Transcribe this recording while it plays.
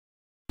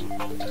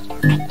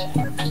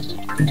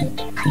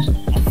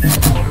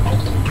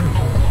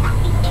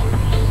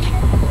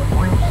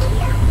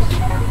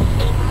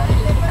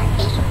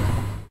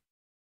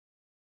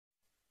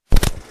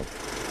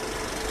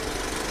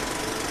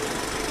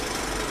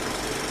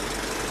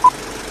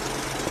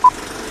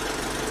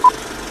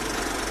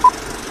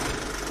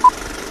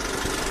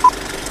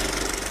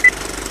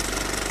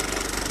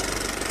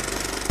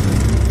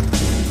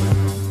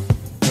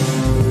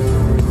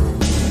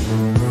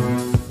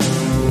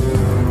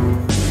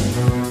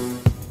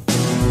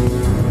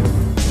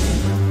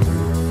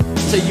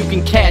So you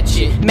can catch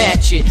it,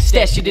 match it,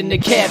 stash it in the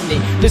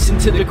cabinet. Listen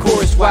to the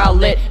chorus while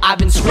let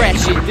Ivan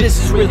scratch it.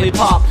 This is real hip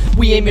hop,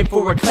 we aiming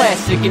for a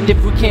classic. And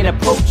if we can't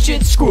approach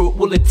it, screw it,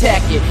 we'll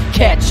attack it.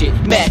 Catch it,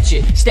 match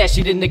it, stash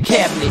it in the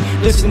cabinet.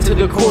 Listen to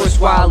the chorus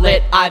while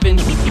let Ivan.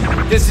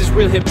 This is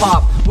real hip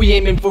hop, we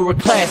aiming for a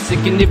classic.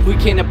 And if we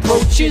can't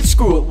approach it,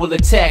 screw it, we'll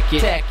attack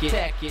it.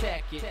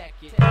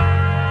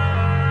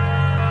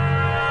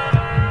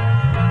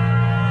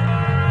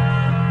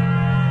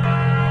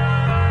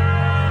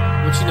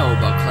 What you know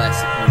about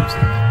classic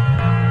music?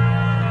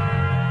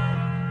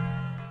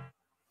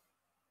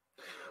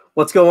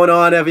 What's going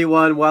on,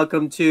 everyone?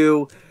 Welcome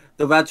to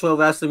the Retro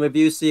Wrestling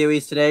Review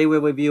Series. Today we're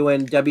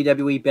reviewing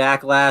WWE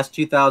Backlash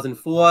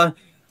 2004.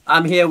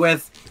 I'm here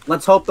with,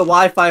 let's hope the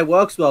Wi-Fi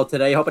works well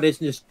today. I hope it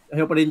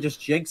didn't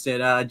just jinx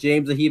it.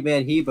 James the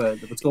He-Man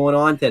Hebert. What's going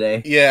on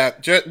today? Yeah,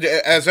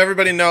 as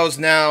everybody knows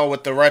now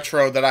with the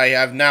Retro that I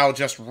have now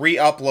just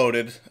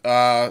re-uploaded,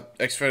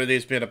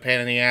 Xfinity's been a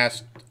pain in the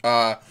ass,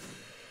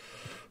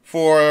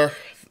 for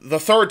the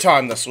third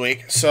time this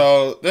week.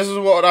 So this is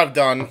what I've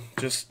done,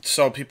 just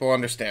so people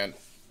understand.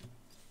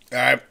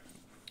 Alright.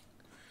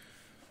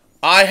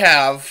 I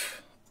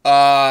have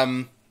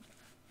gone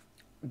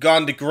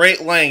to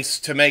great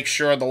lengths to make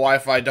sure the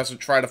Wi-Fi doesn't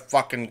try to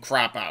fucking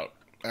crap out.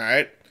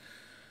 Alright?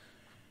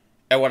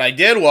 And what I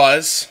did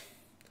was,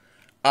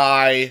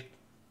 I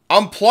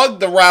unplugged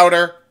the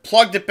router,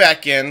 plugged it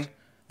back in,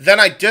 then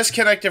I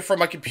disconnected from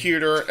my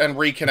computer and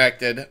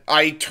reconnected.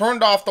 I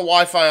turned off the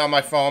Wi-Fi on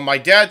my phone. My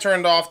dad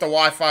turned off the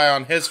Wi-Fi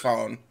on his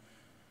phone.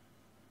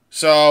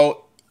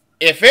 So,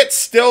 if it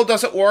still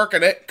doesn't work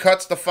and it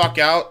cuts the fuck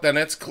out, then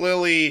it's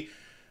clearly...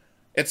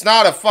 It's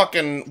not a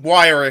fucking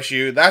wire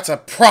issue. That's a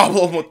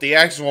problem with the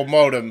actual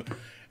modem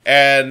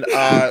and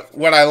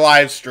when I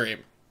live stream.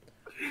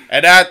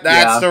 And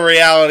that's the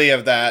reality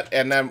of that.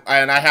 And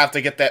I have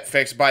to get that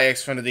fixed by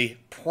Xfinity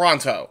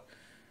pronto.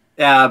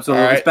 Yeah,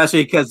 absolutely. Right.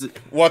 Especially because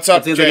what's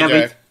up,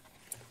 JJ?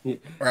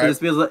 It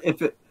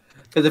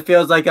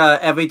feels like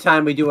every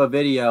time we do a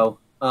video,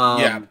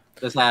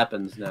 this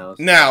happens now.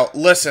 So. Now,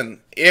 listen.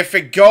 If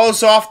it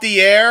goes off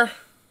the air,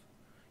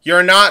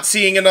 you're not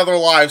seeing another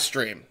live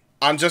stream.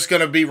 I'm just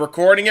going to be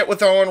recording it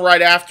with Owen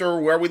right after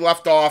where we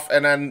left off,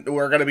 and then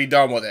we're going to be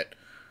done with it.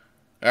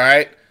 All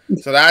right?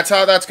 So that's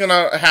how that's going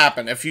to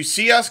happen. If you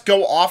see us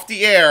go off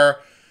the air,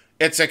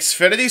 it's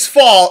Xfinity's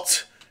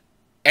fault.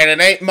 And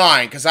it ain't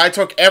mine, because I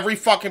took every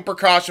fucking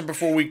precaution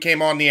before we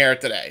came on the air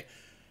today.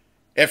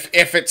 If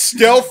it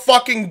still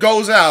fucking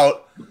goes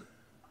out,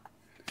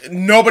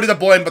 nobody to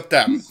blame but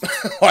them.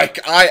 Like,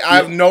 I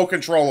have no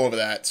control over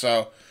that,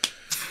 so.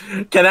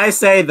 Can I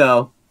say,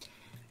 though,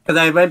 because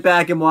I went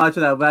back and watched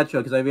that Retro,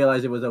 because I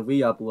realized it was a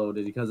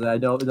re-uploaded, because I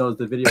don't know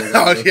the video.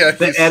 Oh, yeah.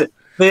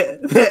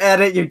 The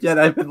edit you did,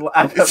 I've been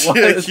yeah,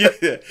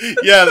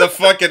 the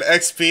fucking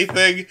XP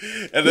thing,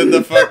 and then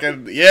the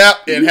fucking,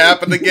 it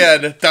happened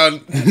again.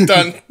 Dun,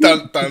 dun,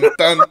 dun, dun,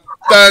 dun,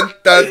 dun, dun,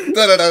 dun,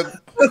 dun,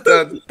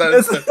 dun, dun.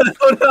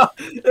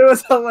 It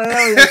was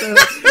hilarious.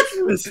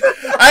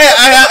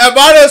 I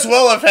might as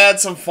well have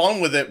had some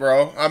fun with it,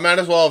 bro. I might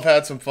as well have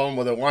had some fun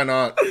with it. Why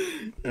not?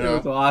 You know?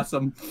 It was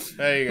awesome.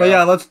 There you go. But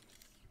yeah,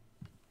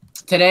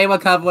 today we're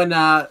covering,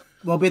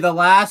 will be the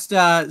last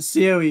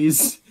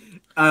series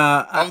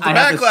of the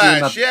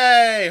Backlash,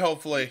 yay!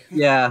 Hopefully,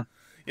 yeah.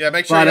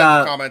 Make sure you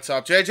have the comments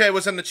up. JJ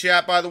was in the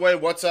chat, by the way.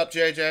 What's up,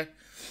 JJ?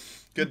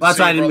 Good to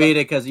see you, I didn't read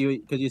it because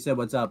you said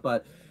what's up,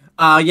 but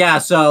yeah.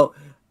 So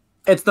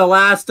it's the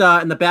last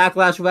in the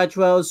Backlash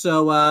retros.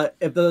 So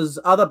if there's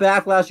other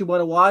Backlash you want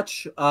to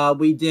watch,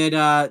 we did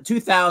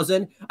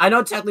 2000. I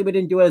know technically we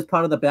didn't do it as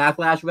part of the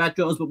Backlash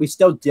retros, but we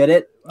still did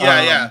it.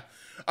 Yeah.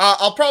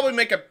 I'll probably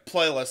make a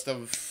playlist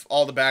of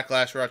all the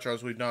Backlash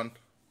retros we've done.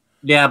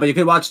 Yeah, but you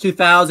can watch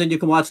 2000, you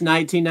can watch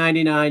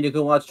 1999, you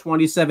can watch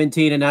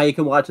 2017, and now you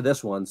can watch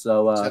this one.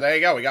 So there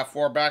you go. We got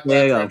 4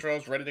 Backlash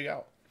retros ready to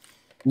go.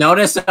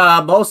 Notice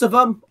most of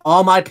them,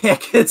 all my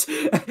picks.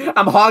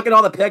 I'm hogging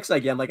all the picks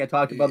again, like I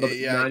talked about.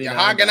 You're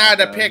hogging out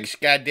the picks,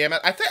 goddammit.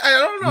 I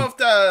don't know if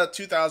the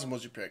 2000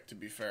 was your pick, to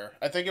be fair.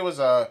 I think it was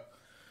a...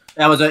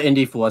 That was an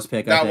Indie Force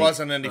pick, That was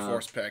an Indie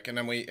Force pick, and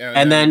then we...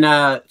 And then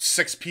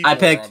 6 people were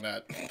on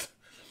that.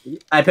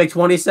 I picked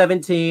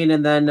 2017,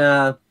 and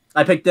then...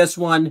 I picked this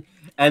one,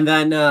 and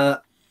then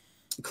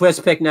Chris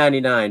picked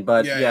 99.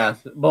 But yeah.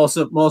 most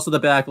of the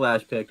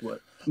Backlash picked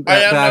what?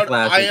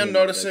 I am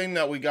noticing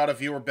that we got a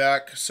viewer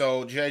back.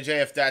 So JJ,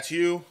 if that's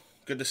you,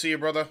 good to see you,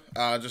 brother.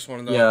 Just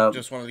wanted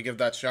to give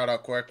that shout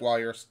out quick while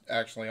you're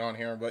actually on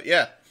here. But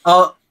yeah.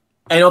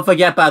 And don't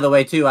forget, by the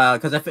way, too,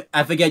 because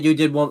I forget you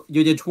did one.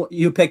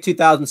 You picked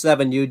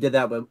 2007. You did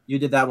that one. You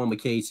did that one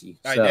with Casey.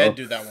 So. I did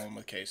do that one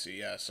with Casey.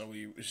 Yeah. So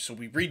we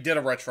redid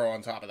a retro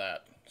on top of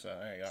that. So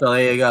there you go. So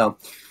there you go.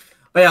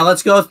 But yeah,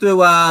 let's go through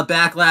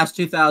Backlash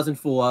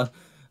 2004.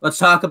 Let's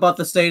talk about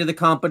the state of the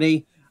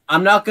company.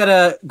 I'm not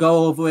gonna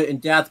go over it in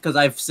depth because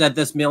I've said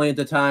this millions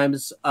of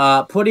times.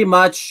 Pretty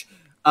much,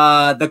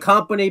 the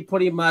company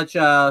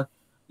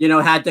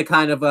had to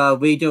kind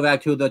of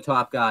redirect who the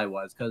top guy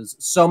was because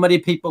so many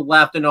people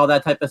left and all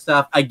that type of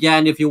stuff.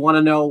 Again, if you want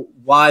to know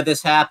why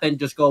this happened,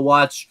 just go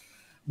watch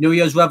New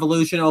Year's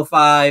Revolution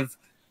 05,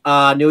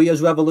 New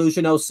Year's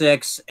Revolution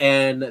 06,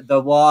 and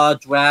the Raw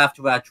Draft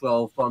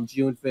Retro from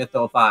June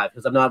 5th, 05,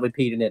 because I'm not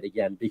repeating it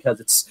again because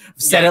it's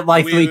said it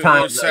like three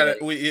times.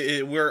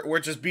 We're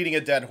just beating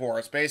a dead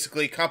horse.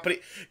 Basically,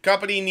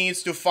 company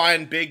needs to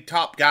find big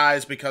top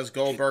guys because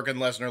Goldberg and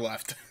Lesnar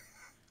left.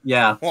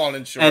 Yeah. Long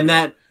and short. And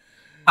then,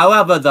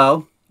 however,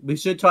 though, we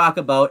should talk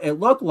about, it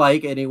looked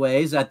like,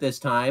 anyways, at this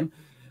time,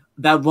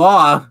 that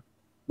Raw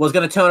was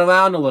going to turn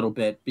around a little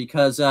bit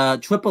because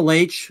Triple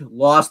H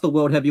lost the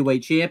World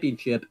Heavyweight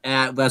Championship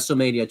at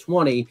WrestleMania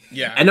 20.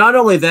 Yeah. And not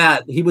only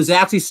that, he was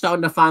actually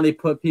starting to finally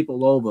put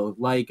people over.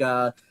 Like,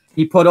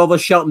 he put over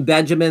Shelton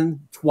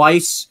Benjamin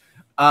twice,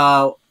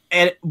 and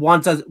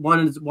once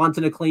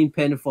in a clean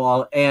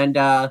pinfall. And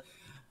I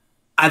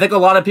think a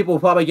lot of people will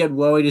probably get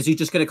worried. Is he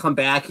just going to come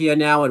back here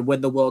now and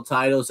win the world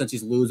title since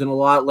he's losing a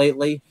lot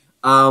lately?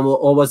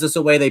 Or was this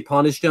a way they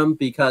punished him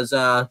because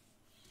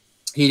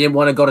he didn't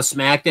want to go to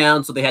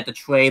SmackDown, so they had to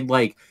trade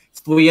like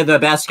three of the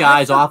best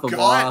guys off of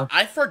Raw?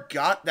 I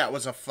forgot that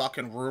was a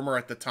fucking rumor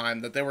at the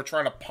time that they were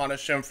trying to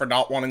punish him for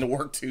not wanting to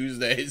work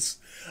Tuesdays.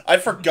 I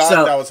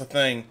forgot that was a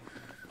thing.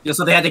 Yeah,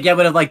 so they had to get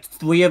rid of like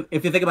three of.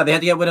 If you think about it, they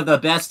had to get rid of the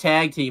best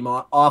tag team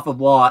off of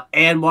Raw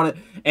and one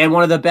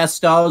of the best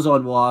stars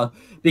on Raw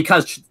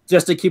because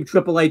just to keep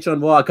Triple H on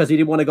Raw because he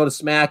didn't want to go to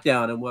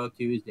SmackDown and work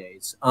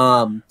Tuesdays.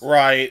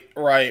 Right,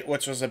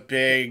 which was a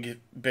big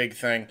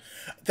thing.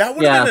 That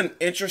would have been an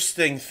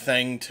interesting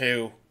thing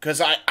too,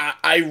 because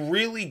I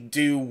really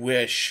do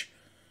wish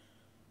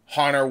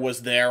Hunter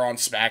was there on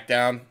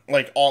SmackDown.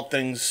 Like all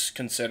things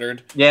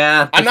considered.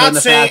 Yeah, I'm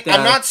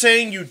not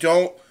saying you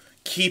don't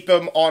keep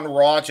him on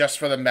Raw just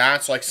for the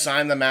match. Like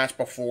sign the match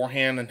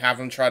beforehand and have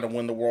him try to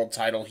win the world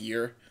title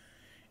here.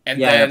 And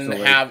then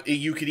absolutely.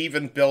 You could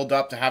even build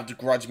up to have the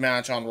grudge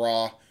match on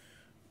Raw,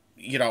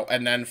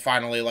 and then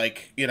finally,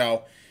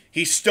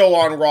 he's still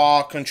on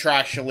Raw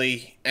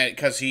contractually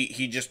because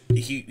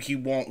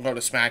he won't go to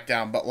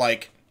SmackDown, but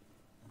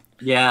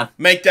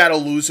make that a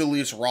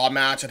lose Raw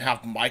match and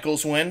have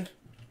Michaels win,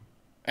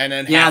 and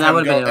then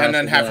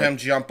have him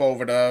jump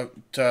over to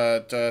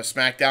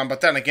SmackDown.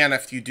 But then again,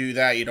 if you do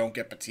that, you don't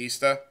get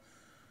Batista.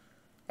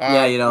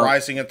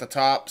 Rising at the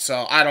top.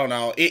 So I don't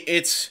know.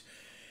 It's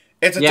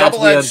a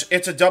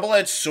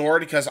double-edged sword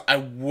because I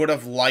would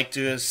have liked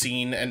to have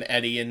seen an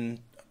Eddie and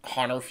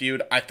Hunter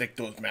feud. I think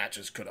those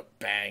matches could have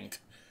banged.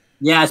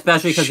 Yeah,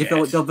 especially because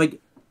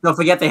don't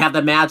forget they have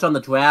the match on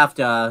the draft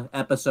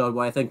episode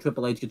where I think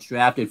Triple H gets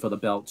drafted for the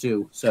belt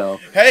too.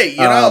 So hey,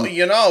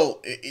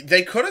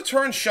 they could have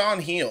turned Shawn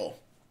heel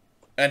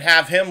and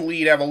have him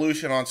lead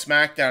Evolution on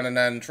SmackDown, and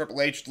then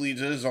Triple H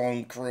leads his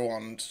own crew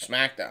on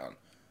SmackDown.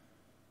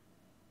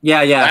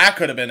 Yeah, that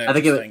could have been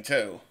interesting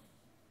too.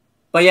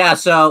 But yeah,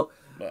 so,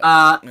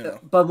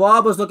 but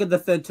Raw was looking to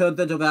turn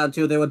things around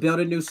too. They were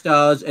building new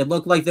stars. It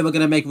looked like they were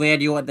going to make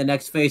Randy Orton the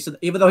next face.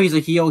 Even though he's a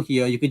heel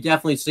here, you could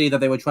definitely see that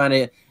they were trying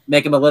to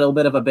make him a little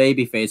bit of a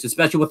baby face,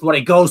 especially with what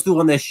he goes through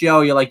on this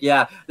show. You're like,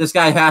 yeah, this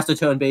guy has to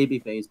turn baby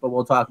face, but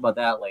we'll talk about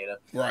that later.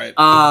 Right.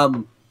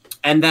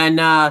 And then,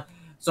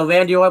 so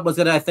Randy Orton was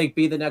going to, I think,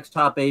 be the next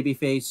top baby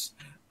face.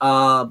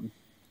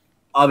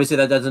 Obviously,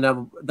 that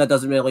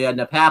doesn't really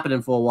end up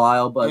happening for a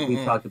while, but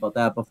we've talked about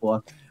that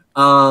before.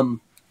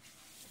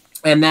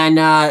 And then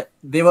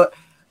they were,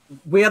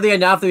 weirdly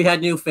enough, we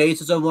had new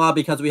faces on Raw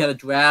because we had a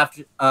draft.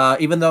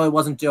 Even though it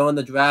wasn't during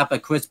the draft,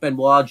 but Chris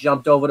Benoit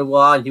jumped over to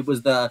Raw and he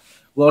was the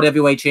World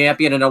Heavyweight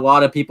Champion, and a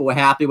lot of people were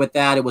happy with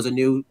that. It was a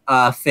new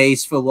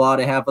face for Raw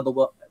to have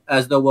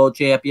as the World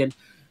Champion.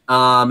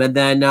 And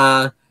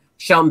then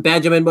Shelton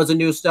Benjamin was a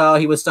new star.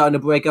 He was starting to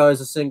break out as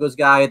a singles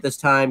guy at this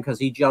time because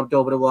he jumped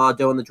over to Raw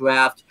during the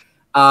draft.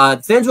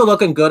 Things were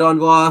looking good on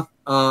Raw.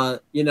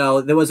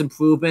 There was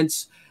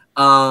improvements.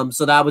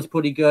 So that was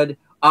pretty good.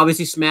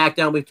 Obviously,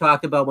 SmackDown we've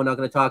talked about. We're not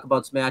going to talk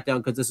about SmackDown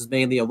because this is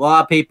mainly a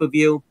Raw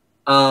pay-per-view.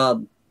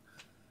 And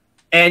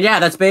yeah,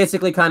 that's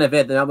basically kind of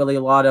it. There's not really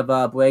a lot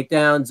of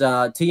breakdowns.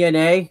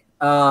 TNA,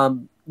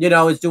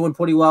 is doing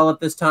pretty well at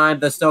this time.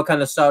 They're still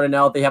kind of starting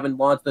out. They haven't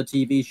launched the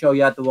TV show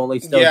yet. They're only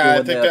still doing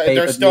I think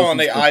they're still on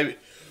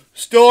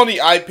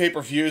the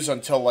pay-per-views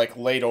until like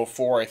late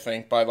 04, I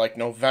think. By like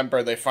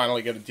November, they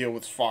finally get a deal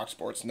with Fox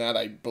Sports Net,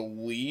 I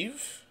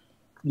believe.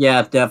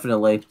 Yeah,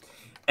 definitely.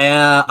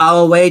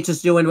 ROH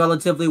is doing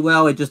relatively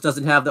well. It just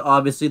doesn't have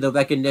the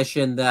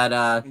recognition that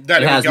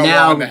it has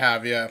now. To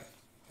have, yeah.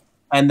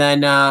 And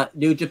then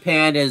New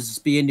Japan is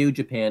being New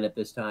Japan at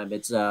this time.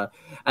 It's and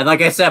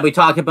like I said, we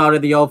talked about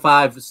it in the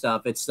 05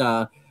 stuff.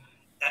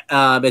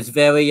 It's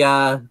very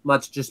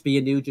much just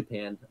being New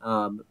Japan.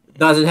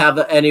 Doesn't have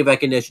any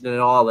recognition at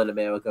all in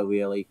America,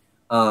 really.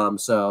 New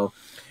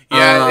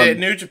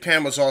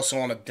Japan was also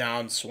on a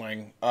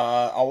downswing.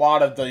 A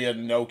lot of the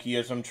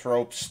Inokiism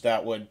tropes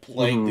that would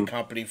plague the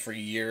company for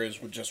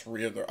years would just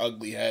rear their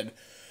ugly head.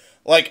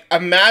 Like,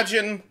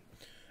 imagine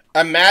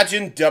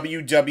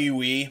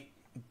WWE,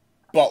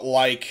 but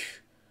like,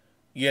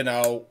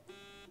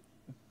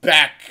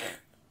 back,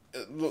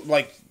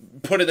 like,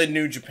 put it in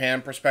New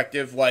Japan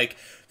perspective, like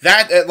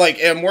that, like,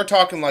 and we're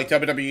talking like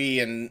WWE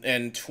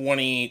in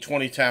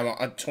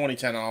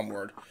 2010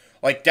 onward.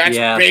 Like, that's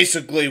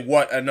basically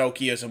what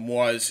Inokiism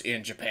was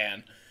in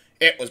Japan.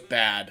 It was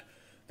bad.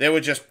 They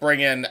would just bring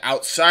in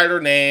outsider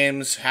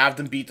names, have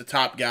them beat the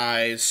top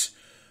guys,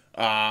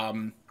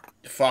 fucking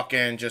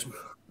just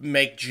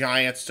make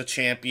giants to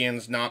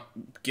champions, not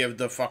give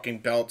the fucking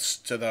belts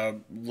to the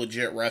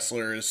legit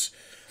wrestlers.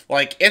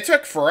 Like, it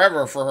took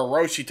forever for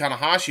Hiroshi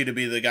Tanahashi to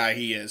be the guy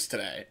he is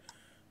today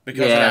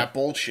because of that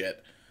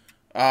bullshit.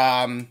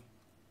 And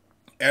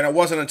it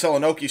wasn't until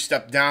Inoki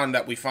stepped down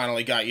that we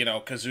finally got,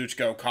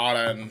 Kazuchika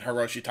Okada and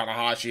Hiroshi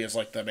Tanahashi as,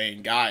 like, the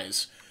main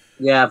guys.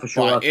 Yeah, for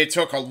sure. But it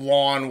took a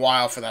long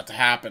while for that to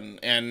happen.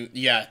 And,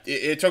 yeah,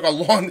 it took a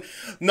long...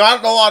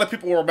 Not a lot of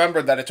people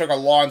remember that it took a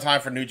long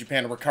time for New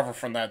Japan to recover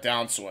from that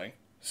downswing.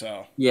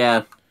 So...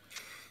 Yeah.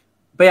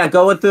 But, yeah,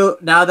 going through...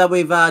 Now that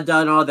we've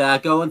done all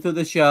that, going through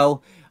the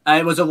show...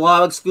 it was a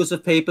Raw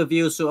exclusive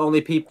pay-per-view, so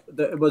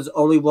it was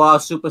only Raw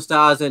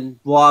superstars and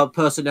Raw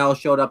personnel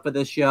showed up for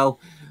this show.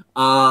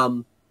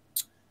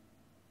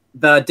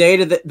 The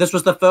date this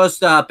was the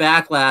first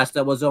Backlash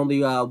that was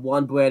only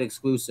one brand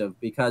exclusive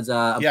because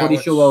I'm pretty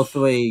sure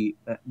 03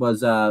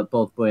 was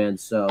both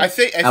brands. So I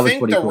think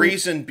the cool.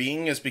 reason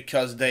being is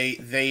because they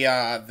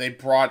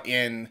brought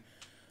in.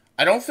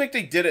 I don't think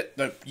they did it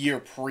the year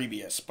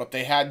previous, but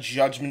they had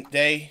Judgment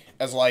Day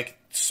as like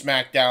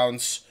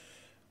SmackDown's,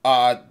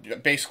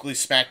 basically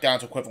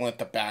SmackDown's equivalent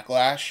to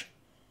Backlash.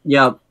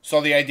 Yeah. So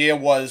the idea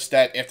was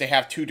that if they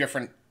have two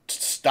different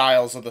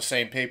styles of the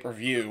same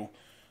pay-per-view,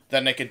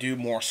 then they could do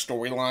more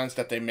storylines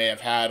that they may have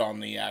had on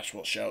the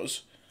actual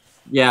shows.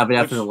 Yeah,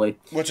 definitely.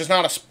 Which is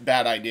not a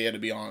bad idea, to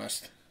be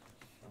honest.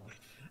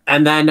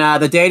 And then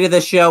the date of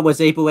the show was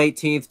April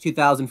 18th,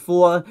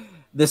 2004.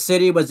 The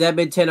city was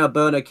Edmonton,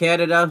 Alberta,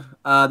 Canada.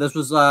 This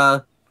was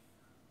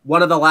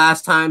one of the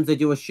last times they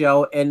do a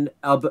show in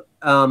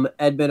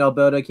Edmonton,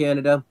 Alberta,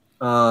 Canada.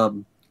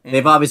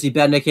 They've obviously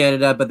been to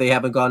Canada, but they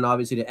haven't gone,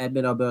 obviously, to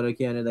Edmonton, Alberta,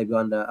 Canada. They've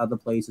gone to other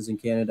places in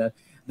Canada.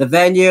 The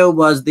venue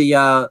was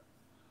the...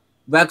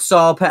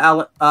 Rexall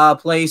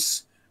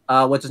Place,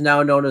 which is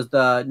now known as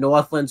the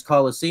Northlands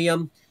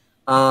Coliseum.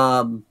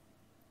 And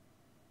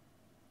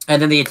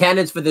then the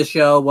attendance for this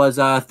show was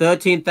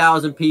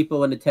 13,000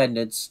 people in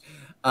attendance.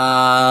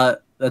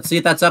 Let's see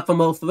if that's up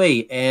from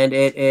 03. And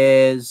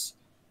it's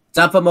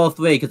up from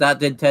 03 because that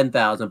did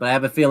 10,000. But I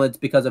have a feeling it's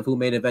because of who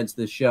made events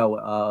this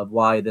show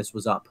why this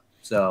was up.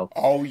 So.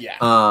 Oh, yeah.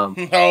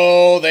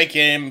 They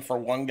came for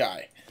one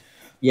guy.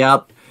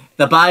 Yep.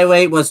 The buy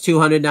rate was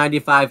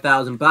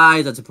 295,000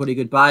 buys. That's a pretty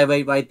good buy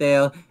rate right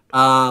there.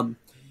 And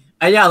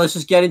yeah, let's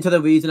just get into the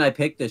reason I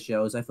picked this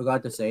show. I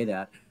forgot to say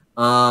that.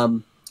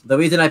 The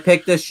reason I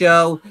picked this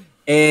show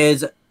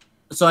is...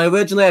 So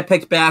originally I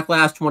picked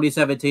Backlash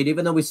 2017.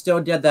 Even though we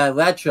still did that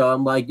retro,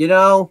 I'm like,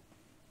 there's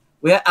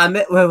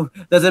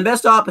a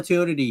missed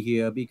opportunity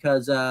here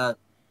because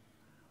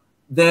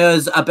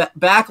there's a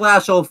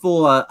Backlash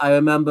 04. I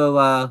remember...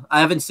 I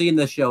haven't seen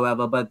this show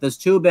ever, but there's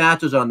two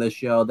matches on this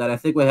show that I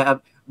think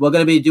we're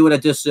going to be doing a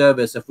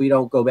disservice if we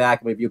don't go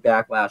back and review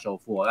Backlash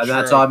 04. And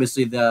that's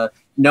obviously the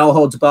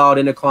no-holds-barred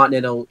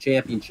Intercontinental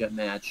Championship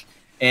match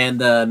and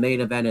the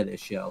main event of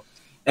this show.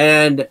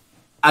 And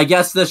I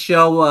guess this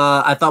show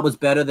I thought was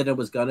better than it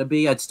was going to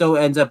be. It still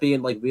ends up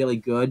being like really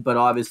good, but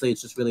obviously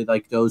it's just really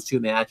like those two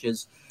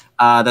matches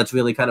that's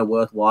really kind of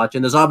worth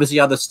watching. There's obviously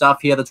other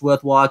stuff here that's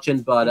worth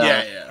watching, but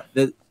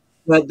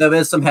there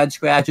is some head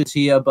scratches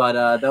here,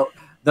 but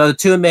the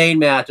two main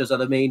matches are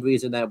the main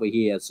reason that we're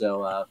here.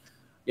 So,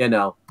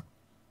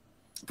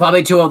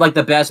 probably two of like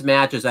the best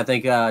matches I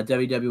think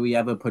WWE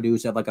ever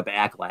produced at like a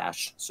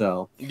Backlash.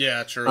 So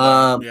yeah, true.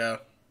 Yeah.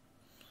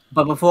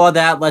 But before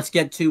that, let's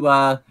get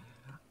to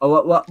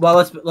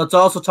let's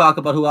also talk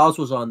about who else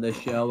was on this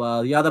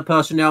show. The other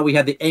personnel, we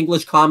had the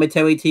English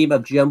commentary team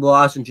of Jim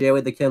Ross and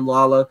Jerry the King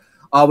Lawler.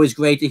 Always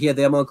great to hear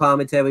them on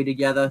commentary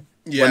together.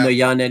 Yeah. When they're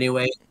young,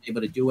 anyway,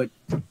 able to do it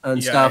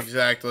and stuff.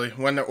 Exactly.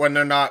 When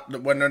they're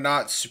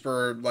not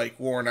super like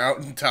worn out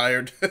and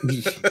tired.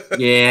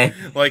 Yeah,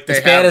 like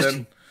they have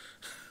been.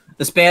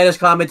 The Spanish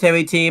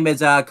commentary team is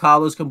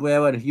Carlos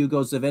Cabrera and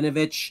Hugo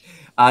Savinovich.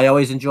 I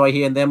always enjoy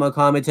hearing them on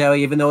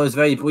commentary, even though it's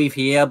very brief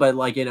here. But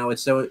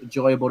it's so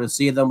enjoyable to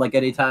see them. Like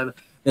anytime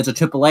there's a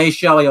AAA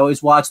show, I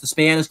always watch the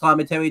Spanish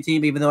commentary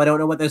team, even though I don't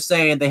know what they're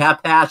saying. They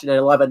have passion, and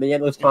I love it. The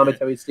English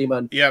commentary team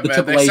on the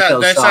AAA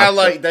show.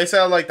 They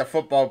sound like the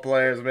football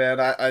players, man.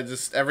 I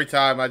just every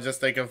time I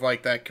just think of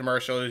like that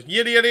commercial,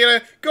 yitty yitty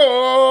yitty,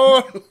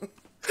 go.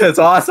 It's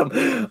awesome.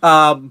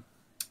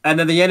 And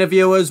then the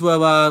interviewers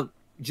were.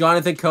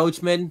 Jonathan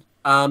Coachman,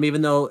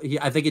 even though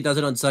I think he does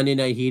it on Sunday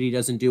Night Heat, he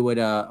doesn't do it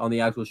on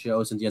the actual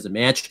show since he has a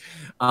match.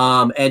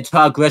 And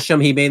Todd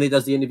Grisham, he mainly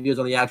does the interviews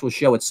on the actual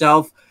show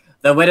itself.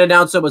 The ring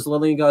announcer was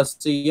Lillian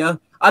Garcia.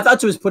 I thought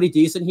she was pretty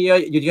decent here.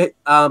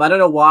 I don't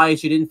know why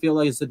she didn't feel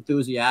like as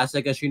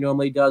enthusiastic as she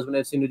normally does when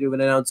I've seen her do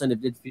an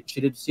announcing. She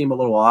did seem a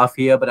little off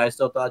here, but I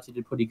still thought she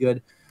did pretty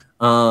good.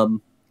 The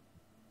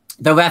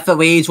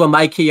referees were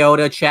Mike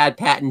Chioda, Chad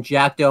Patton,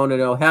 Jack Doan,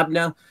 and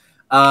O'Hebner.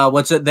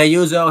 They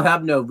use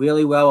O'Hebner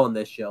really well on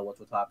this show, which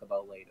we'll talk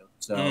about later.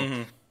 So,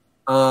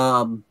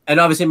 and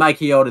obviously Mike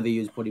Chioda they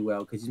use pretty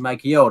well because he's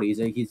Mike Chioda.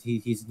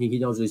 He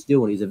knows what he's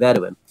doing. He's a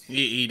veteran.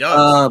 He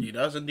does. He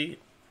does indeed.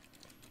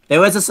 There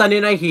was a Sunday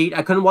Night Heat.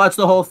 I couldn't watch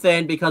the whole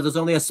thing because there's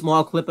only a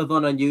small clip of it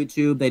on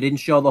YouTube. They didn't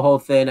show the whole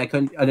thing.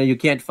 I know you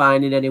can't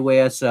find it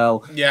anywhere.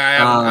 So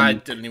yeah, I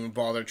didn't even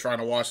bother trying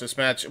to watch this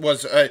match. It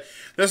was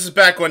this is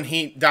back when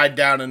Heat died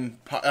down in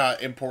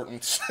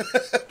importance.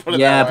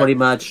 Yeah, pretty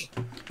much.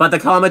 But the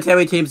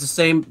commentary team's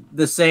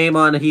the same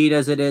on Heat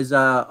as it is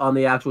on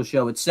the actual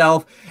show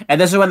itself.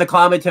 And this is when the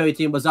commentary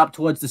team was up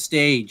towards the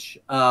stage.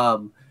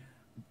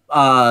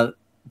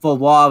 For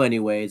Raw,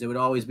 anyways, it would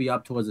always be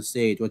up towards the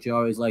stage, which you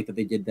always like that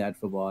they did that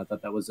for Raw. I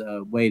thought that was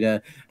a way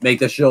to make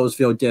the shows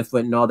feel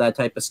different and all that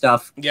type of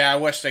stuff. Yeah, I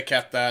wish they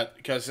kept that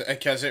because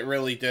it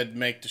really did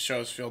make the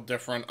shows feel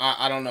different.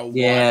 I don't know why.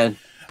 Yeah.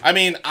 I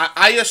mean,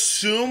 I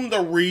assume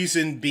the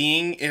reason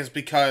being is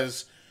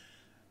because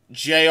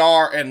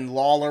JR and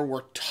Lawler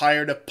were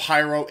tired of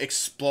Pyro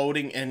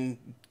exploding and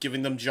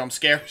giving them jump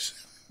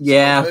scares.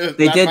 Yeah, so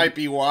that might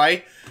be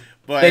why.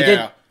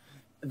 But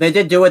they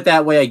did do it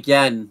that way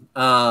again.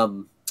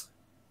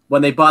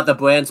 When they bought the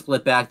brand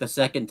split back the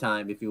second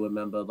time, if you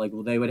remember, like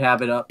they would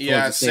have it up.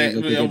 Yeah,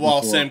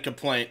 same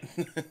complaint.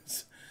 Yeah.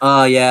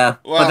 Well,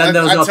 but then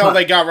until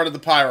they got rid of the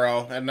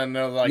pyro, and then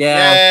they're like,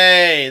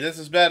 "Hey, this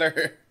is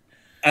better."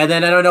 And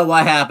then I don't know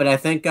what happened. I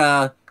think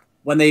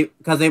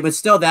because they were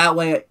still that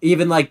way,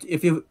 even like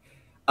if you,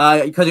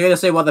 because you're gonna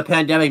say, well, the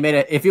pandemic made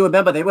it. If you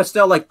remember, they were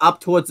still like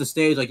up towards the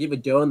stage, like even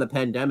during the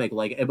pandemic.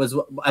 Like it was,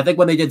 I think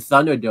when they did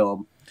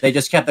Thunderdome, they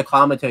just kept the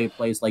commentary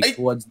place like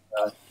towards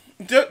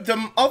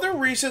the other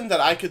reason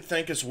that I could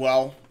think as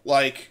well,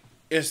 like,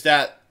 is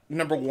that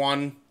number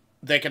one,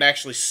 they could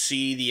actually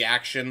see the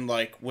action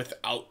like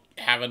without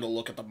having to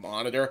look at the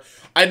monitor.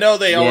 I know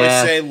they always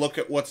say look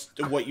at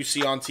what you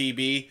see on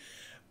TV,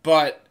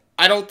 but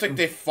I don't think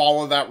they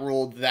follow that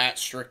rule that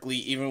strictly,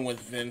 even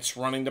with Vince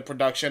running the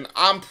production.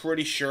 I'm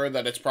pretty sure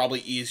that it's probably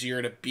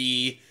easier to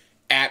be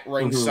at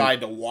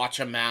ringside to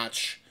watch a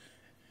match.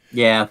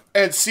 Yeah.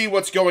 And see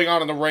what's going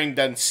on in the ring,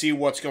 then see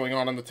what's going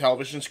on the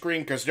television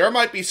screen, because there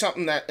might be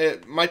something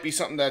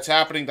that's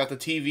happening that the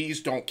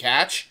TVs don't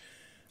catch.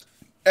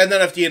 And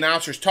then if the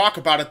announcers talk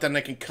about it, then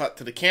they can cut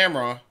to the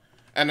camera,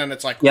 and then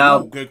it's like,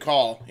 ooh, good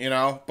call, you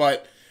know?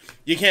 But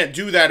you can't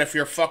do that if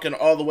you're fucking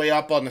all the way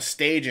up on the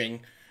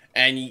staging,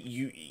 and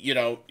you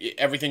know,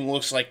 everything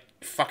looks like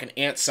fucking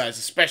ant size,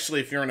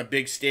 especially if you're in a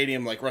big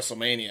stadium like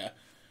WrestleMania.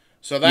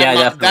 So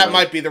that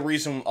might be the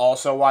reason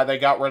also why they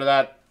got rid of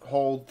that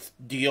whole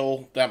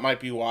deal. That might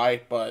be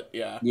why, but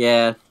yeah.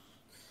 Yeah.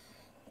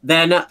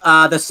 Then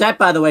the set,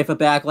 by the way, for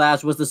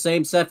Backlash was the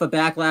same set for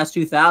Backlash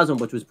 2000,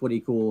 which was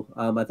pretty cool.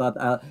 I thought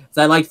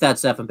I liked that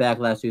set from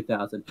Backlash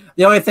 2000.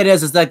 The only thing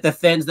is like the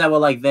fins that were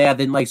like there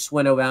didn't like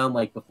swing around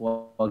like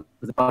before.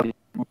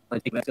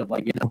 Like,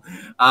 you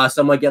know,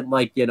 someone getting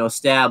like, you know,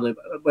 stabbed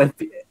with,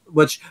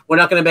 which we're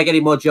not going to make any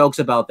more jokes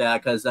about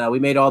that because we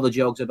made all the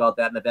jokes about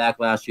that in the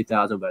Backlash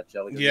 2000. But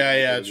true.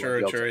 Yeah.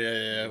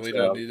 We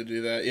don't need to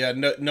do that. Yeah,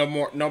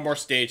 no more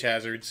stage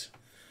hazards.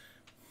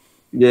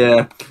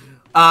 Yeah.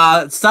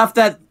 Stuff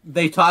that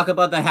they talk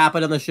about that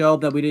happened on the show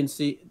that we didn't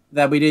see,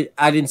 I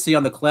didn't see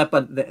on the clip,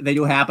 but they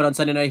do happen on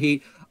Sunday Night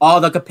Heat.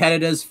 All the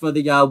competitors for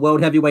the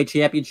World Heavyweight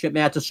Championship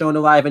match are shown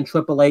live in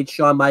Triple H,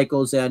 Shawn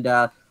Michaels, and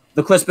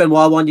the Chris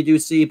Benoit one you do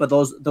see, but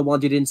the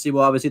ones you didn't see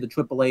were obviously the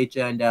Triple H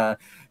and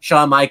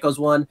Shawn Michaels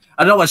one.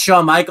 I don't know what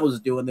Shawn Michaels was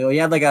doing there. He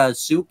had like a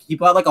suit. He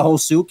brought like a whole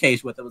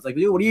suitcase with him. It was like,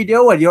 dude, what are you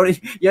doing?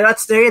 You're not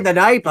staying the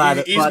night,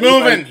 buddy. He's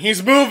moving. Like,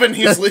 he's moving.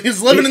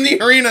 He's living in the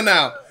arena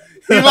now.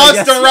 He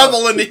wants to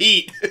revel in the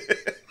heat.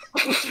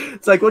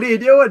 It's like, what are you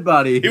doing,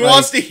 buddy? He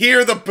wants to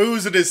hear the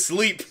booze in his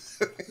sleep.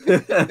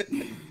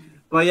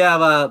 But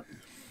yeah,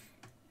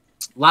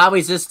 La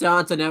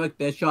Resistance and Eric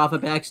Bischoff are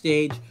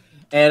backstage.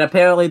 And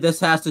apparently this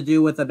has to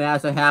do with the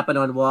match that happened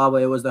on Raw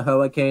where it was the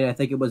Hurricane. I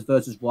think it was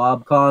versus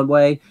Rob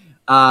Conway.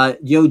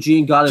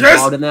 Eugene got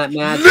involved in that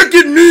match. Look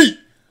at me!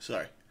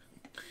 Sorry.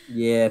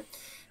 Yeah.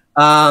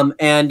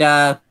 And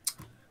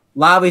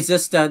La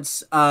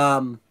Resistance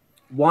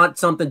want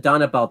something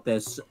done about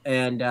this.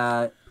 And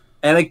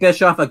Eric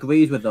Bischoff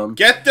agrees with them.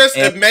 Get this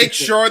and make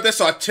sure this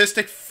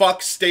autistic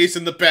fuck stays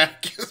in the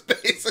back is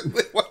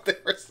basically what they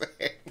were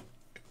saying.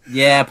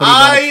 Yeah, pretty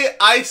much.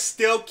 I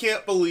still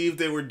can't believe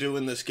they were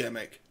doing this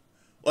gimmick.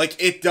 Like,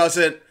 it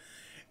doesn't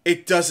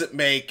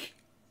make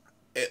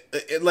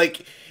it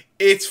like,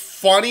 it's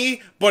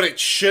funny, but it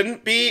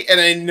shouldn't be, and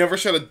I never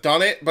should have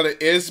done it, but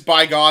it is,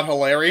 by God,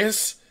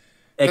 hilarious.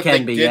 It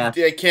can be, yeah.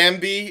 It can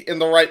be in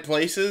the right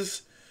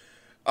places.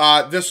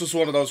 This was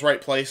one of those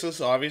right places,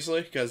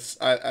 obviously, because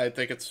I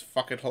think it's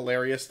fucking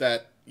hilarious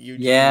that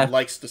Eugene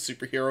likes the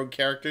superhero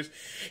characters.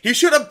 He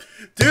should have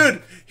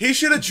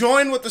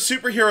joined with the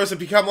superheroes and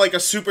become like a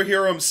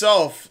superhero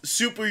himself.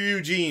 Super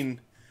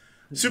Eugene.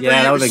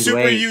 Super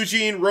great.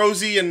 Eugene,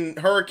 Rosie, and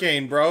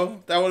Hurricane,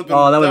 bro. That would have been,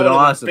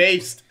 awesome.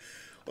 Based.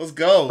 Let's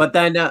go. But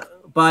then,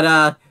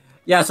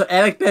 yeah, so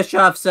Eric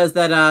Bischoff says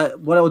that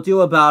what he'll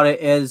do about it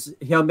is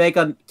he'll make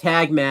a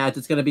tag match.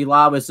 It's going to be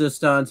La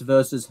Resistance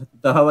versus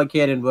the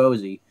Hurricane and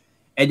Rosie.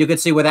 And you can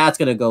see where that's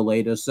going to go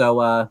later.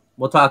 So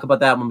we'll talk about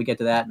that when we get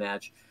to that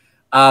match.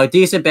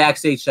 Decent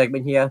backstage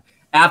segment here.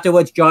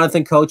 Afterwards,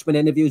 Jonathan Coachman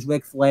interviews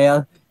Ric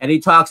Flair, and he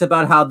talks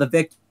about how the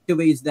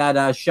victories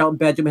that Shelton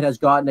Benjamin has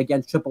gotten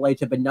against Triple H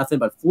have been nothing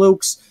but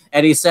flukes.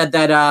 And he said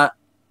that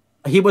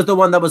he was the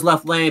one that was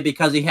left laying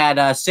because he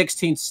had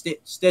 16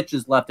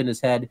 stitches left in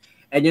his head.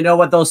 And you know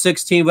what those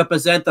 16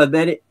 represent?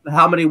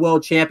 How many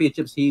world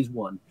championships he's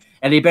won.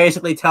 And he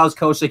basically tells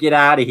Coach to get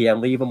out of here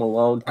and leave him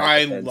alone.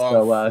 I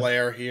love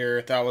Flair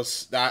here.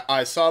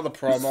 I saw the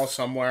promo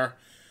somewhere.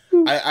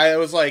 I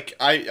was like,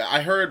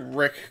 I heard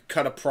Rick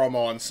cut a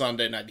promo on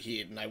Sunday Night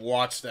Heat, and I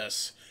watched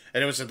this,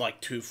 and it was at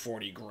like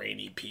 240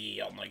 grainy P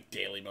on like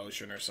Daily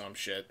Motion or some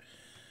shit.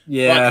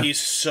 Yeah. But he's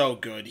so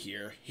good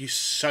here. He's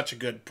such a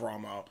good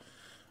promo.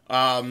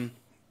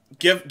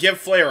 Give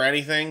Flair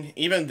anything,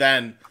 even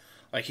then.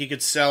 Like, he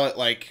could sell it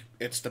like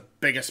it's the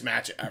biggest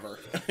match ever.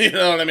 You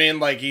know what I mean?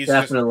 Like, he's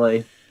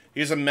definitely.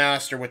 He's a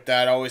master with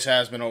that. Always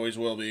has been, always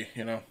will be,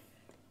 you know?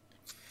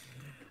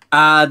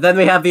 Then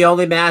we have the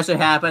only match that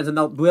happens,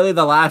 and really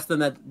the last thing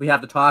that we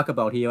have to talk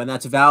about here, and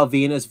that's Val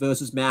Venus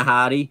versus Matt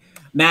Hardy.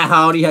 Matt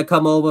Hardy had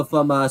come over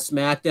from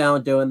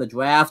SmackDown during the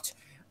draft,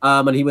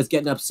 and he was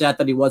getting upset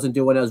that he wasn't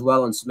doing as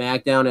well on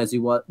SmackDown as he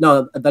was.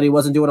 No, that he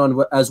wasn't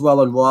doing as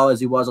well on Raw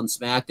as he was on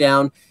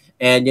SmackDown.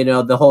 And, you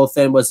know, the whole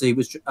thing was he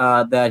was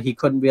that he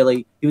couldn't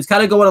really – he was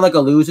kind of going on like a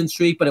losing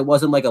streak, but it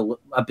wasn't like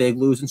a big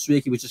losing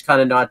streak. He was just kind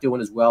of not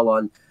doing as well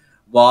on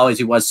Raw as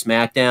he was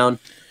SmackDown.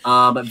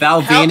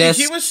 Venus –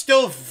 he was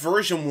still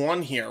version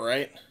 1 here,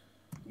 right?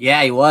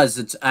 Yeah, he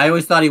was. I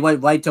always thought he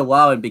went right to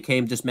Raw and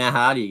became just Matt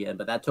Hardy again,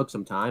 but that took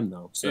some time,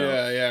 though. So.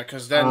 Yeah,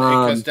 because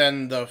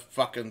then the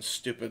fucking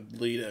stupid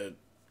Lita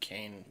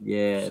Kane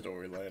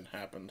storyline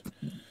happened.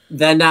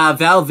 Then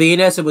Val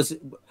Venus, it was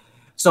 –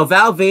 so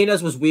Val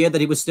Venus was weird that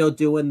he was still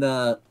doing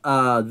the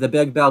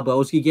Big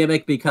Balboski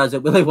gimmick because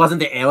it really wasn't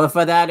the era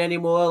for that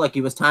anymore. Like,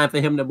 it was time for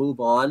him to move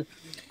on.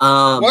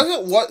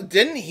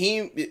 Wasn't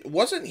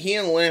he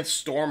and Lance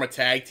Storm a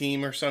tag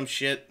team or some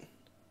shit?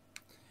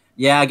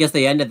 Yeah, I guess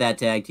they ended that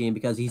tag team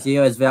because he's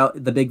here as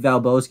the Big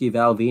Balboski,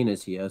 Val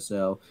Venus here.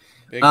 So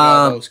Big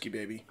Balboski,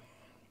 baby.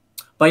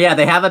 But yeah,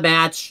 they have a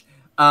match.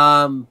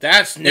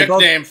 That's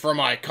nickname for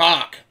my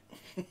cock.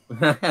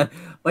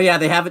 But yeah,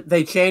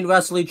 they chain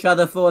wrestle each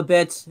other for a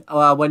bit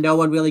when no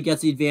one really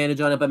gets the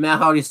advantage on it. But Matt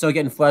Hardy's still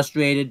getting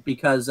frustrated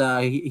because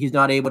he's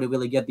not able to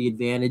really get the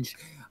advantage.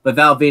 But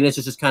Val Venus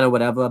is just kind of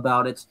whatever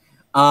about it.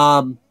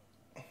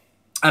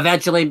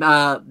 Eventually,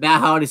 Matt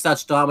Hardy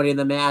starts dominating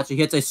the match. He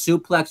hits a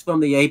suplex from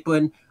the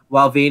apron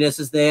while Venus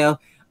is there,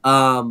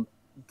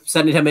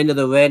 sending him into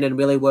the ring and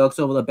really works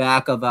over the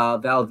back of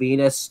Val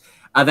Venus.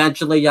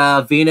 Eventually,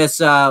 Venus,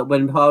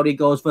 when Hardy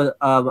goes for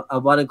a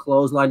running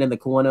clothesline in the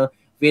corner,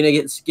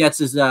 Venus gets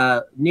his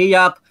knee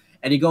up,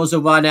 and he goes to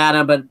run at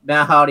him, but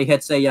Matt Hardy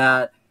hits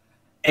a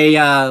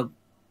run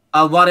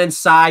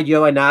inside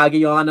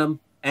Uranagi on him.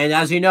 And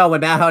as you know,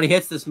 when Matt Hardy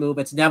hits this move,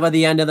 it's never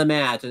the end of the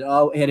match.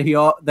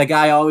 The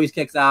guy always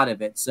kicks out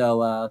of it.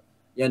 So,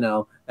 you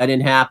know, that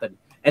didn't happen.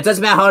 And since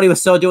Matt Hardy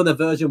was still doing the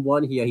version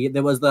 1 here,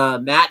 there was the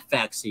Matt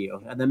facts here.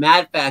 And the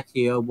Matt fact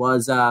here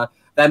was that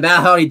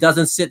Matt Hardy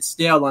doesn't sit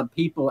still on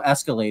people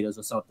escalators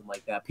or something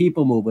like that.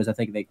 People movers, I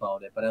think they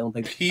called it. But I don't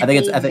think...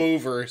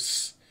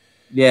 Movers.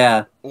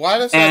 Yeah. Why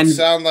does that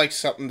sound like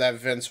something that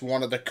Vince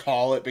wanted to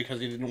call it because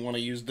he didn't want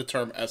to use the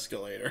term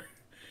escalator?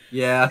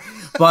 Yeah,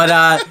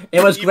 but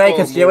it was great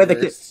because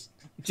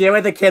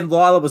Jerry the Kid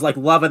Lawler was like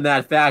loving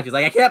that fact. He's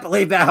like, I can't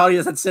believe that Hardy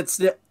doesn't sit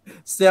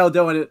still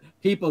doing it.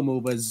 People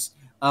movers.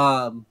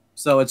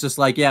 So it's just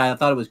like, yeah, I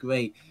thought it was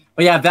great.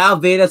 But yeah, Val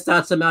Venus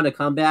starts somehow to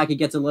come back. He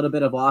gets a little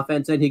bit of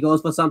offense in. He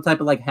goes for some type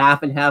of like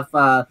half and half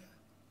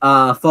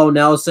faux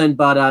Nelson,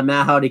 but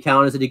Matt Hardy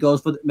counters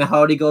it. Matt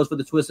Hardy goes for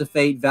the twist of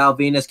fate. Val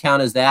Venus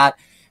counters that,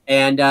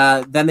 and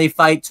then they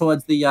fight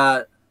towards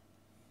the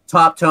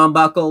top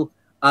turnbuckle.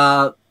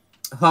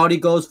 Hardy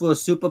goes for a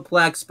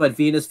superplex, but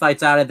Venus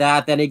fights out of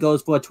that. Then he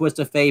goes for a twist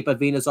of fate, but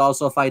Venus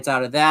also fights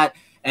out of that.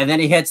 And then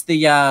he hits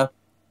the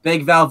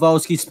big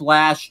Valvoski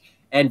splash,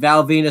 and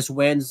Val Venus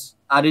wins.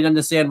 I didn't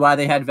understand why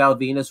they had Val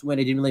Venus win.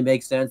 It didn't really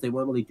make sense. They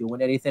weren't really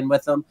doing anything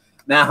with him.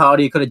 Matt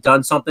Hardy could have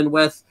done something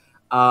with.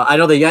 I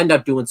know they end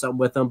up doing something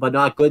with him, but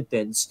not good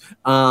things.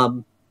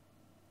 But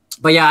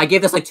yeah, I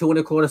gave this like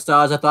 2.25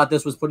 stars. I thought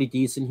this was pretty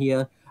decent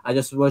here. I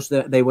just wish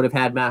that they would have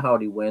had Matt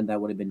Hardy win. That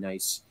would have been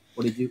nice.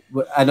 What did you?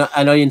 I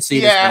know you didn't see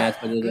this match,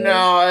 but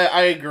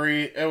I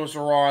agree. It was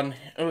Ron.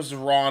 It was the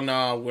Ron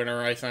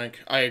winner. I think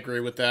I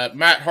agree with that.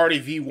 Matt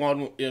Hardy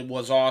V1 it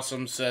was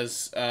awesome,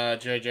 says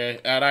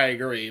JJ, and I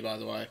agree. By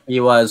the way, he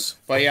was.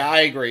 But yeah,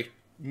 I agree.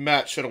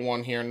 Matt should have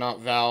won here, not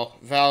Val.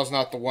 Val's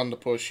not the one to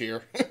push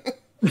here.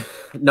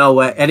 No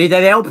way. And they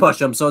don't push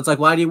him, so it's like,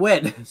 why do you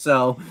win?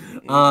 So,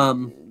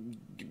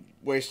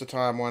 waste of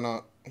time. Why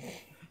not?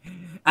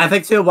 I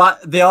think too.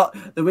 The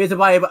reason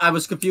why I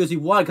was confused, he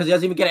won because he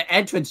doesn't even get an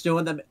entrance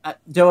during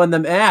the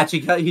match. He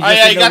got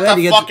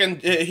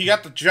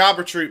the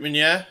jobber treatment.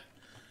 Yeah,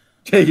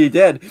 he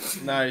did.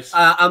 Nice.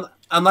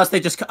 Unless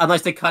they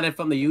cut it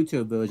from the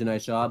YouTube version I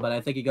saw, but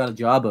I think he got a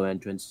jobber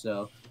entrance.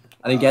 So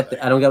I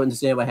don't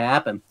understand what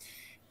happened.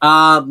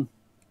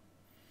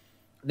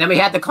 Then we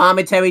had the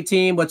commentary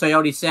team, which I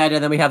already said,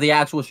 and then we have the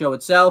actual show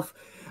itself.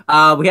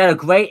 We had a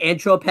great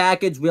intro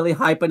package, really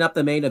hyping up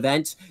the main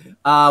event,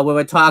 where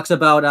it talks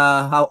about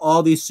how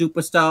all these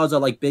superstars are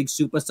like big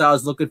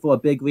superstars looking for a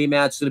big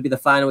rematch. It's going to be the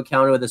final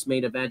encounter of this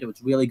main event. It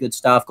was really good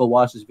stuff. Go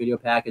watch this video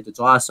package. It's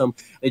awesome.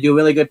 They do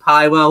really good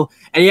pyro,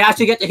 and you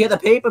actually get to hear the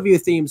pay-per-view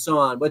theme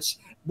song, which...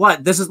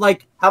 This is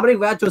like, how many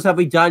retros have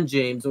we done,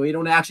 James, where we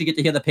don't actually get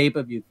to hear the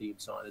pay-per-view theme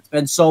song? It's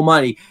been so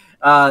many.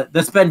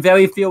 There's been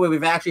very few where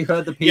we've actually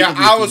heard the pay-per-view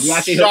theme. I was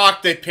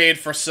shocked they paid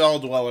for Cell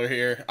Dweller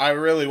here. I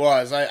really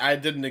was. I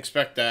didn't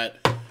expect that.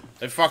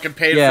 They fucking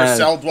paid for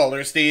Cell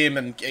Dweller's theme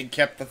and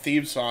kept the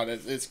theme song.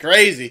 It's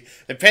crazy.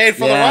 They paid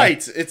for the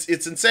rights.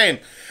 It's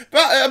insane.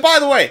 But by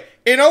the way,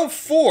 in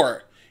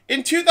 2004,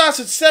 in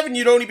 2007,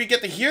 you don't even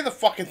get to hear the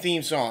fucking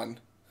theme song.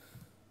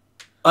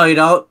 Oh, you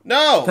don't?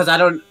 No. Because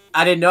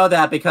I didn't know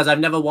that because I've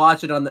never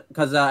watched it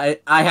because I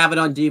have it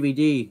on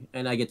DVD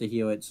and I get to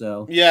hear it.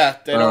 So yeah,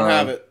 they don't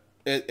have it.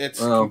 It's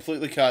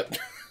completely cut.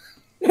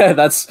 Yeah,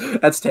 that's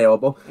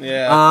terrible.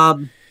 Yeah.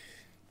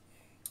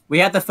 We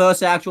had the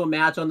first actual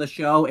match on the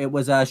show. It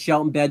was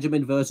Shelton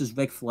Benjamin versus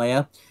Ric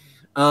Flair.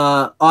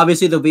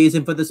 Obviously, the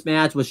reason for this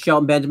match was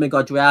Shelton Benjamin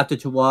got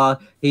drafted to Raw.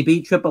 He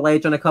beat Triple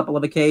H on a couple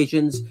of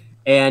occasions,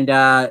 and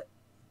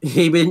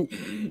he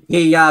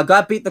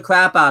got beat the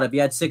crap out of. He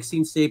had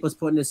 16 staples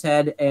put in his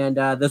head, and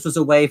this was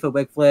a way for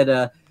Ric Flair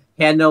to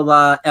handle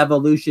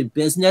Evolution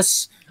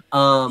business.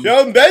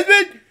 Shelton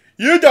Benjamin,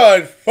 you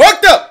done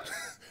fucked up.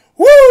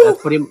 Woo!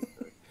 That's pretty.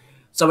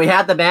 So we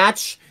had the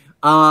match,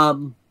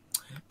 and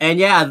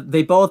yeah,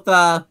 they both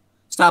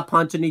stop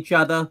punching each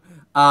other.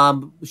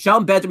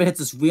 Shelton Benjamin hits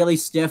this really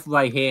stiff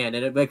right hand,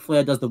 and Ric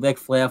Flair does the Ric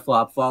Flair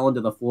flop, falling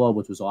to the floor,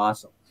 which was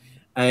awesome.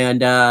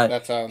 And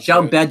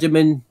Shelton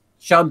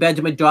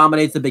Benjamin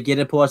dominates the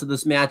beginning portion of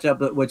this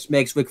matchup, which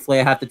makes Ric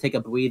Flair have to take a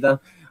breather.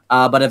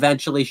 But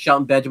eventually,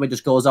 Shelton Benjamin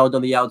just goes out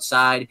on the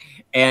outside,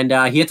 and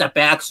he hits a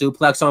back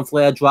suplex on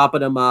Flair,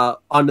 dropping him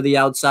onto the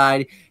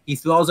outside. He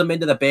throws him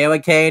into the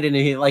barricade, and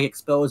he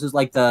exposes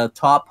the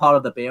top part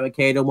of the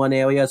barricade in one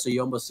area, so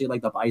you almost see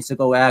the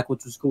bicycle rack,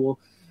 which was cool.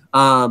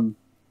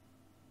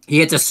 He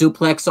hits a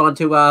suplex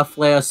onto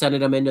Flair,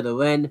 sending him into the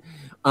ring.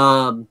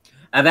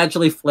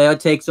 Eventually, Flair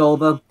takes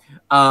over.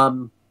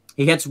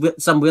 He hits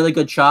some really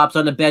good chops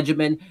on the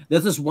Benjamin.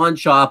 This is one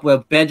chop where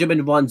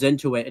Benjamin runs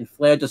into it, and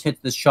Flair just hits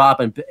this chop,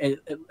 and it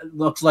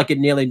looks like it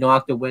nearly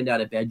knocked the wind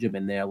out of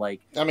Benjamin there.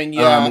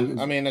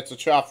 It's a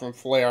chop from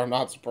Flair. I'm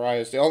not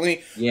surprised. The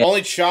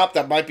only chop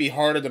that might be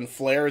harder than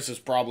Flair's is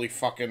probably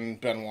fucking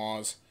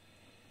Benoit's.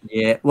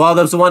 Yeah. Well,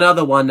 there's one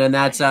other one, and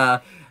that's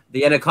the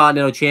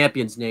Intercontinental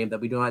Champion's name that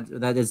we do not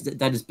that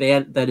is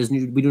banned.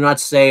 We do not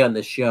say on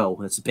the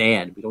show. It's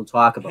banned. We don't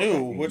talk about.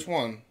 Who? Which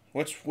one?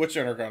 Which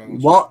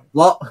Intercontinental?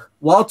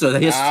 Walter,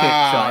 his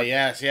shot.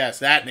 Yes,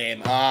 that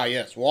name.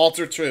 Yes,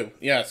 Walter too.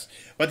 Yes,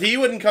 but he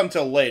wouldn't come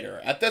till later.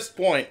 At this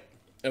point,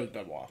 it was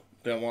Benoit.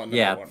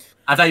 Yeah, one.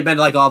 I thought you meant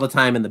all the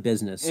time in the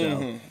business.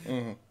 So,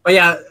 But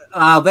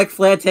yeah, Ric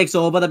Flair takes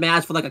over the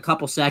match for a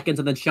couple seconds,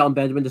 and then Shelton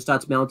Benjamin just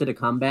starts mounting a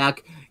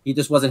comeback. He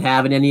just wasn't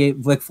having any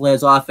of Ric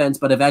Flair's offense,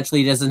 but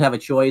eventually he doesn't have a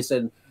choice,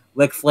 and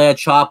Ric Flair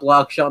chop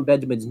block Shelton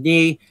Benjamin's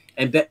knee,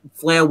 and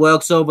Flair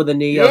works over the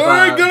knee of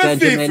Benjamin. You're gonna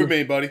feed for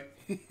me, buddy.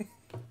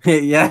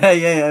 yeah,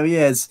 he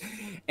is.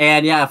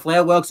 And yeah,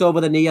 Flair works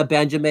over the knee of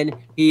Benjamin.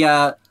 He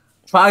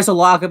tries to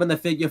lock him in the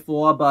figure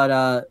four,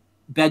 but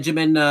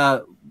Benjamin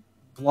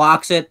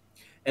blocks it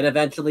and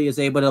eventually is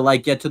able to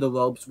get to the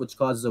ropes, which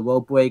causes a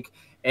rope break.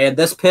 And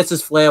this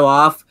pisses Flair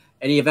off,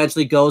 and he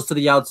eventually goes to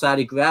the outside.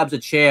 He grabs a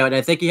chair, and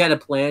I think he had a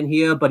plan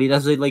here, but he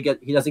doesn't get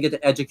to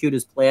execute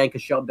his plan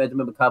because Shelton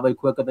Benjamin recovered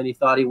quicker than he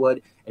thought he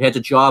would, and hits a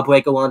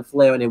jawbreaker on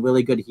Flair and a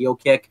really good heel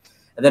kick.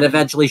 And then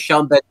eventually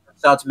Shelton Benjamin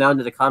starts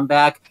mounting a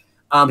comeback.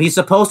 He's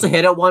supposed to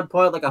hit at one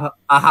point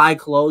a high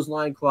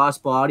clothesline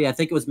crossbody. I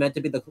think it was meant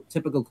to be the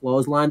typical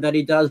clothesline that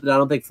he does, but I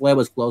don't think Flair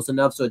was close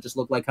enough, so it just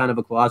looked like kind of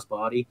a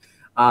crossbody.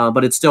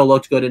 But it still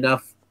looked good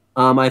enough,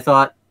 I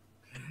thought.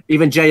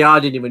 Even JR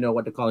didn't even know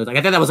what to call it. I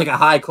think that was a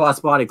high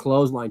crossbody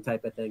clothesline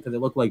type of thing because it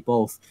looked like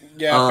both.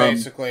 Yeah,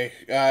 basically.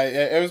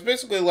 It was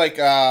basically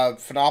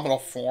phenomenal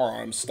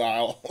forearm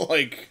style.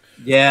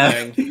 Yeah.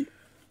 Thing.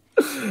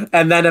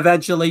 And then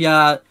eventually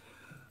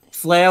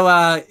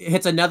Flair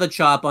hits another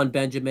chop on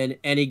Benjamin,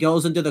 and he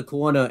goes into the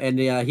corner, and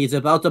he's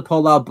about to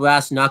pull out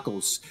brass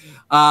knuckles.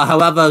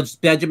 However,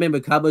 Benjamin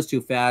recovers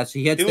too fast.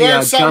 He hits he the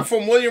learned something jump.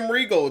 from William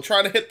Regal,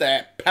 trying to hit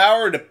that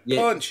power to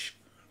punch.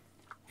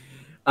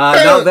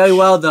 Not very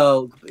well,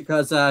 though,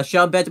 because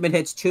Sean Benjamin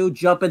hits 2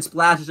 jumping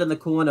splashes in the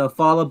corner,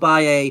 followed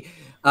by a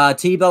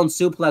T-bone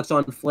suplex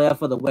on Flair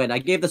for the win. I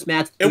gave this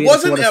match 3 It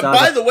wasn't, stars.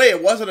 by the way,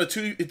 it wasn't a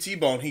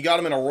T-bone. He got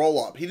him in a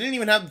roll-up. He didn't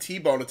even have the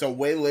T-bone until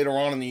way later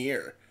on in the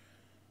year.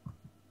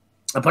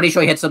 I'm pretty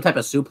sure he hit some type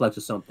of suplex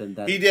or something.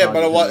 He did,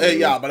 but it was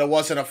but it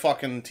wasn't a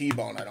fucking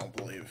T-bone. I don't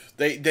believe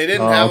they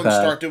didn't have him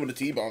start doing a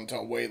T-bone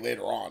until way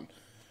later on.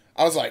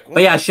 I was like, what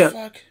the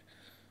fuck?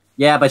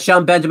 Yeah, but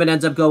Sean Benjamin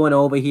ends up going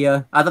over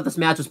here. I thought this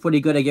match was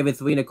pretty good. I gave it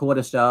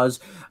 3.25 stars.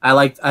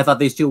 I thought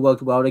these two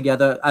worked well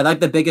together. I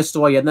like the biggest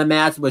story in the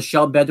match was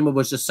Sean Benjamin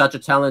was just such a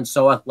talent,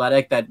 so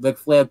athletic that Ric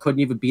Flair couldn't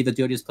even be the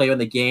dirtiest player in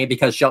the game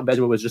because Sean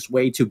Benjamin was just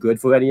way too good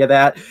for any of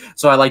that.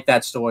 So I like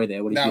that story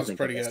there. What do you think? That was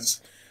pretty good.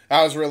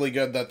 That was really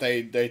good that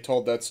they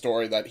told that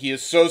story, that he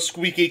is so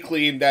squeaky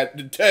clean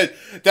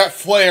that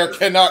Flair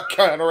cannot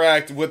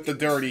counteract with the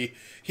dirty.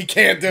 He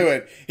can't do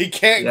it. He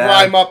can't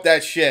grime up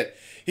that shit.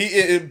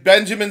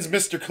 Benjamin's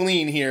Mr.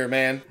 Clean here,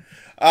 man.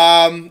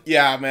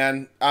 Yeah,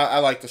 man. I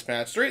like this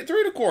match.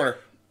 3.25.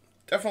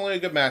 Definitely a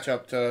good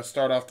matchup to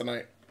start off the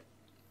night.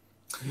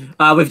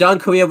 We've done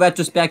career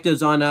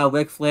retrospectives on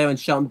Ric Flair and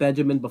Shelton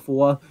Benjamin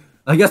before.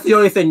 I guess the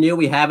only thing new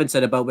we haven't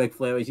said about Ric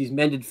Flair is he's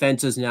mended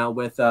fences now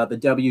with the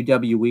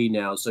WWE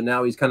now. So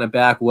now he's kind of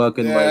back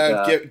working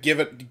give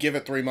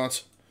it 3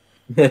 months.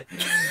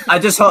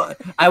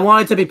 I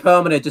want it to be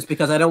permanent just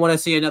because I don't want to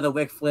see another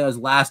Ric Flair's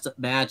last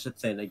match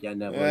thing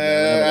again.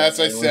 As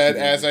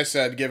I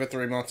said, give it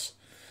 3 months.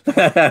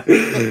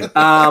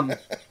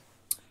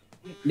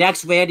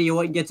 Next, Randy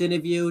Orton gets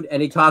interviewed,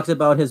 and he talks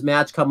about his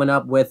match coming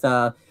up with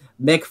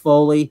Mick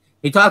Foley.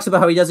 He talks about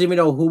how he doesn't even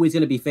know who he's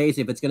going to be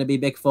facing, if it's going to be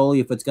Mick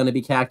Foley, if it's going to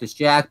be Cactus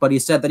Jack, but he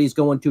said that he's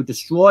going to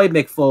destroy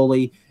Mick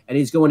Foley, and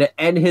he's going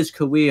to end his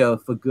career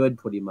for good,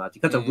 pretty much.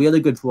 He got a really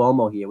good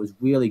promo here. It was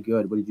really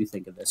good. What did you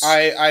think of this?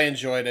 I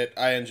enjoyed it.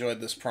 I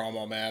enjoyed this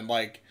promo, man.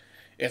 Like,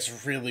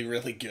 it's really,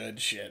 really good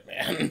shit,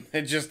 man.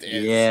 It just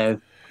is. Yeah,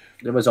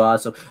 it was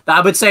awesome. I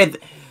would say,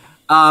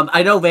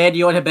 I know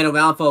Randy Orton had been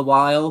around for a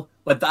while,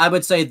 but I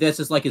would say this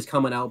is like his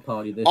coming out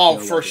party. Oh,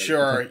 for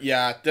sure.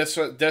 Yeah, this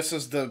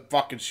is the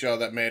fucking show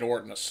that made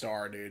Orton a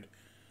star, dude.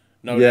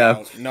 No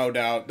doubt.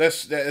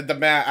 The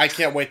match. I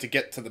can't wait to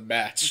get to the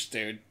match,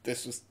 dude.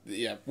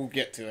 We'll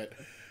get to it.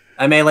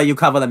 I may let you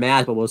cover the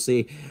match, but we'll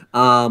see.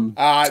 No,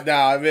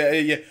 I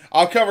mean,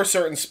 I'll cover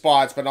certain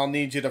spots, but I'll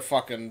need you to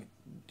fucking,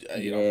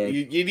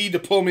 you need to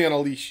pull me on a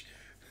leash.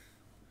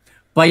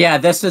 But yeah,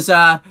 this is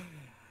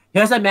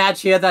here's a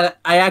match here that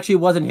I actually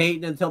wasn't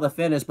hating until the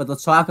finish, but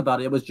let's talk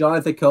about it. It was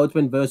Jonathan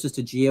Coachman versus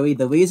Tajiri.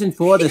 The reason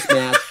for this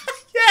match,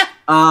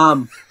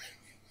 I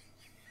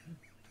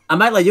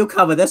might let you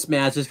cover this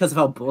match just because of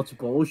how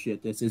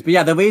bullshit this is. But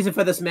yeah, the reason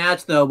for this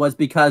match, though, was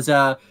because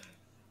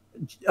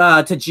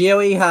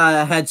Tajiri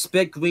had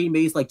spit green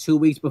meat like 2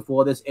 weeks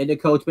before this into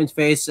Coachman's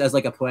face as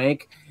like a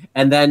prank,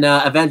 and then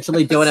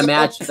eventually doing a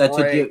match that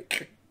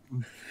Tajiri...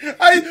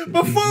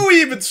 Before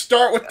we even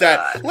start with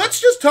that,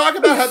 let's just talk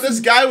about how this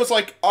guy was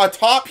like a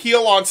top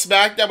heel on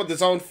SmackDown with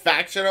his own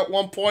faction at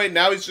one point.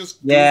 Now he's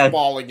just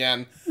goofball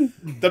again.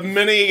 The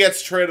minute he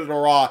gets traded to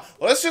Raw.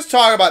 Let's just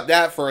talk about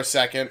that for a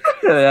second.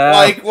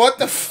 Like, what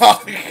the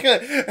fuck?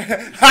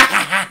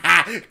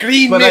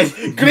 Green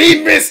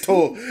mist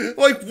hole.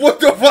 Like, what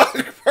the fuck,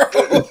 bro?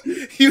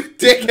 You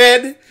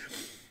dickhead.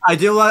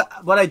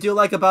 What I do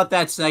like about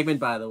that segment,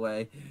 by the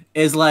way,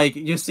 is like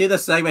you see the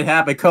segment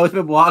happen.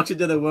 Coachman walks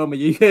into the room,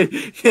 and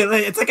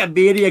it's like a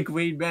media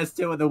green mist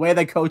too. And the way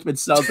that Coachman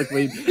sells the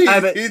green, he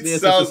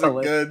sells it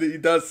good. He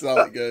does sell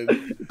it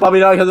good.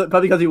 Probably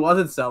because he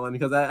wasn't selling.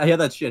 Because I hear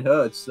that shit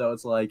hurts. So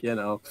it's like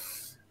Yeah.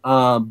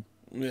 I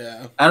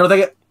don't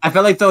think I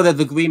feel like though that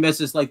the green mist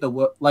is like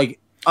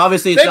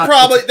obviously they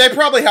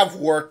probably have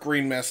work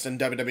green mist in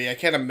WWE. I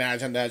can't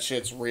imagine that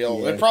shit's real.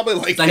 Yeah. They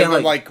probably give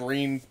him like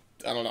green.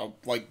 I don't know,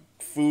 like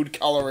food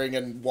coloring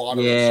and water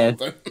or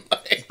something.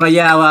 But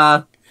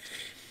yeah,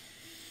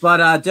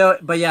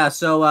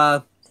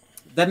 so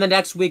then the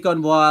next week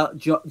on Raw,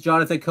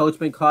 Jonathan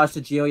Coachman cost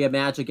Tajiri a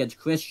match against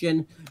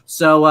Christian.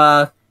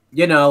 So,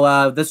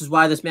 this is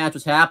why this match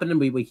was happening.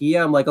 We were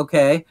here. I'm like,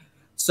 okay.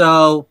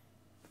 So,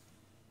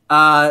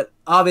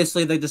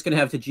 obviously they're just going to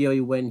have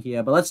Tajiri win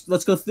here. But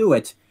let's go through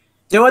it.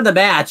 During the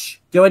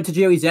match, during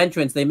Tajiri's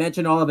entrance, they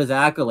mention all of his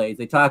accolades.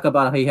 They talk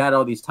about how he had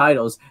all these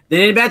titles. They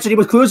didn't mention he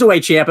was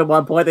Cruiserweight champ at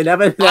one point. They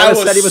never said he was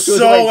Cruiserweight. I was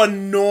so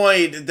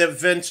annoyed that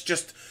Vince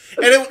just...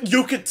 And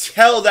you could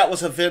tell that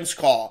was a Vince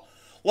call.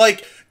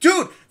 Like,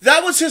 dude,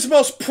 that was his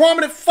most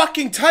prominent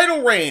fucking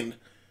title reign.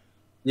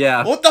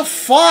 Yeah. What the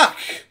fuck?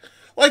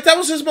 Like, that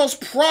was his most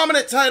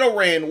prominent title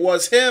reign,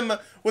 was him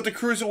with the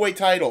Cruiserweight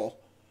title.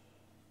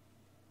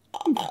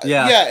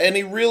 Yeah, and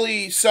he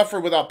really suffered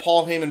without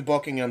Paul Heyman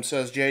booking him,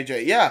 says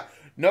JJ. Yeah,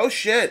 no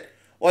shit.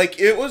 Like,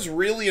 it was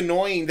really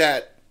annoying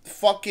that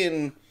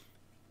whoever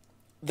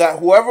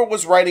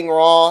was writing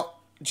Raw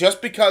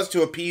just because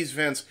to appease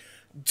Vince,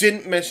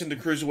 didn't mention the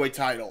Cruiserweight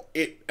title.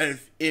 It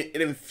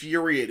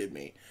infuriated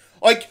me.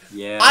 Like,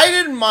 yeah. I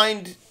didn't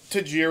mind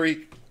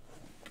Tajiri,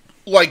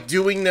 like,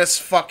 doing this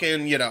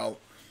fucking, you know,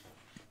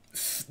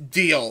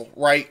 deal,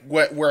 right?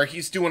 Where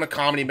he's doing a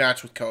comedy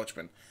match with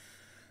Coachman.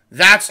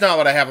 That's not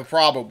what I have a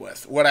problem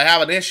with. What I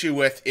have an issue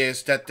with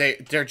is that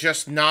they're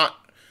just not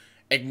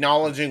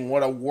acknowledging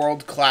what a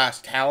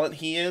world-class talent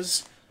he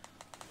is.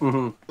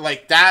 Mm-hmm.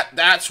 Like,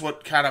 that's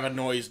what kind of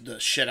annoys the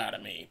shit out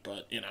of me,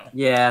 but, you know.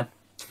 Yeah.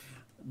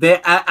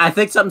 I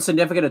think something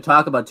significant to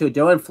talk about, too.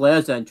 During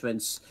Flair's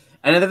entrance,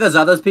 and I think there's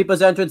other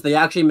people's entrance, they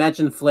actually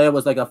mentioned Flair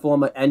was, like, a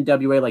former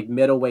NWA, like,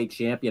 middleweight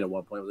champion at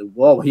one point. Like,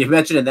 whoa, you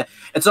mentioned that.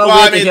 It's all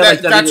weird to hear,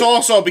 that's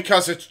also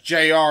because it's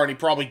JR, and he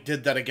probably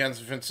did that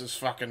against Vince's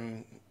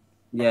fucking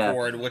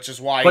accord, which is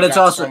why he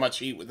got so much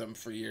heat with him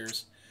for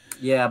years.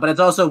 Yeah, but it's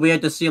also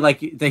weird to see, like,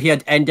 that he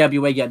had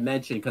NWA get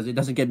mentioned, because it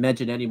doesn't get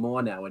mentioned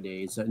anymore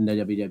nowadays in the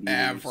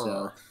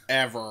WWE.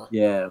 Ever.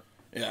 Yeah.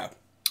 Yeah.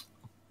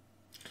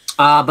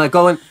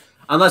 But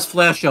unless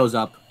Flair shows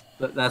up,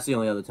 that's the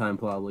only other time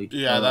probably.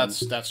 Yeah,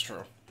 that's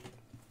true.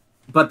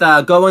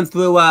 But going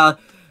through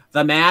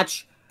the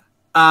match,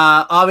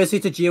 obviously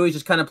Tajiri's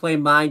just kind of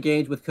playing mind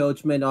games with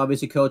Coachman.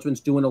 Obviously Coachman's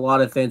doing a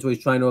lot of things where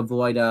he's trying to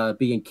avoid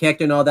being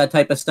kicked and all that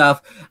type of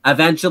stuff.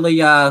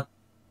 Eventually,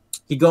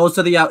 he rolls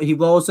to the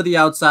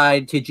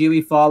outside.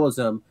 Tajiri follows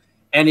him,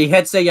 and he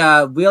hits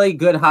a really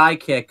good high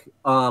kick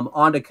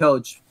onto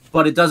Coach.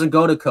 But it doesn't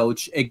go to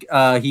Coach.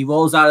 He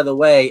rolls out of the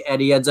way,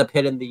 and he ends up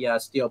hitting the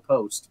steel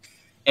post.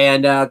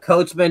 And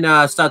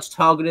Coachman starts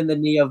targeting the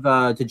knee of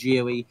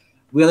Tajiri.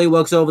 Really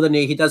works over the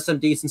knee. He does some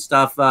decent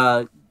stuff.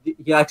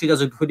 He actually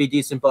does a pretty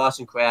decent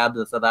Boston Crab,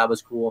 so that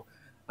was cool.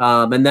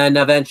 And then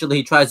eventually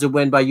he tries to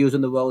win by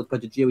using the ropes,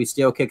 but Tajiri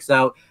still kicks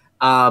out.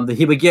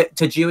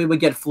 Tajiri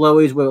would get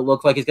flowies where it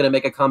looked like he's going to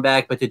make a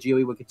comeback, but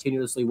Tajiri would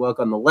continuously work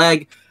on the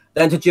leg.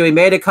 Then Tajiri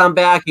made a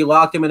comeback. He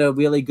locked him in a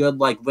really good,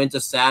 like,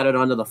 Winter Saturn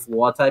onto the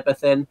floor type of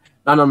thing.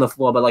 Not on the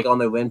floor, but, like, on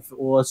the ring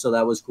floor, so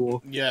that was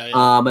cool. Yeah.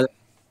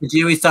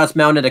 Tajiri starts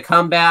mounting a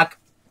comeback.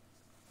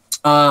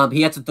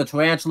 He hits the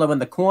tarantula in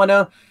the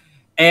corner.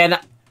 And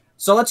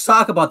so let's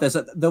talk about this.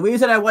 The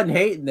reason I wasn't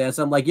hating this,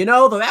 I'm like,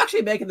 they're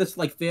actually making this,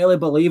 like, fairly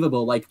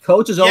believable. Like,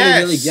 Coach is only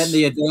really getting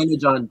the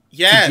advantage on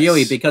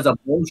Tajiri because of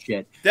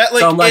bullshit. That,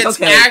 like, so I'm like,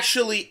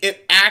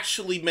 it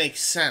actually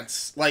makes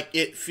sense. Like,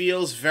 it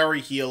feels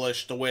very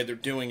heelish the way they're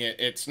doing it.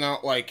 It's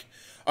not like,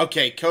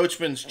 okay,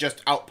 Coachman's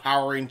just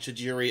outpowering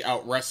Tajiri,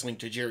 out-wrestling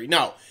Tajiri.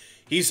 No,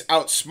 he's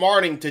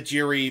outsmarting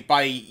Tajiri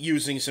by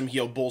using some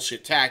heel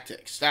bullshit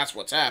tactics. That's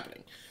what's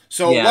happening.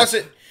 So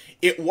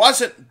it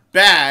wasn't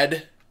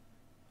bad.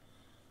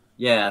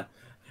 Yeah.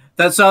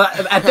 So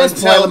at this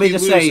point, let me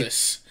just say,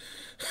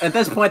 at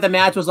this point, the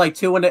match was like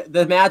 2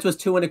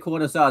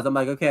 1/4 stars. I'm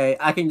like, okay,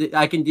 I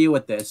can deal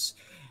with this.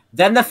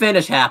 Then the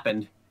finish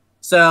happened.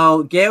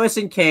 So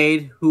Garrison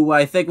Cade, who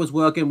I think was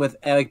working with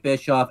Eric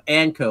Bischoff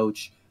and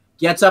Coach,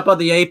 gets up on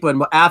the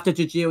apron after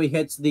Tajiri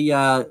hits the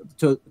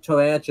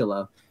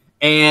tarantula,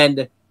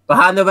 and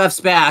behind the ref's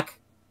back,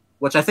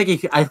 which I think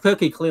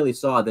he clearly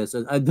saw this.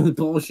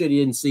 Bullshit, he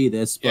didn't see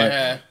this,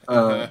 but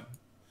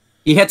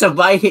he hits a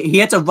right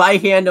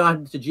hand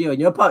on Tajiri.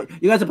 You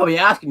guys are probably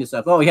asking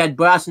yourself, oh, he had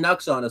brass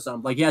knucks on or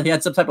something. Like he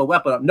had some type of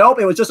weapon up. Nope,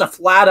 it was just a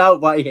flat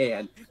out right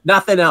hand.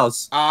 Nothing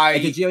else.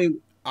 Tajiri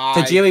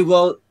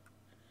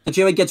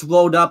gets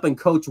rolled up and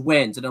Coach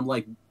wins, and I'm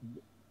like,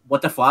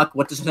 what the fuck?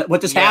 What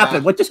just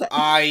happened? What just?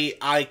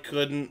 I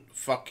couldn't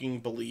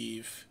fucking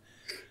believe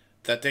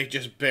that they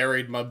just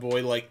buried my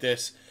boy like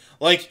this.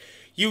 Like,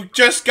 you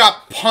just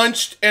got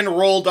punched and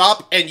rolled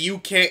up, and you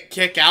can't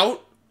kick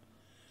out.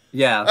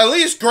 Yeah. At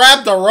least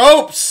grab the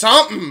ropes,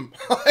 something.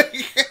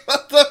 Like,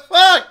 what the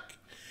fuck?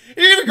 He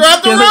didn't even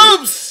grab the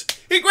ropes.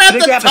 He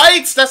grabbed the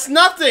tights. That's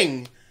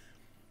nothing.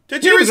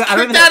 Tajiri's kicked out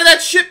of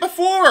that shit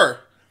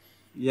before.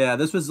 Yeah,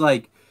 this was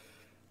like,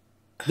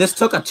 this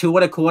took a 2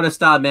 1/4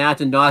 star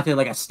match and knocked it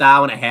like a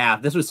star and a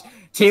half. This was,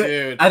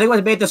 dude. I think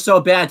what made this so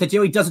bad,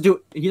 Tajiri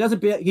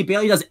he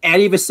barely does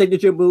any of his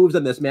signature moves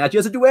in this match. He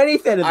doesn't do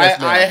anything in this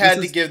match. I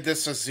had to give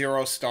this a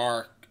 0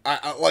 star.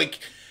 Like,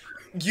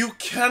 you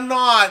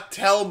cannot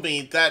tell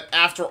me that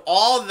after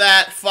all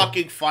that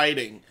fucking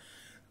fighting,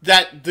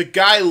 that the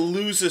guy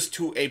loses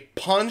to a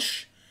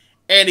punch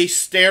and a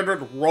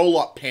standard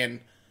roll-up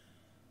pin.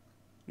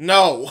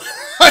 No.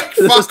 Like,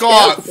 fuck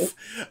off.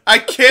 I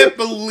can't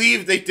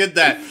believe they did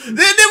that.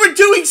 They were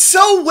doing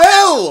so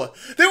well.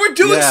 They were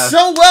doing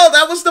so well.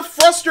 That was the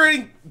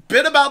frustrating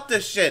bit about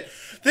this shit.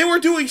 They were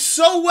doing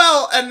so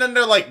well, and then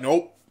they're like,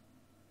 nope.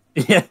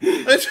 Yeah.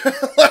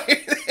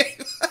 Like, they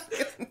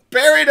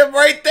buried him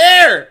right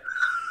there.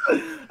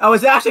 I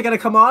was actually going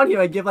to come on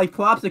here and give like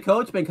props to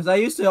Coachman because I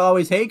used to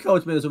always hate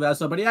Coachman as a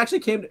wrestler, but he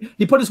actually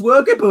he put his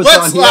working boots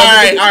on. All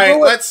right.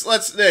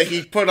 Let's.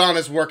 He put on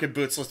his working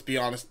boots. Let's be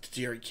honest.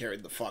 Tajiri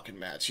carried the fucking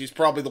match. He's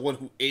probably the one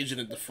who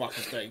agented the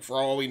fucking thing, for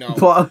all we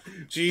know.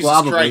 Jesus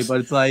Christ! But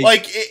it's like,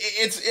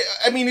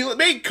 I mean, it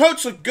made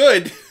Coach look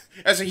good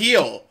as a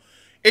heel.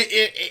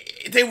 They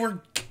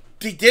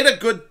did a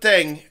good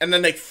thing, and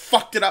then they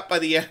fucked it up by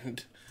the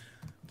end.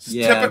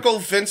 Yeah. Typical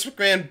Vince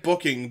McMahon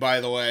booking, by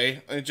the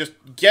way. And just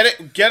get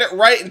it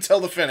right until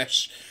the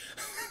finish.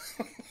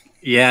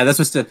 Yeah, this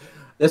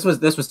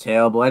was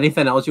terrible.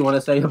 Anything else you want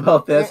to say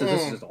about this?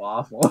 This is just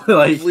awful.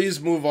 Like,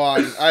 please move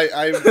on.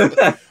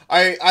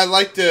 I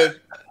like to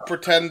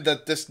pretend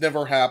that this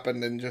never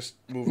happened and just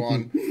move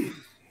on.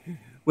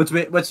 Which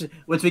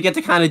we get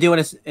to kind of do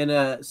in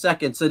a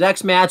second. So the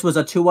next match was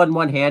a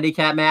 2-on-1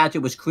 handicap match. It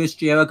was Chris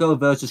Jericho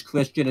versus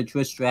Christian and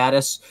Trish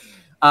Stratus.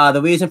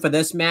 The reason for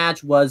this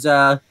match was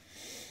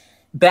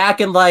back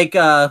in like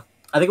I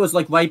think it was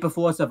like right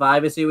before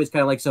Survivor Series,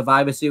 kind of like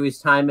Survivor Series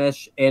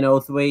time-ish in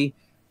 2003.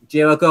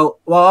 Jericho,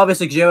 well,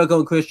 obviously Jericho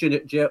and Christian,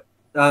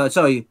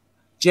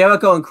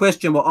 Jericho and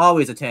Christian were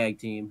always a tag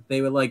team.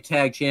 They were like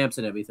tag champs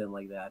and everything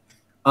like that.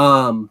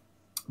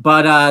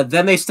 But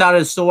then they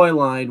started a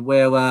storyline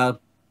where,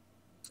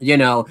 you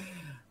know,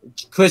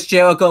 Chris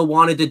Jericho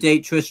wanted to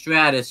date Trish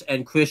Stratus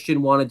and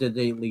Christian wanted to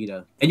date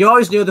Lita. And you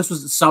always knew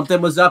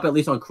something was up, at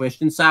least on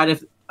Christian's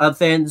side of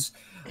things.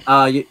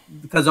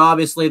 Because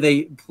obviously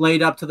they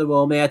played up to the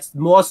romance,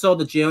 more so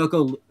the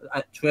Jericho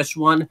Trish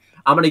one.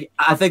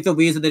 I think the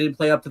reason they didn't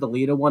play up to the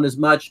Lita one as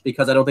much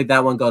because I don't think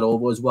that one got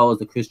over as well as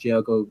the Chris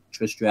Jericho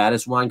Trish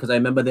Stratus one. Because I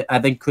remember I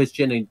think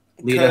Christian and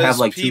Lita have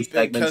like two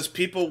segments. Because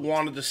people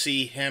wanted to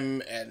see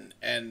him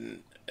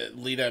and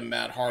Lita and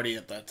Matt Hardy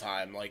at that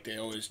time. Like they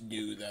always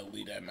knew that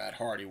Lita and Matt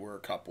Hardy were a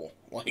couple.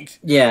 Like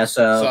yeah,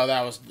 so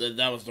that was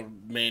the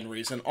main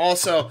reason.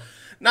 Also,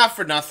 not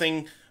for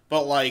nothing,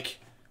 but like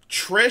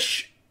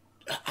Trish.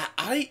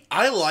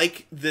 I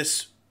like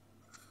this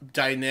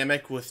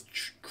dynamic with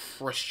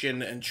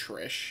Christian and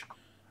Trish.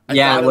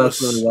 It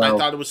works really well. I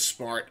thought it was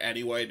smart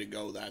anyway to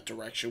go that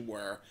direction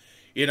where,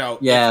 you know,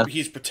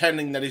 he's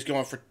pretending that he's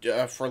going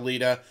for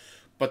Lita,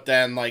 but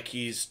then like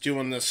he's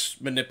doing this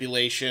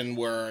manipulation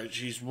where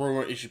she's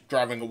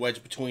driving a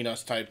wedge between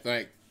us type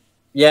thing.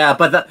 Yeah,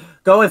 but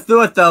going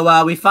through it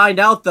though, we find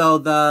out though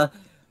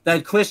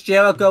that Chris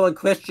Jericho and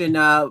Christian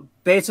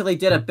basically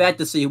did a bet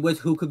to see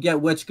who could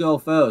get which girl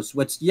first.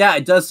 Which, yeah,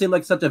 it does seem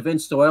like such a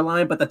Vince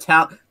storyline,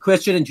 but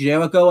Christian and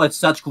Jericho had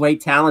such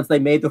great talents, they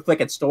made the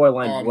freaking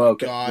storyline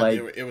work. Oh my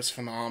god, it was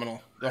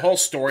phenomenal. The whole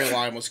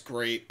storyline was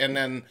great, and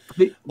then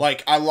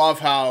like I love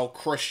how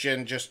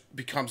Christian just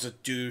becomes a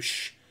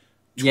douche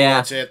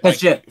towards it,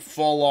 like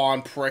full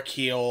on prick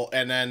heel,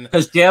 and then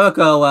because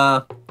Jericho's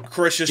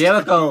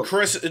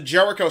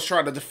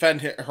trying to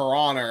defend her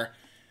honor.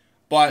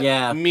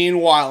 But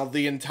meanwhile,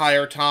 the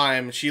entire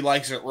time, she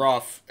likes it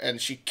rough,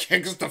 and she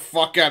kicks the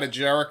fuck out of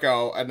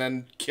Jericho, and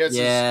then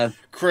kisses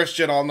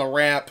Christian on the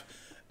ramp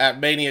at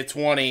Mania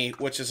 20,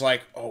 which is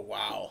like, oh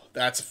wow,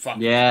 that's some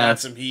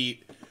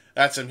heat.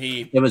 That's some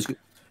heat.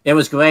 It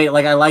was great.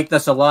 Like I like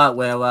this a lot,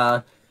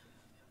 where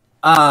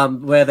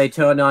they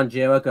turned on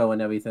Jericho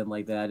and everything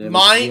like that.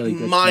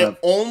 My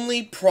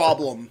only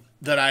problem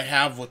that I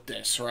have with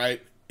this,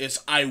 right,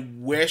 is I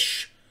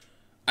wish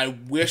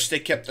they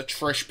kept the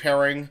Trish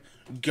pairing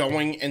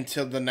going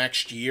into the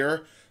next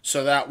year,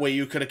 so that way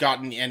you could have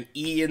gotten an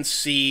E and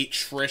C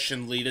Trish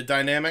and Lita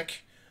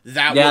dynamic.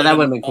 That would have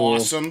been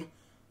awesome. Cool.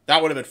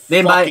 That would have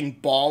been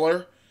fucking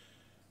baller.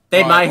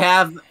 They might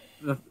have,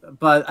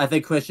 but I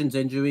think Christian's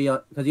injury,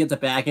 because he gets a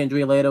back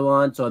injury later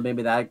on, so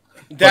maybe that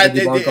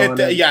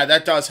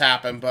does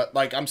happen. But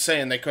like I'm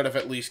saying, they could have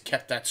at least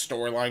kept that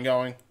storyline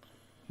going.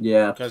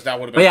 Yeah, because that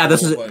would have been. But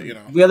this is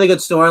really good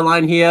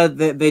storyline here.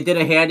 They did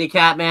a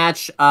handicap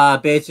match.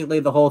 Basically,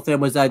 the whole thing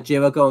was that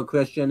Jericho and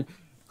Christian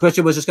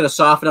was just going to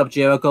soften up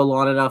Jericho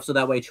long enough so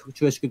that way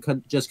Trish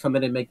could just come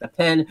in and make the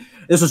pin.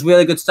 This was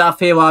really good stuff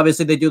here.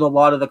 Obviously, they do a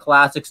lot of the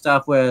classic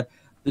stuff where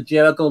the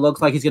Jericho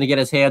looks like he's going to get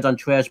his hands on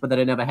Trish, but then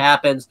it never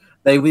happens.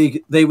 They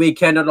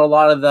rekindled a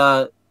lot of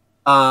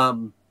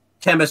the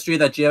chemistry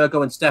that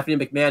Jericho and Stephanie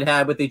McMahon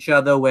had with each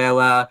other,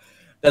 where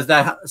there's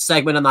that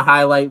segment on the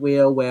highlight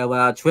reel where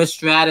Trish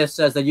Stratus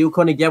says that you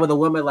couldn't get with a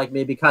woman like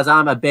me because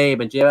I'm a babe,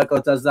 and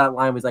Jericho does that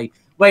line. He's like,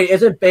 "Wait,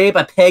 isn't Babe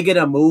a pig in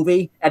a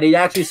movie?" And he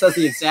actually says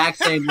the exact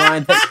same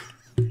line.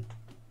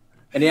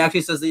 And he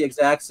actually says the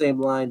exact same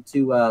line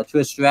to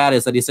Trish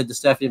Stratus that he said to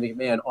Stephanie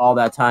McMahon all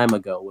that time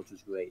ago, which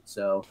was great.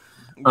 So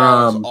that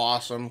was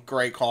awesome,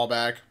 great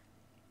callback.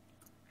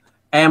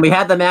 And we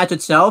had the match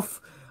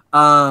itself.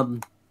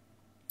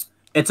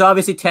 It's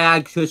obviously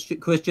tagged.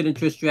 Christian and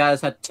Trish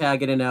Stratus had to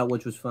tag it in out,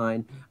 which was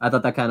fine. I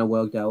thought that kind of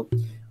worked out.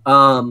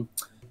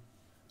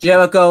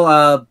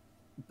 Jericho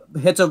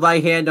hits a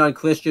right hand on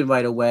Christian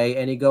right away,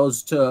 and he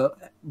goes to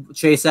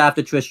chase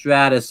after Trish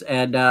Stratus,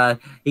 and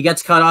he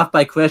gets cut off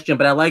by Christian,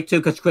 but I like to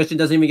because Christian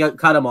doesn't even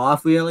cut him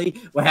off,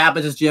 really. What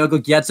happens is Jericho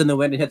gets in the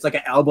wind and hits like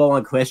an elbow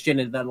on Christian,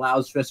 and then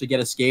allows Trish to get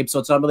escaped, so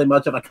it's not really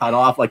much of a cut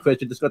off, like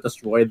Christian just got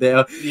destroyed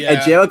there. Yeah.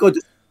 And Jericho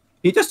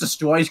he just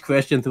destroys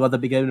Christian throughout the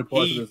beginning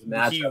portion of this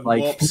match. He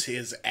whoops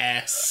his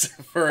ass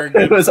for a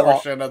good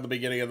portion of the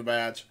beginning of the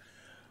match.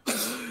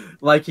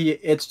 Like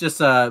it's just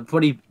a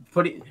pretty.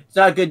 It's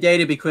not a good day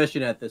to be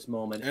Christian at this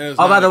moment.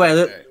 Oh, by the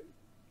way,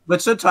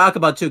 let's talk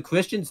about too.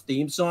 Christian's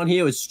theme song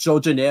here is so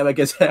generic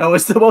as hell.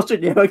 It's the most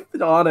generic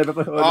song I've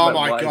ever heard. Oh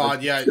my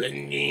god, yeah.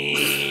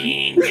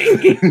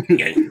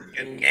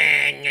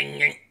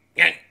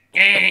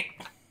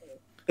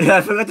 Yeah,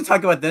 I forgot to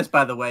talk about this,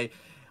 by the way.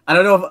 I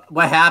don't know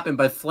what happened,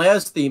 but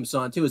Flair's theme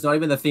song too is not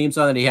even the theme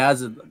song that he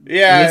has.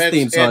 Yeah, his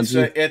theme song.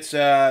 it's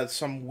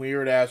some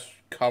weird ass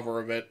cover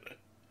of it.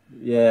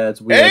 Yeah,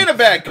 it's weird. It ain't a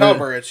bad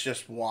cover. It's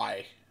just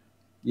why.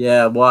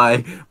 Yeah,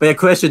 why? But yeah,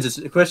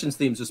 Christian's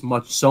theme is just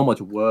so much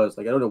worse.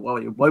 Like I don't know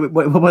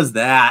what was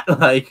that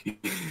like.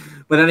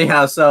 But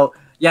anyhow, so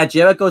yeah,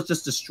 Jericho's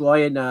just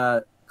destroying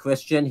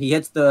Christian. He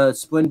hits the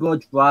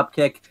springboard drop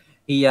kick.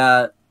 He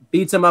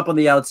beats him up on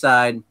the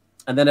outside,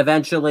 and then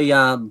eventually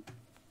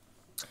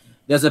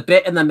there's a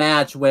bit in the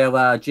match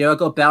where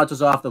Jericho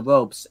bounces off the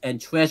ropes, and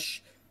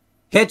Trish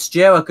hits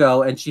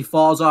Jericho, and she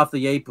falls off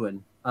the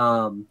apron.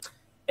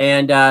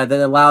 And that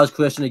allows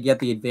Christian to get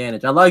the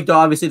advantage. I liked,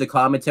 obviously, the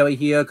commentary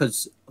here,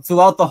 because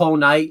throughout the whole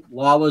night,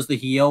 Lawler's the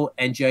heel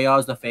and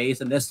JR's the face,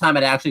 and this time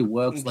it actually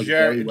works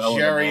very well.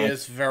 Jerry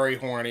is very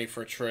horny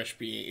for Trish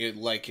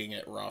liking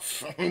it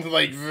rough.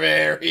 Like,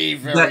 very,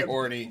 very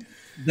horny.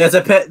 There's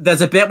a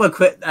bit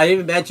where I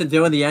even mentioned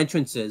during the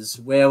entrances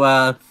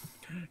where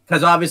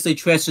because obviously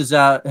Trish's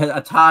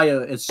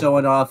attire is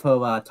showing off her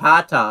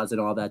tatas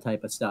and all that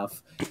type of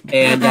stuff,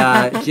 and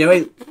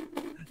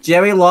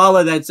Jerry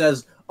Lawler then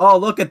says, "Oh,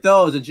 look at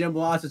those," and Jim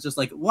Ross is just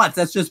like, "What?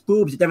 That's just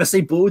boobs. You never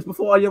seen boobs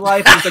before in your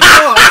life?" And he's like,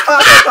 "No,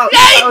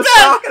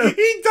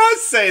 he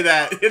does say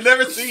that. You've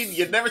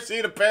never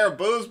seen a pair of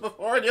boobs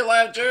before in your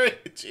life, Jerry.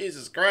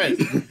 Jesus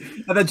Christ!"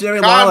 And then Jerry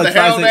Calm Lawler the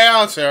hell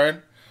down,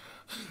 sir.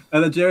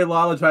 And then Jerry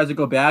Lawler tries to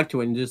go back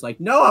to it and just like,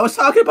 "No, I was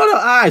talking about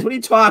her eyes. What are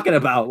you talking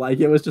about?" Like,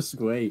 it was just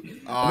great.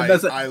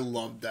 I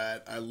love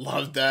that. I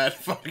love that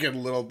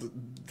fucking little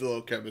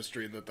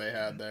chemistry that they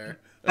had there.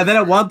 And then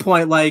at one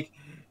point, like,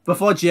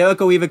 before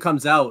Jericho even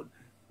comes out,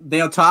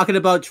 they are talking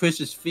about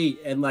Trish's feet,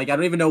 and like I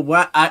don't even know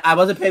what I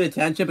wasn't paying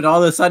attention, but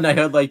all of a sudden I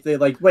heard like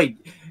wait,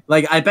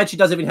 like I bet she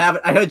doesn't even have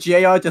it. I heard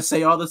JR just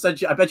say all of a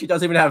sudden I bet she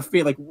doesn't even have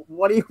feet. Like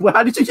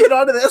how did you get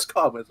onto this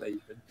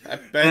conversation? I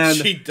bet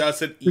she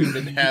doesn't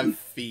even have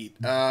feet.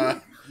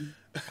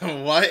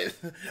 What?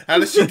 How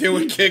does she do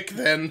a kick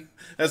then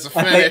as a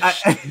finish?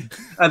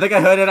 I think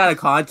I heard it out of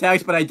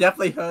context, but I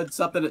definitely heard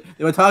something.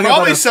 They were talking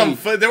probably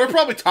about they were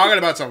probably talking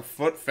about some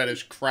foot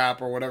fetish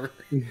crap or whatever.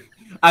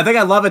 I think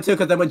I love it too,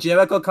 because then when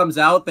Jericho comes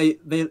out, they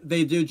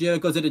do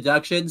Jericho's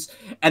introductions,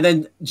 and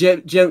then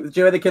Jerry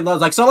the Kid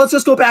Love's like, "So let's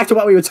just go back to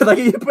what we were talking." Like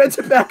he brings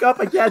it back up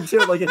again too.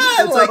 Like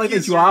it's like a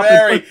drop.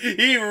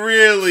 He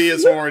really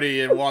is horny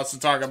and wants to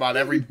talk about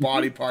every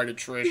body part of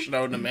Trish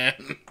known to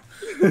man.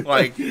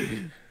 Like,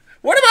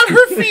 what about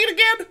her feet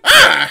again?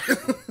 Ah.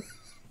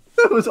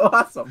 That was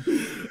awesome.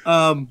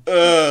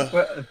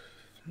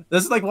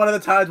 This is like one of the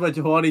times when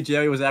horny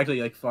Jerry was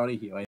actually like funny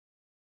here. It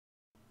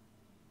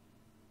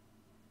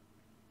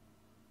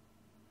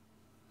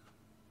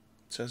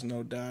says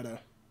no data.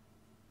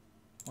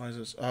 Why is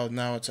this? Oh,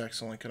 now it's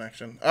excellent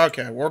connection.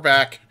 Okay, we're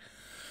back.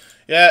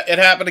 Yeah, it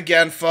happened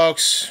again,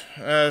 folks.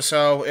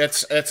 So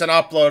it's an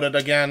uploaded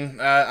again.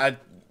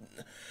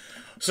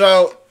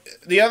 So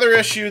the other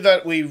issue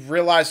that we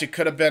realized it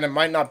could have been, it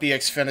might not be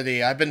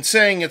Xfinity. I've been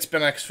saying it's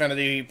been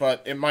Xfinity,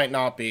 but it might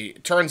not be.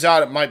 It turns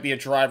out it might be a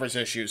driver's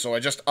issue, so I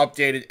just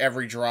updated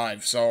every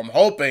drive. So I'm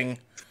hoping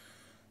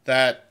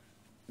that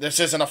this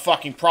isn't a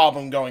fucking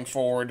problem going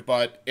forward,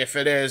 but if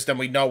it is, then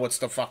we know what's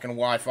the fucking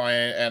Wi-Fi,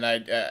 and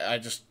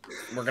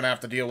we're gonna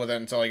have to deal with it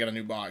until I get a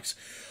new box.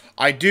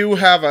 I do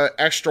have an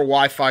extra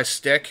Wi-Fi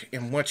stick,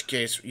 in which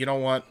case, you know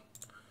what?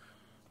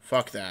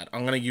 Fuck that.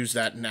 I'm gonna use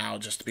that now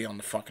just to be on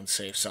the fucking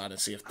safe side and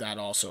see if that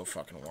also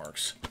fucking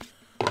works.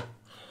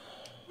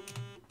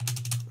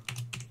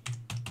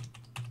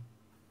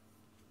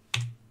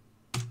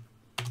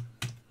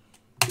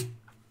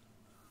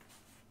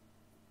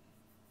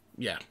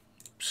 Yeah.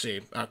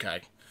 See,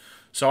 okay.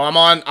 So I'm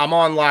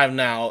on live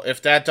now.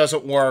 If that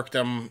doesn't work,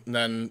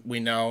 then we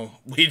know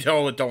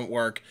it don't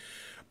work.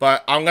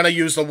 But I'm gonna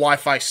use the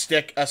Wi-Fi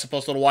stick as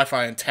opposed to the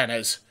Wi-Fi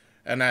antennas,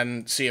 and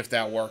then see if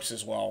that works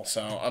as well.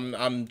 So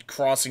I'm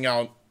crossing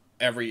out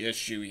every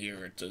issue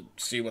here to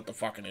see what the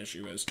fucking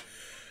issue is.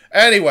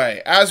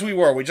 Anyway, as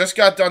we just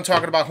got done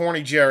talking about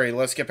horny Jerry.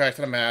 Let's get back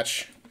to the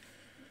match.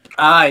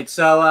 All right,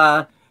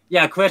 so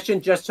yeah, Christian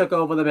just took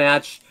over the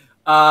match.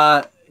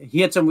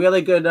 He had some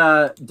really good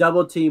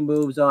double team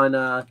moves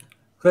on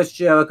Chris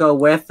Jericho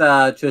with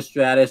Trish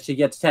Stratus. She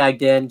gets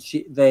tagged in.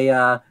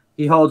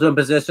 He holds her in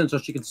position so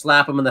she can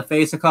slap him in the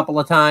face a couple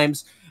of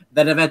times.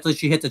 Then eventually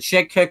she hits a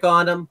chick kick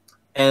on him,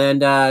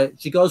 and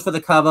she goes for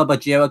the cover,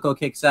 but Jericho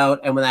kicks out.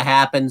 And when that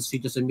happens, she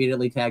just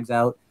immediately tags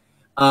out.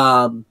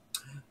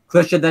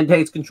 Christian then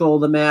takes control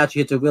of the match. He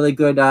hits a really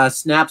good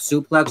snap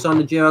suplex on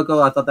the Jericho.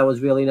 I thought that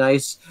was really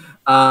nice.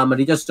 And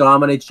he just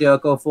dominates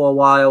Jericho for a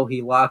while.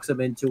 He locks him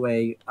into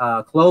a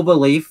clover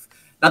leaf.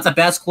 Not the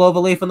best clover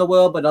leaf in the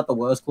world, but not the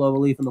worst clover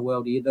leaf in the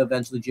world either.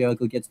 Eventually,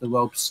 Jericho gets the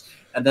ropes.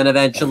 And then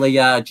eventually,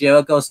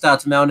 Jericho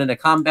starts mounting a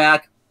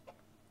comeback.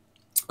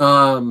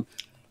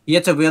 He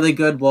hits a really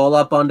good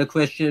roll-up onto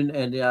Christian,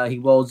 and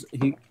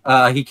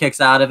he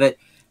kicks out of it.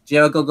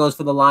 Jericho goes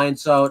for the lion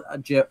salt.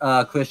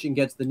 Christian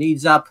gets the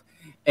knees up.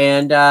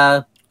 And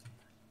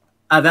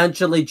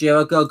eventually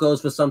Jericho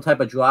goes for some type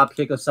of drop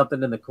kick or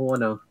something in the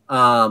corner.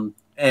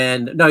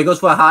 And no, he goes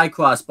for a high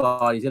cross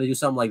body. He's gonna do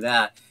something like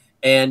that.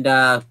 And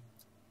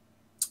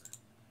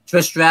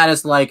Trish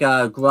Stratus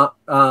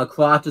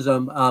crosses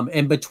him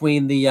in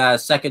between the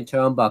second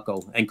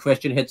turnbuckle, and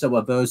Christian hits a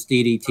reverse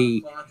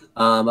DDT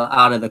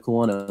out of the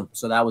corner.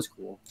 So that was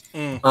cool.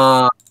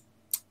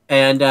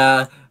 And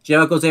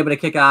Jericho's able to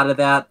kick out of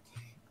that.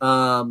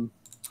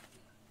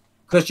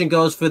 Christian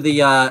goes for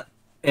the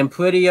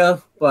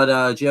Impredia,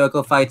 but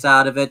Jericho fights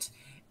out of it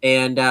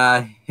and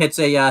hits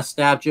a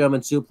snap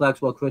German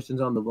suplex while Christian's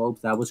on the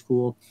ropes. That was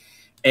cool.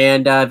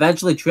 And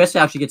eventually Trish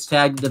actually gets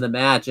tagged into the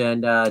match,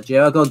 and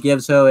Jericho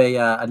gives her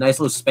a nice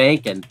little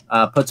spanking,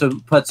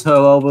 puts her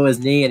over his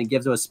knee and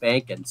gives her a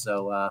spanking.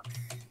 So, I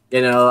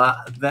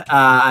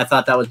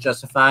thought that was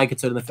justified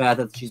considering the fact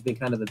that she's been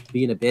kind of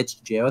being a bitch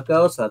to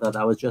Jericho, so I thought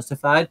that was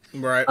justified.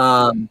 Right.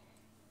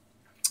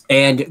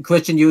 And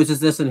Christian uses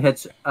this and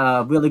hits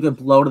a really good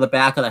blow to the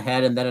back of the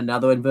head and then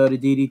another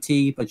inverted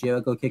DDT, but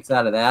Jericho kicks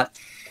out of that.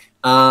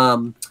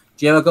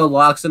 Jericho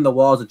locks in the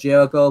walls of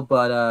Jericho,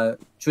 but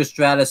Trish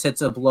Stratus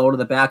hits a blow to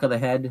the back of the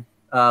head,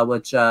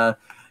 which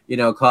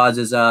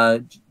causes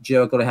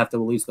Jericho to have to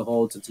release the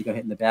hold since he got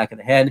hit in the back of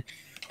the head.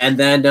 And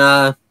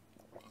then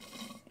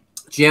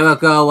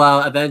Jericho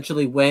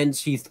eventually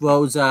wins. He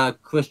throws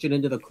Christian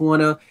into the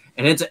corner,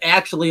 and it's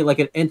actually like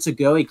an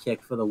enziguri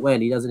kick for the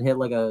win. He doesn't hit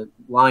like a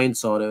lion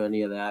sword or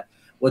any of that,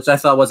 which I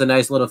thought was a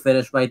nice little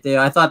finish right there.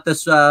 I thought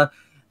this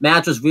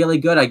match was really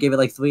good. I gave it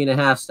like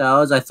 3.5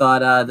 stars. I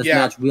thought this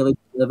match really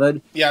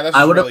delivered. Yeah, this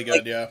was really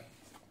good. Yeah,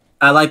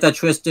 I like that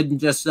Trish didn't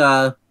just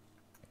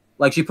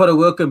she put her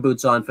working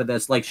boots on for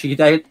this. She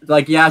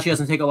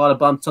doesn't take a lot of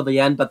bumps till the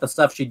end, but the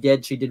stuff she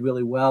did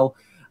really well.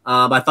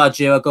 I thought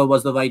Jericho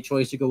was the right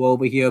choice to go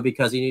over here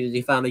because he needed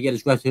to finally get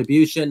his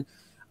retribution.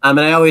 And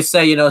I always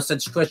say,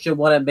 since Christian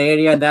won at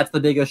Mania and that's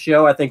the bigger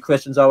show, I think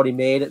Christian's already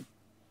made it.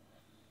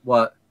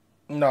 What?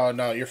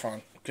 No, you're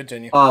fine.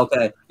 Continue. Oh,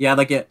 okay. Yeah,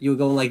 you were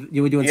going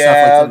you were doing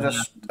stuff like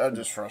that. I'm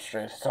just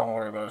frustrated. Don't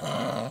worry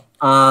about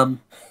it.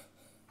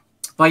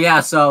 But yeah,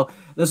 so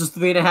this was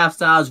 3.5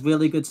 stars.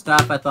 Really good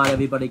stuff. I thought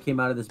everybody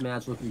came out of this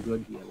match looking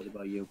good here. What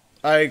about you?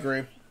 I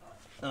agree.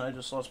 I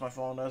just lost my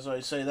phone as I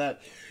say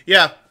that.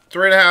 Yeah,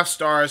 3.5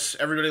 stars.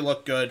 Everybody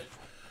looked good.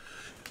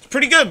 It's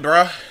pretty good,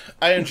 bro.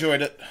 I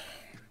enjoyed it.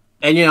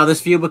 And, this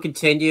feud would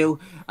continue.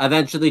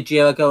 Eventually,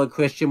 Jericho and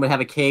Christian would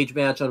have a cage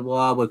match on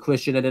Raw where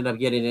Christian ended up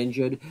getting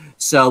injured.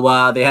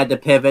 So they had to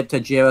pivot to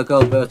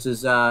Jericho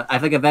versus, I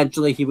think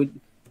eventually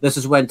this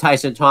is when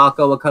Tyson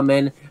Tonko would come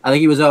in. I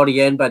think he was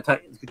already in, but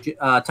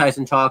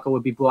Tyson Tonko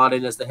would be brought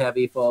in as the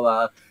heavy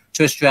for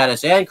Trish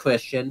Stratus and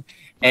Christian.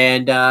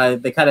 And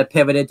they kind of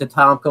pivoted to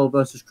Tonko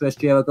versus Chris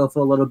Jericho for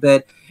a little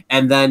bit.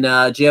 And then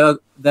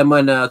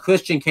when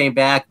Christian came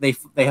back, they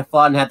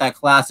fought and had that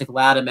classic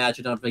ladder match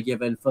at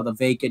Unforgiven for the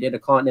vacant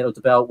Intercontinental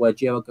belt where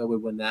Jericho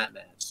would win that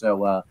match.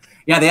 So,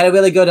 they had a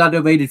really good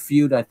underrated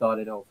feud, I thought,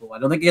 in overall. I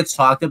don't think it gets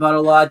talked about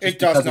a lot. It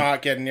does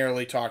not get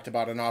nearly talked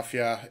about enough,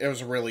 yeah. It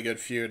was a really good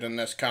feud, and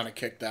this kind of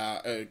kicked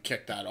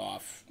that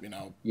off,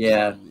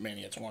 Yeah.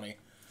 Mania 20.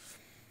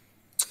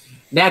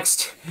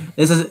 Next,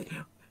 this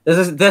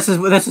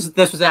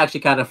was actually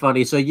kind of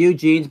funny. So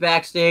Eugene's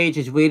backstage.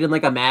 He's reading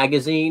like a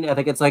magazine. I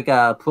think it's like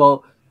not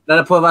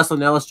a Pro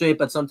Wrestling Illustrated,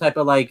 but some type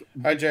of Hi,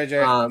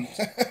 JJ.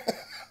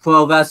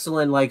 Pro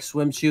Wrestling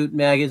swimsuit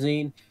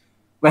magazine.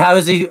 But how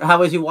is he?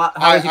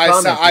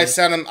 I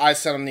sent him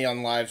the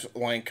unlive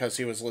link because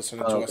he was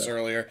listening to us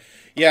earlier.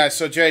 Yeah.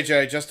 So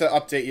JJ, just to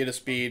update you to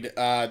speed.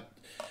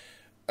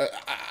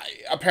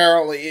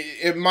 Apparently,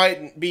 it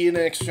might be an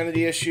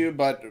Xfinity issue,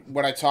 but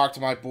when I talked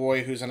to my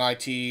boy, who's an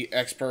IT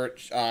expert,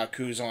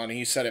 Kuzon,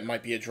 he said it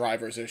might be a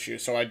driver's issue.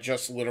 So I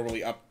just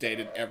literally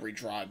updated every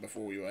drive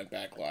before we went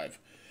back live.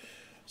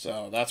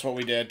 So that's what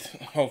we did.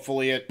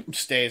 Hopefully it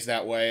stays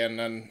that way, and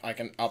then I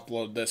can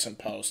upload this in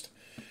post.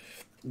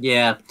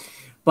 Yeah.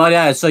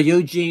 But so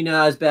Eugene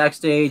is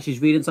backstage.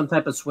 He's reading some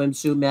type of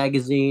swimsuit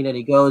magazine, and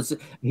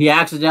he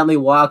accidentally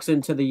walks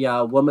into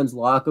the women's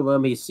locker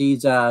room. He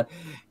sees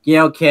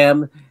Gail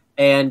Kim,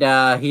 and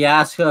he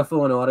asks her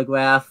for an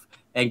autograph.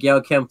 And Gail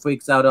Kim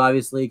freaks out,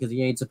 obviously, because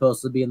he ain't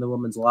supposed to be in the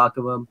women's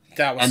locker room.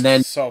 That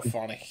was so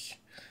funny.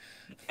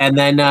 And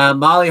then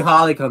Molly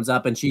Holly comes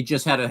up, and she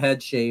just had her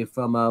head shaved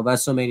from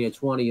WrestleMania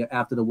 20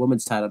 after the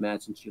women's title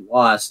match, and she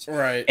lost.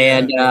 Right.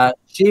 And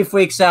she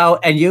freaks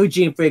out, and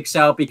Eugene freaks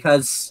out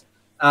because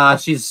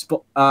she's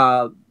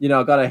got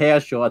her hair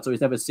short, so he's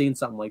never seen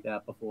something like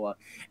that before.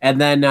 And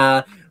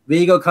then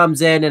Regal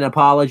comes in and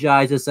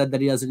apologizes, said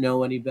that he doesn't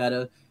know any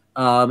better,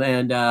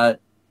 and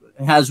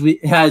has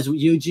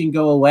Eugene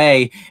go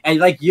away. And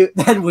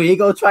then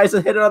Regal tries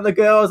to hit it on the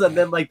girls, and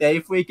then they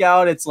freak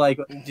out. It's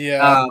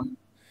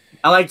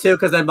I like too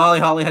because then Molly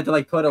Holly had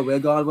to put a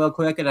wig on real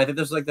quick, and I think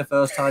this was the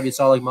first time you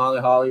saw Molly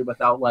Holly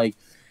without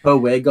her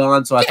wig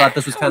on. So I thought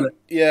this was kind of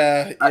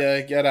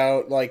get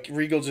out.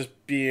 Regal just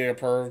being a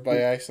perv by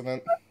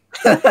accident.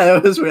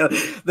 It was real.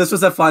 This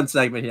was a fun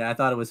segment here. I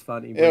thought it was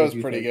funny. It was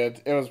pretty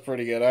good. It was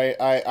pretty good.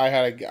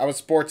 I was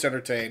sports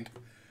entertained.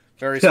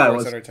 Very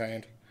sports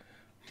entertained.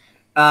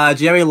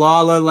 Jerry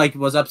Lawler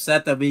was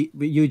upset that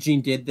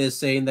Eugene did this,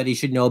 saying that he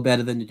should know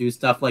better than to do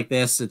stuff like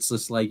this. It's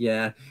just like,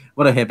 yeah,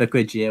 what a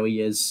hypocrite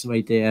Jerry is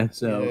right there.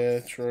 So yeah,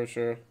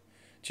 true.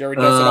 Jerry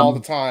does it all the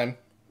time.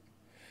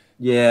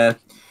 Yeah.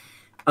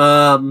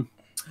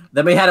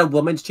 Then we had a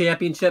women's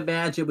championship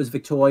match. It was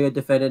Victoria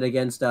defended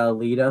against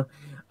Lita.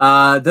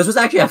 This was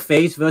actually a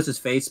face versus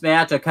face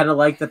match. I kind of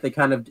like that they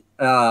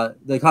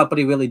the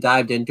company really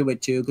dived into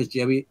it too, because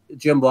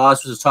Jim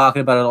Ross was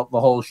talking about it the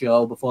whole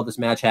show before this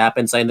match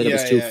happened, saying that it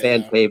was two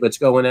fan favorites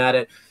going at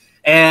it,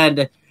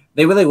 and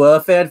they really were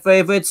fan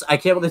favorites. I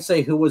can't really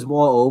say who was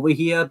more over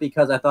here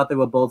because I thought they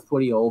were both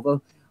pretty over.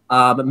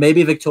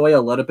 Maybe Victoria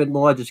a little bit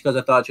more just because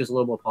I thought she was a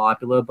little more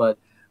popular, but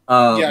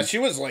yeah, she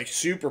was like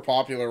super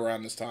popular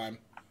around this time.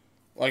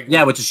 Like,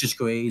 yeah, which is just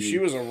crazy. She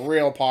was a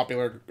real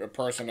popular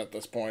person at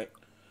this point.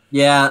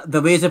 Yeah,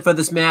 the reason for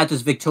this match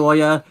is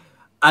Victoria.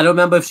 I don't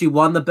remember if she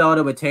won the belt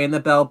or retained the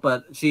belt,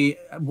 but she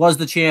was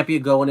the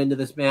champion going into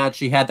this match.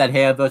 She had that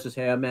hair versus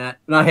hair match.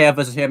 Not hair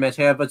versus hair match,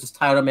 hair versus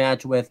title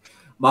match with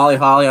Molly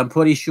Holly. I'm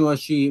pretty sure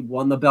she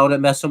won the belt at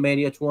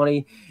WrestleMania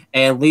 20.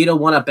 And Lita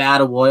won a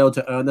battle royal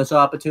to earn this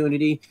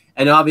opportunity.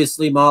 And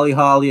obviously Molly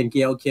Holly and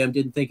Gail Kim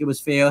didn't think it was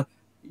fair.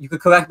 You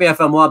could correct me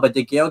if I'm wrong, but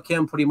did Gail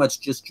Kim pretty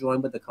much just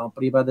join with the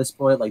company by this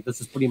point? Like, this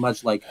was pretty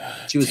much like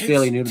she was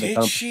fairly new to the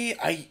company. Did she?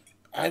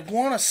 I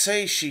want to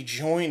say she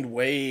joined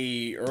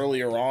way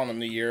earlier on in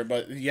the year,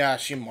 but yeah,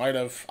 she might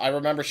have. I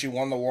remember she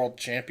won the world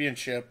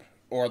championship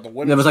or the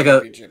women's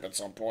championship at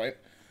some point.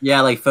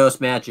 Yeah, like first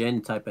match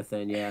in type of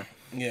thing. Yeah.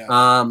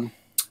 Yeah.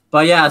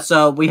 But yeah,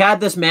 so we had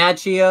this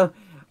match here.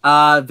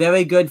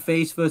 Very good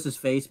face versus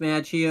face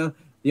match here.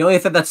 The only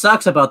thing that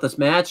sucks about this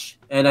match,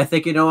 and I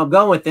think you know I'm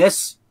going with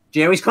this,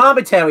 Jerry's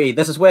commentary.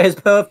 This is where his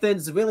perf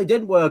things really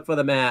didn't work for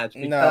the match.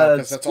 No,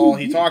 because that's all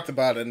he talked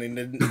about, and he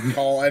didn't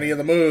call any of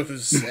the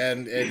moves,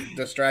 and it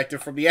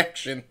distracted from the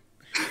action.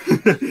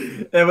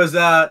 It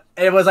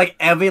was like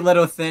every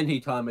little thing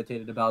he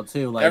commentated about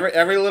too. Like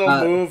every little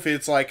move,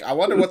 it's like, I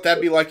wonder what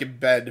that'd be like in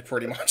bed,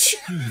 pretty much.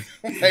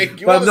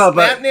 Like, you want to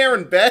stand there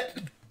in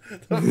bed?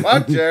 The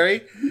fuck,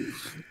 Jerry?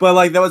 But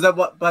like there was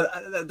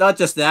but not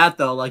just that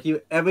though. Like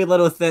every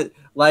little thing,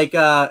 like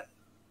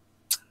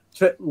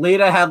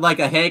Lita had like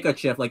a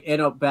handkerchief like in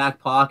her back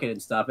pocket and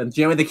stuff, and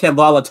Jerry the Kid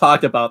Lawler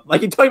talked about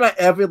he talked about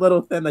every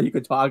little thing that you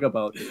could talk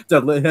about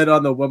to hit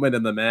on the woman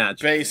in the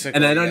match.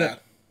 Basically, and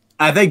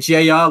I think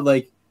JR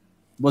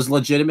was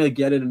legitimately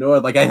getting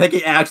annoyed. Like I think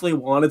he actually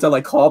wanted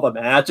to call the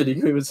match, and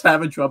he was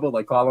having trouble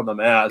calling the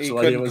match.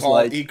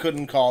 He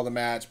couldn't call the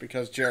match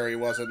because Jerry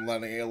wasn't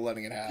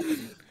letting it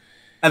happen.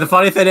 And the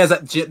funny thing is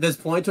that there's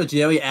points where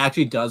Jerry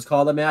actually does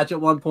call the match at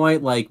one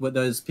point, like with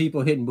those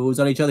people hitting moves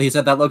on each other. He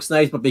said that looks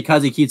nice, but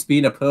because he keeps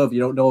being a perv, you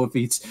don't know if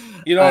he's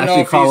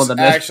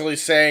actually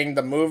saying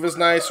the move is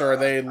nice or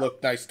they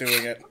look nice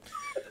doing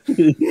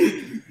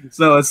it.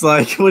 So it's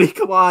like,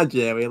 come on,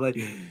 Jerry,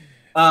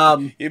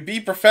 you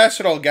be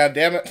professional,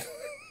 goddammit.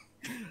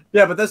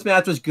 Yeah, but this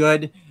match was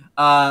good.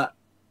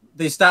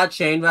 They start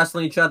chain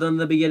wrestling each other in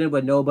the beginning,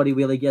 but nobody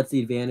really gets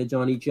the advantage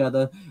on each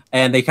other,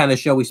 and they kind of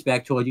show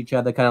respect towards each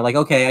other, kind of like,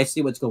 okay, I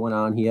see what's going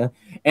on here,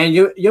 and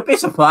you'll be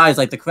surprised.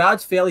 Like the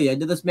crowd's fairly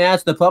into this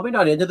match. They're probably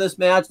not into this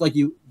match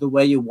the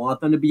way you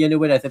want them to be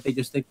into it. I think they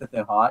just think that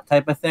they're hot,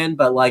 type of thing.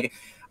 But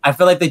I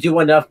feel like they do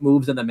enough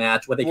moves in the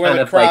match where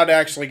the crowd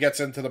actually gets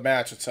into the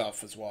match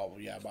itself as well.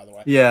 Yeah, by the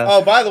way. Yeah.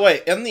 Oh, by the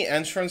way, in the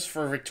entrance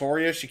for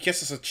Victoria, she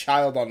kisses a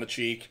child on the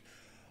cheek.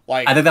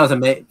 I think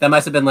that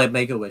must have been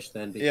Make-A-Wish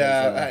then. Because,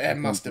 yeah, it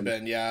must have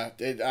been. Yeah,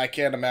 I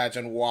can't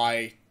imagine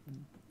why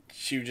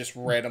she just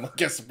randomly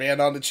kissed a man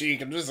on the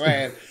cheek. I'm just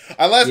saying,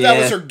 unless that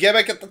was her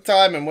gimmick at the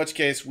time, in which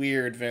case,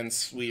 weird,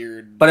 Vince,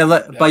 weird.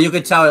 But you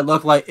could tell it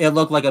looked like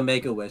a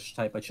Make-A-Wish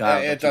type of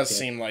child. It does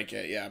seem like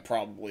it. Yeah,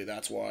 probably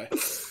that's why.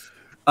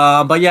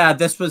 But yeah,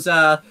 this was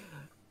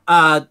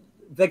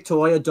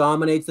Victoria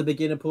dominates the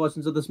beginning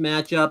portions of this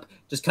matchup,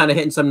 just kind of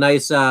hitting some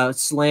nice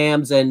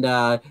slams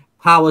and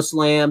power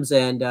slams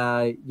and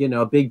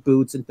big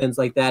boots and things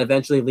like that.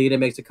 Eventually Lita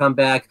makes a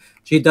comeback.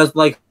 She does a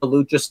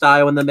lucha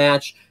style in the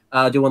match,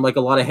 doing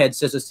a lot of head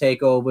scissors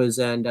takeovers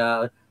and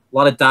a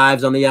lot of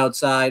dives on the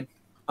outside.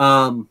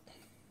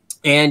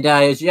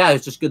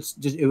 It's just good.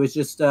 It was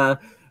just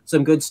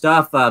some good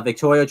stuff.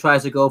 Victoria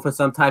tries to go for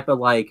some type of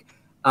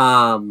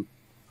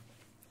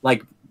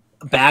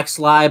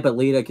backslide, but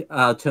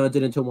Lita turns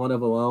it into one of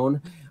her own.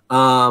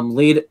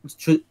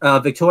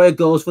 Victoria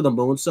goes for the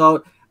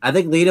moonsault. I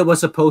think Lita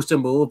was supposed to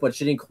move, but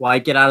she didn't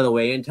quite get out of the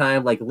way in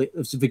time.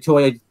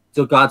 Victoria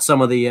still got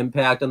some of the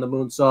impact on the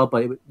moonsault,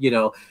 but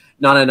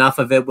not enough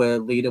of it where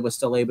Lita was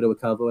still able to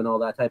recover and all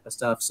that type of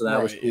stuff. So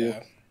that was cool.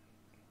 Yeah.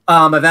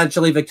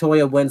 Eventually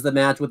Victoria wins the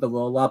match with the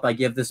roll up. I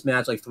give this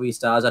match 3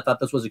 stars. I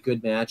thought this was a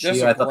good match.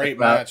 This was a great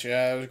match.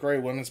 Yeah, it was a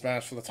great women's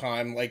match for the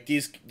time.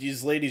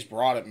 These ladies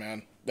brought it,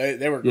 man.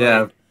 They were great.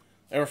 Yeah.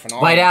 They were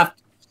phenomenal.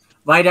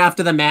 Right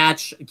after the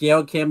match,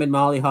 Gail Kim and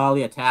Molly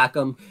Holly attack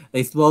them.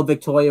 They throw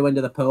Victoria into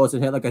the post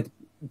and hit a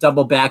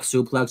double back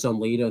suplex on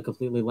Lita and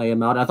completely lay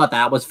him out. I thought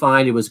that was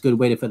fine. It was a good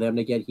way for them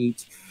to get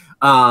heat.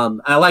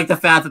 I like the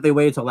fact that they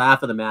waited till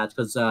after the match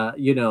because,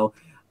 you know,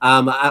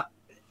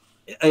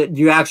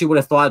 you actually would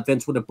have thought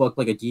Vince would have booked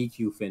like a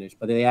DQ finish,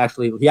 but he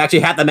actually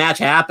had the match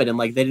happen and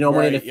like they didn't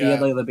want to interfere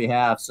on their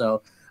behalf.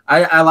 So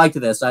I liked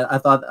this. I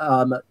thought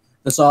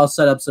this all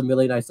set up some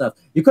really nice stuff.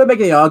 You could make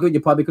the argument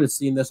you probably could have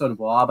seen this on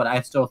Raw, but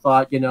I still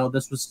thought, you know,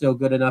 this was still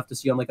good enough to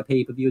see on like a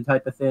pay-per-view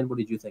type of thing. What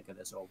did you think of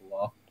this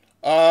overall?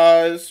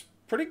 It's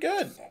pretty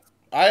good.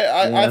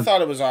 I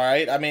thought it was all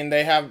right. I mean,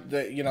 they have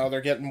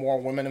they're getting more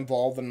women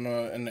involved in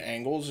the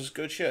angles. Is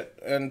good shit.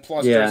 And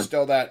plus, there's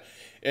still that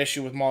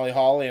issue with Molly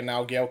Holly, and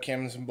now Gail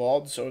Kim's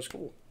involved, so it's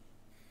cool.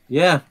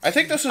 Yeah, I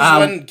think this is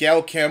when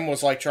Gail Kim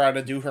was like trying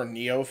to do her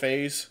Neo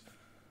phase.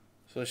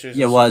 So she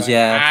was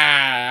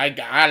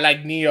I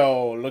like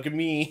Neo. Look at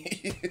me.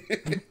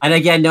 And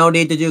again, no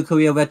need to do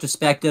career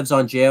retrospectives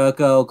on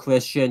Jericho,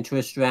 Christian,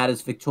 Trish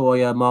Stratus,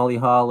 Victoria, Molly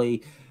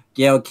Holly,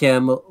 Gail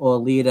Kim, or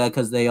Lita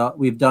because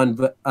we've done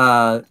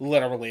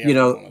literally every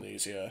one of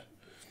these. Yeah,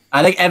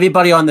 I think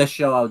everybody on this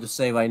show, I'll just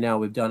say right now,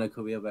 we've done a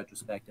career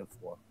retrospective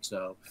for.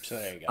 So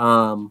there you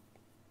go.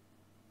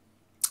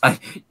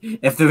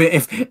 If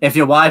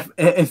your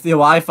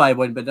Wi-Fi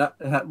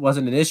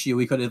wasn't an issue,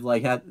 we could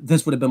have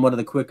this would have been one of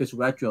the quickest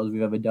retros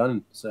we've ever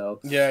done. So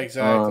yeah,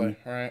 exactly.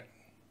 All right.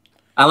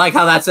 I like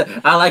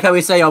how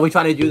we say, "Oh, we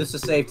try to do this to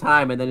save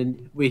time," and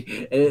then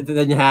it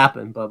didn't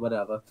happen. But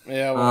whatever.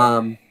 Yeah.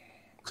 Well.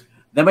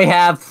 Then we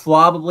have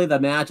probably the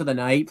match of the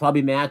night,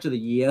 probably match of the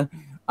year.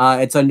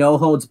 It's a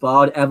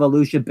no-holds-barred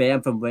Evolution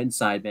banned from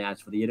ringside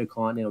match for the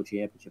Intercontinental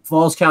Championship.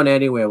 Falls count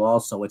anywhere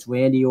also. It's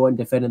Randy Orton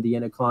defending the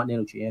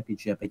Intercontinental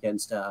Championship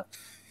against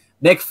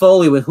Mick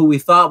Foley, who we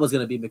thought was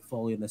going to be Mick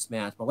Foley in this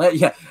match. But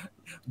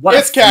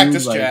it's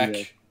Cactus Jack.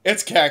 Here.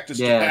 It's Cactus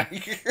Jack.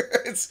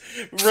 It's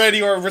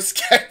Randy Orton versus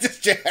Cactus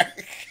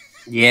Jack.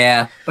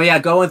 Yeah, but yeah,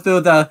 going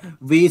through the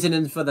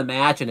reasoning for the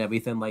match and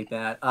everything like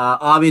that.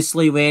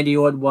 Obviously, Randy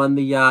Orton won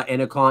the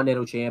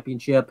Intercontinental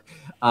Championship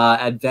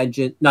at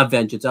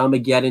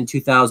Armageddon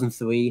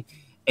 2003,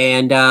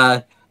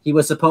 and he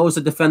was supposed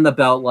to defend the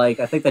belt I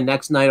think the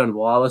next night on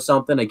Raw or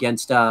something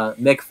against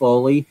Mick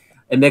Foley,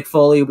 and Mick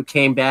Foley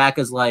came back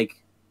as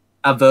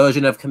a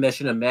version of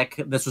Commissioner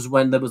Mick. This was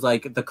when there was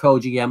the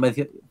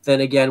co-GM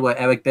thing again, where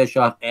Eric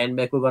Bischoff and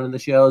Mick were running the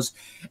shows.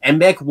 And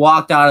Mick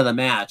walked out of the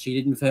match.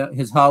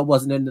 His heart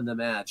wasn't into the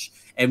match.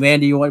 And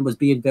Randy Orton was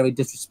being very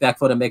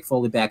disrespectful to Mick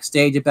Foley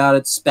backstage about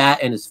it,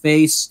 spat in his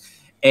face,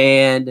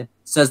 and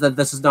says that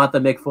this is not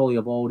the Mick Foley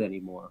of old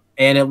anymore.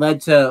 And it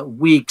led to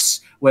weeks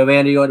where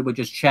Randy Orton would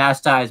just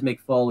chastise Mick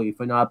Foley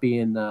for not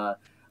being the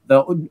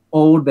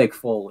old Mick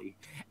Foley.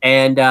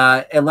 And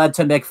it led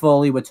to Mick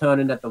Foley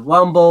returning at the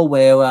Rumble,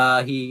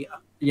 where he,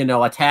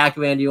 attacked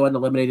Randy Orton,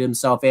 eliminated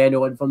himself and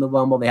Orton from the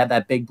Rumble. They had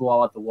that big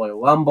brawl at the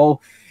Royal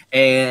Rumble,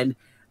 and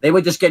they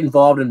would just get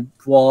involved in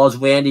brawls.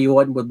 Randy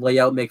Orton would lay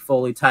out Mick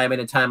Foley time in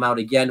and time out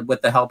again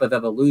with the help of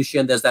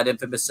Evolution. There's that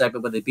infamous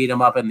segment where they beat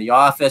him up in the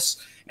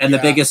office, and the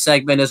biggest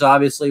segment is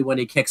obviously when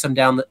he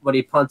when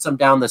he punts him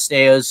down the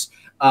stairs.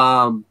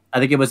 I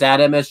think it was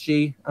at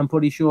MSG. I'm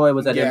pretty sure it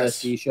was at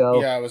MSG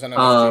show. Yeah, it was an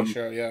MSG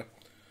show. Yeah.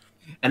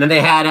 And then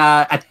they had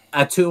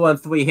a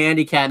 2-on-3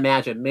 handicap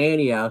match at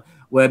Mania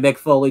where Mick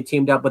Foley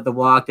teamed up with The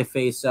Rock to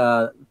face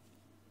 3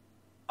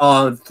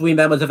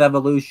 members of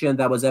Evolution.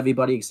 That was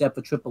everybody except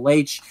for Triple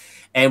H.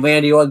 And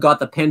Randy Orton got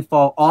the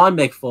pinfall on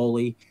Mick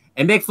Foley.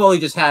 And Mick Foley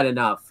just had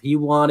enough. He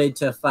wanted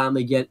to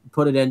finally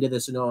put it into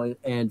this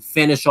and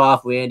finish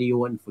off Randy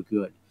Orton for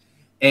good.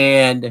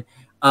 And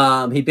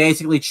he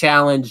basically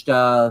challenged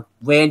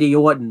Randy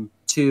Orton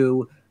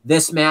to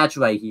this match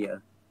right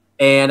here.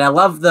 And I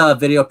love the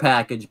video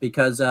package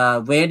because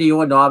Randy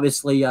Orton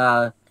obviously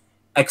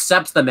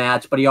accepts the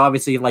match, but he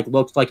obviously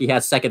looks like he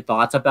has second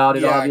thoughts about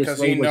it. Yeah, because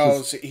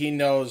he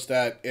knows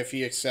that if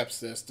he accepts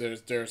this,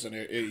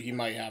 he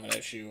might have an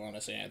issue on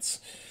his hands.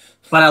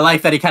 But I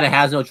like that he kind of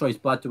has no choice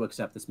but to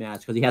accept this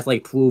match because he has to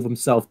prove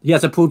himself. He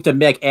has to prove to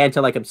Mick and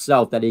to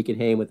himself that he can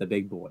hang with the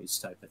big boys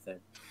type of thing.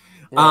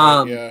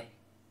 Right, yeah.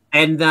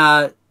 And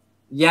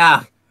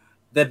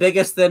the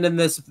biggest thing in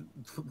this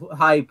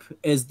hype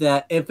is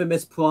the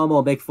infamous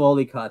promo Mick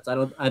Foley cuts. I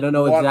don't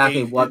know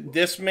exactly what.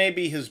 This may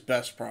be his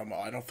best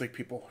promo. I don't think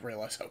people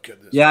realize how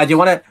good this. Yeah, do you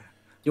want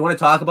to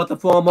talk about the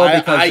promo?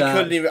 I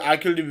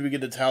couldn't even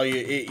begin to tell you.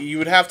 You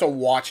would have to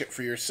watch it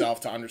for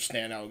yourself to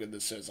understand how good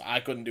this is. I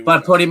couldn't do it.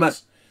 But pretty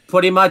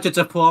much, it's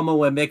a promo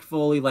where Mick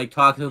Foley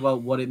talks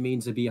about what it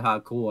means to be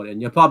hardcore,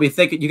 and you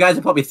guys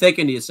are probably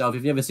thinking to yourself,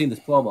 if you've never seen this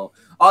promo,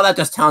 oh, that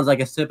just sounds like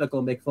a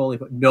typical Mick Foley.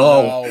 But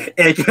no.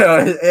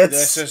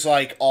 This is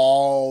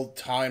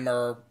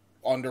all-timer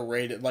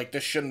underrated.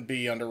 This shouldn't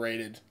be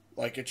underrated.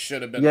 It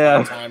should have been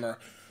all-timer.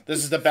 This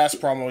is the best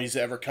promo he's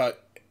ever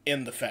cut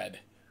in the Fed.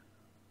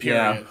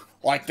 Period.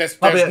 Yeah.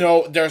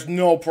 There's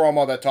no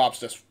promo that tops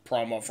this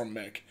promo from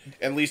Mick,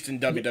 at least in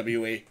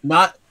WWE.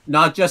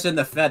 Not just in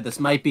the Fed. This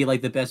might be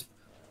the best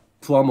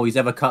promo he's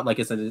ever cut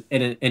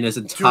in his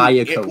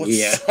entire career. It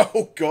was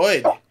so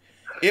good.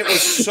 It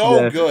was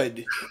so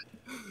good.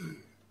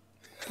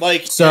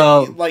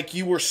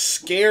 You were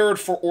scared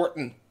for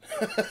Orton.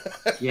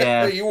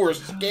 Yeah. You were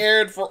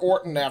scared for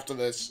Orton after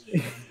this.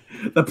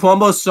 The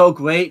promo's so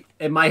great.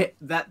 We might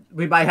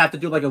have to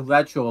do like a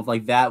retro of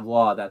like that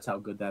Raw. That's how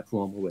good that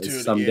promo is.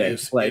 Dude, someday.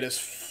 it is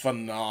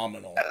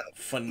phenomenal.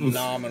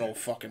 Phenomenal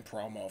fucking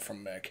promo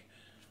from Mick.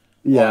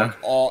 Yeah.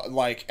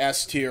 Like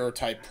S tier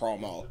type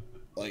promo.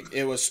 Like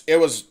it was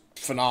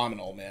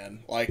phenomenal,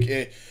 man. I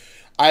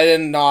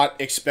did not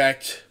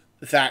expect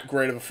that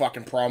great of a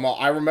fucking promo.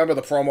 I remember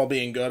the promo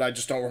being good. I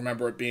just don't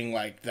remember it being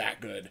like that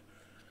good.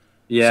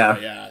 Yeah.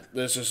 So, yeah,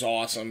 this is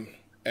awesome.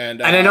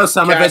 And I know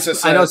some of it.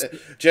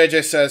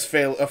 JJ says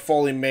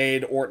Foley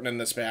made Orton in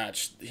this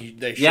match.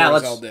 They sure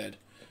as hell did.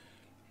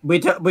 We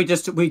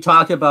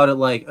talked about it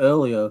like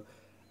earlier.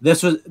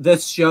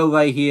 This show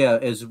right here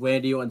is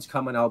Randy Orton's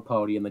coming out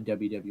party in the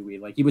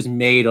WWE. Like he was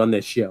made on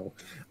this show.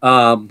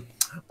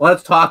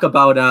 Let's talk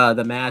about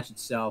the match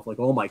itself. Like,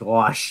 oh my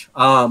gosh.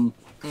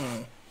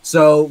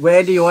 So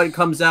Randy Orton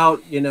comes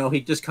out. You know,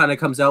 he just kind of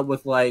comes out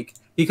with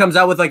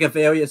a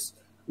various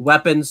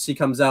weapons. He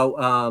comes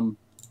out,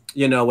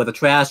 you know, with a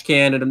trash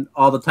can and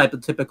all the type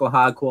of typical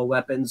hardcore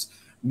weapons.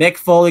 Mick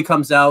Foley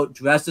comes out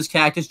dressed as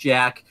Cactus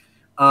Jack,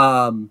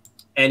 and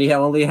he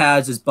only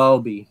has his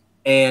Barbie.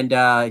 And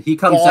he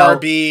comes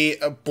Barbie,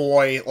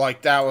 boy,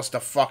 like that was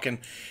the fucking,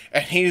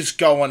 and he's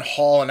going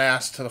hauling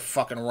ass to the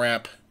fucking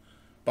ramp.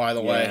 By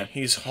the way,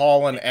 he's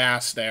hauling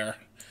ass there.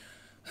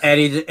 And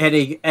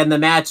the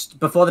match,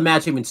 before the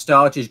match even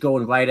starts, he's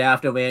going right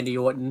after Randy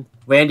Orton.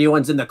 Randy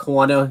Orton's in the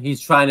corner. He's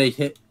trying to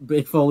hit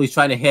Mick Foley's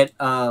trying to hit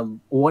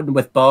Orton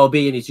with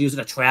Barbie, and he's using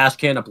a trash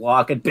can to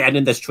block it,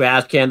 bending this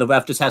trash can. The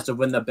ref just has to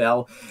ring the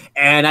bell.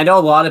 And I know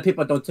a lot of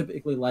people don't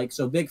typically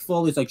so Mick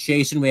Foley's like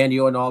chasing Randy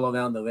Orton all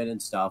around the ring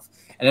and stuff.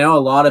 And I know a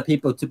lot of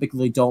people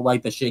typically don't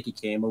like the shaky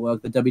camera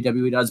work that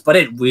WWE does, but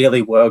it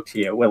really worked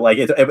here. Where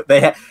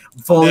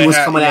Foley was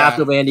coming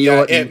after Randy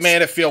Orton. It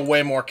made it feel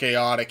way more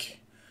chaotic.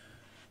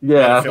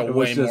 Yeah, it feel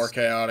way more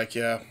chaotic.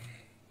 Yeah.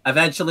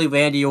 Eventually,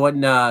 Randy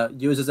Orton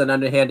uses an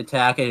underhand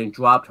attack and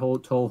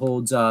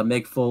holds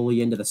Mick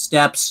Foley into the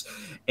steps,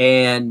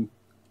 and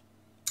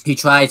he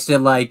tries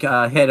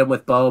to hit him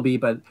with Barbie,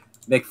 but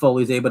Mick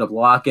Foley's able to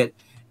block it,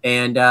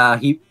 and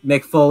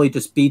Mick Foley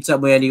just beats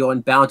up Randy Orton,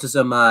 bounces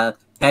him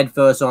head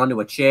first onto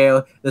a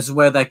chair. This is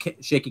where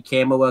that shaky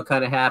camera work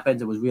kind of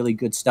happens. It was really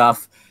good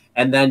stuff.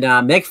 And then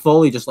Mick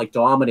Foley just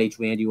dominates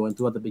Randy Orton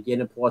throughout the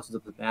beginning portions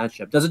of the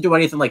matchup. Doesn't do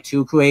anything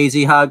too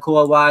crazy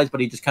hardcore wise, but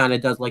he just kind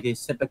of does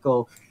his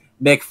typical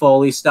Mick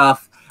Foley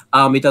stuff.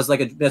 He does a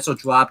missile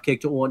drop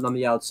kick to Orton on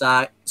the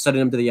outside,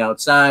 sending him to the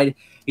outside.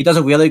 He does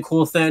a really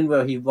cool thing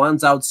where he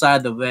runs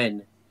outside the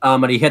ring,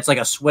 and he hits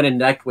a swinging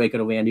neck breaker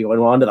to Randy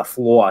Orton onto the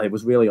floor. It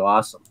was really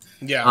awesome.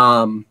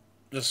 Yeah.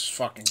 This is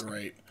fucking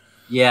great.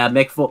 Yeah,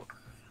 Mick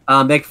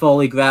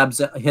Foley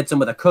hits him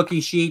with a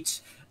cookie sheet.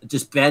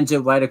 Just bends it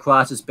right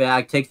across his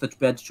back, takes the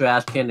bench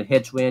trash can and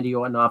hits Randy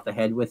Orton off the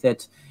head with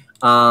it.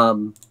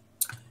 Eventually...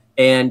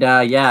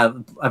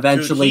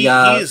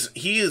 Dude,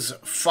 he is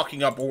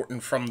fucking up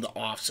Orton from the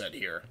offset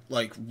here.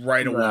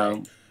 Right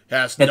away.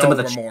 Has no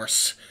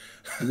remorse.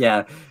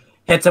 Yeah.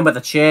 Hits him with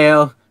a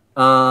chair.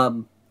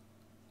 And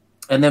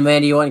then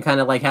Randy Orton kind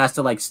of has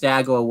to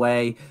stagger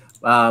away,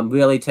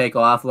 really take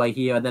off right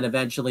here. And then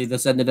eventually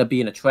this ended up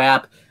being a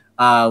trap.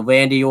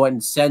 Randy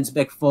Orton sends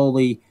Mick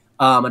Foley...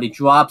 and he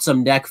drops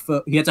him he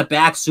hits a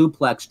back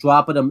suplex,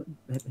 dropping him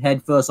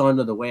head first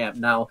onto the ramp.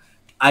 Now,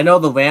 I know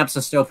the ramps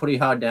are still pretty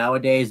hard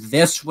nowadays.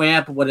 This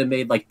ramp would have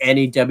made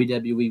any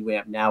WWE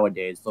ramp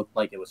nowadays look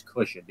like it was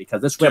cushioned,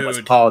 because this ramp was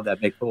hard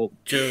that Mick Foley.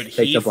 Dude,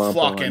 he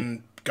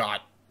fucking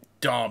got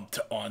dumped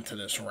onto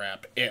this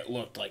ramp. It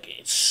looked like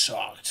it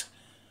sucked.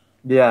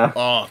 Yeah.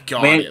 Oh,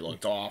 God, it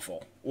looked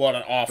awful. What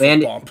an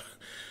awful bump.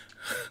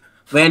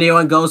 Randy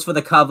Orton goes for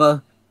the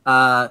cover.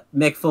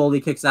 Mick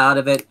Foley kicks out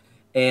of it.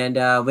 And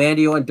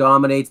Randy Orton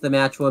dominates the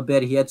match for a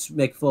bit. He hits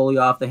Mick Foley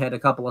off the head a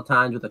couple of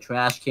times with a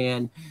trash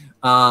can.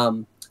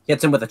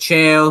 Hits him with a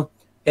chair.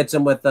 Hits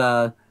him with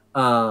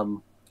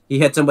he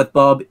hits him with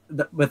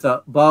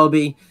a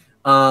Barbie,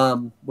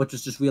 which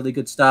is just really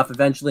good stuff.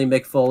 Eventually,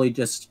 Mick Foley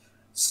just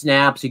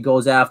snaps. He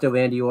goes after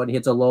Randy Orton.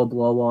 Hits a low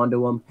blow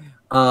onto him.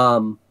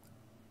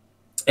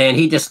 And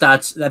he just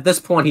starts. At this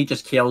point, he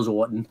just kills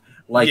Orton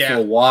for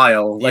a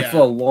while, for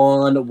a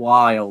long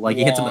while.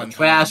 He hits him with a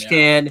trash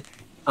can.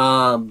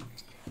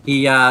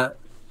 He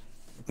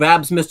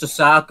grabs Mr.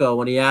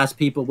 Sacco and he asks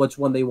people which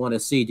one they want to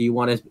see. Do you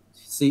want to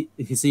see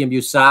him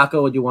use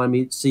Sacco, or do you want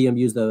to see him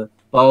use the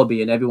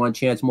Barbie? And everyone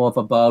chants more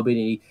for Barbie. And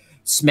he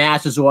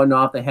smashes Orton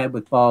off the head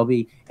with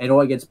Barbie, and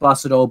Orton gets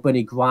busted open.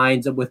 He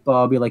grinds him with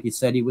Barbie like he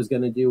said he was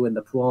going to do in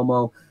the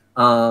promo.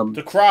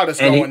 The crowd is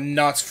going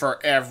nuts for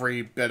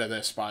every bit of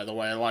this, by the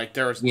way.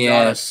 There's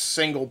not a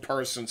single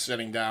person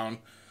sitting down.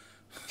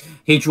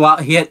 He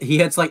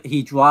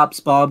drops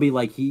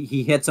Barbie,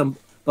 he hits him.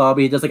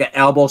 Barbie does an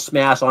elbow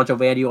smash onto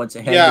Randy Orton's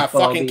head. Yeah,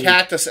 fucking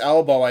cactus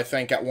elbow, I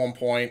think, at one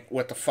point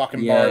with the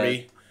fucking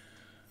Barbie.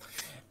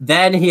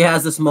 Then he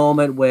has this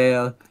moment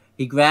where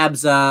he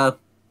grabs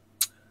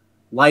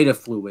lighter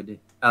fluid,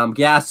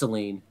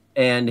 gasoline,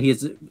 and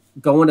he's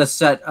going to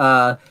set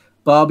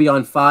Barbie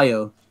on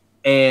fire.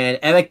 and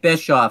Eric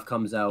Bischoff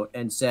comes out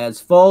and says,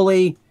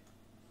 Foley,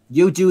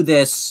 you do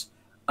this.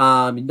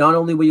 Not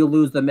only will you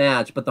lose the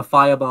match, but the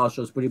fire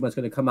marshal is pretty much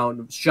going to come out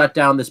and shut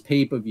down this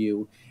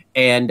pay-per-view.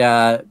 And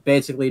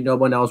basically no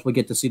one else will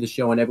get to see the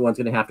show, and everyone's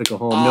going to have to go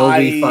home. No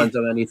refunds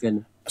or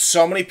anything.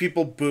 So many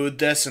people booed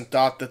this and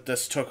thought that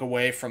this took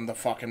away from the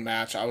fucking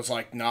match. I was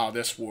like, no,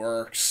 this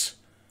works.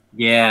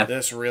 Yeah.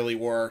 This really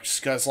works.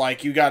 Because,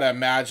 like, you got to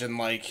imagine,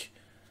 like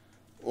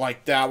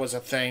that was a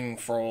thing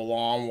for a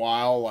long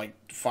while, like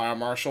fire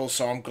marshals.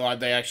 So I'm glad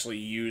they actually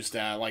used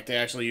that. Like, they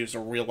actually used a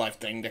real life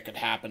thing that could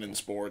happen in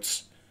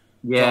sports.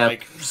 Yeah. To,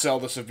 like, sell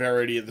the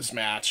severity of this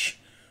match.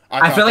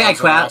 I feel like I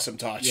crap. Awesome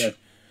touch. Yeah.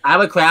 I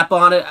would crap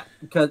on it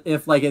because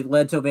if like it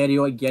led to Randy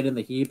Orton getting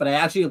the heat, but I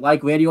actually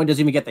like Randy Orton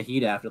doesn't even get the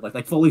heat after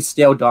like Foley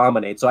still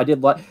dominates. So I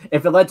did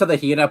if it led to the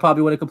heat, I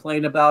probably would have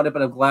complained about it,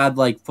 but I'm glad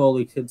like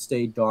Foley could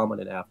stay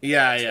dominant after.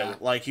 Yeah, yeah.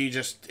 Like it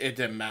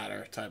didn't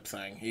matter type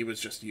thing. He was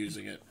just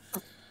using it.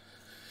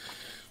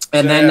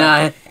 And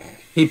then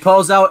he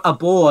pulls out a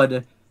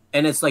board,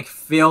 and it's like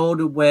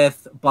filled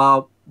with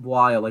barbed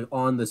wire, like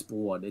on this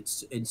board.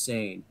 It's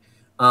insane.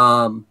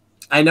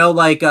 I know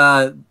like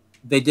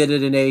they did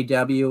it in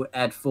AEW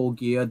at Full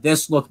Gear.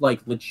 This looked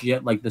like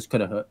legit, like this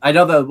could have hurt. I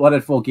know the one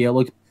at Full Gear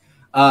looked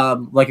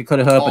like it could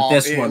have hurt, but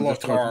this one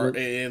looked hard.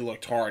 It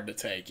looked hard to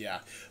take, yeah.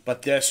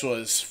 But this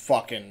was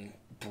fucking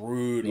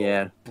brutal.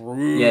 Yeah,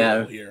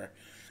 brutal here.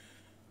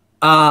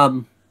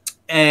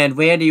 And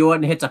Randy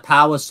Orton hits a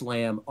power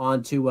slam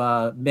onto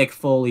Mick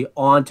Foley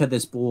onto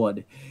this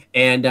board,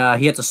 and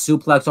he hits a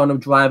suplex on him,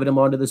 driving him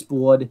onto this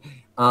board.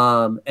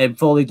 And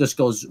Foley just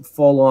goes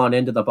full on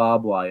into the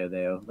barbed wire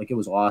there, like it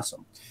was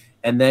awesome.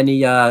 And then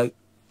he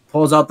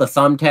pulls out the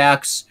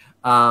thumbtacks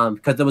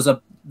because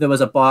there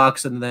was a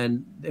box, and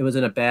then it was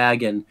in a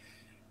bag. And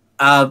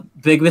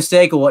big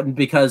mistake, Orton,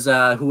 because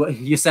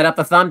you set up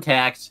the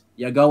thumbtacks,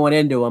 you're going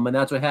into him, and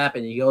that's what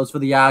happened. He goes for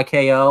the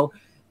RKO,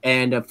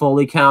 and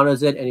Foley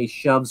counters it, and he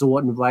shoves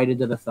Orton right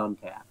into the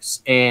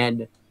thumbtacks.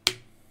 And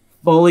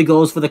Foley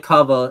goes for the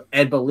cover,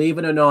 and believe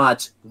it or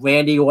not,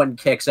 Randy Orton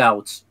kicks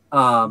out.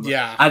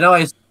 Yeah, I know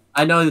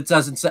it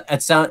doesn't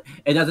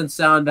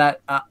sound that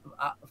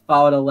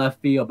far to left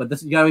field,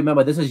 but you gotta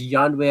remember, this is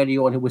young Randy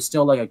Orton, who was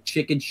still like a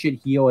chicken shit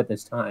heel at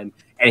this time,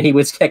 and he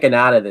was kicking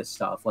out of this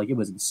stuff. Like, it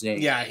was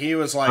insane. Yeah, he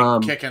was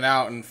like kicking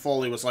out, and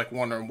Foley was like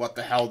wondering what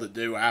the hell to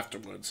do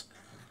afterwards.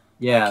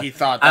 Yeah, like, he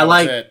thought that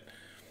was it.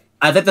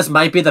 I think this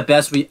might be the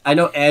best. I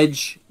know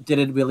Edge did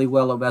it really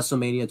well at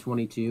WrestleMania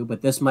 22,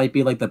 but this might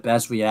be like the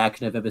best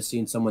reaction I've ever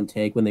seen someone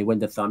take when they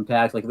went to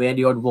thumbtacks. Like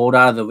Randy Orton rolled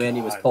out of the ring,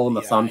 he was pulling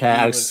the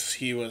thumbtacks.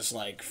 He was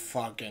like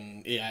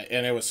fucking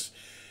and it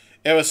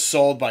was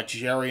sold by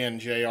Jerry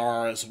and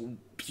JR as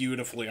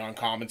beautifully on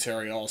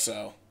commentary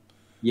also.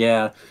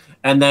 Yeah,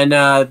 and then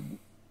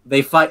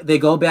they fight. They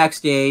go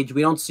backstage.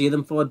 We don't see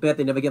them for a bit.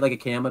 They never get like a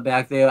camera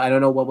back there. I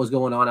don't know what was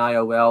going on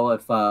IRL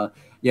if.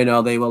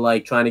 They were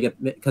like trying to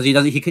get, because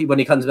when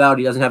he comes out,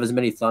 he doesn't have as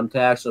many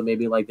thumbtacks, so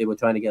maybe like they were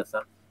trying to get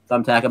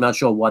thumbtack. I'm not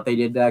sure what they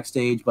did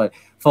backstage, but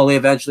Foley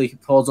eventually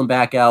pulls him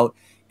back out,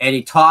 and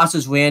he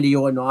tosses Randy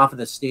Orton off of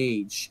the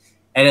stage.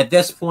 And at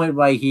this point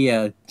right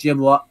here,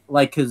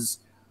 because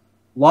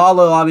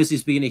Lawler obviously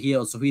is being a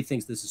heel, so he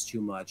thinks this is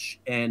too much.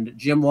 And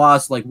Jim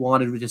Ross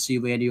wanted to see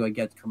Randy Orton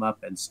get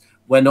comeuppance.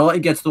 When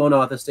Orton gets thrown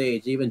off the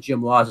stage, even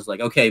Jim Ross is like,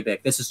 "Okay,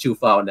 Vic, this is too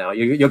far now.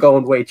 You're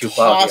going way too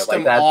far." Tossed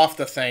him off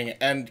the thing,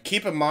 and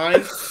keep in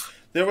mind,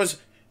 there was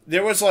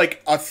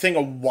like a thing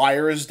of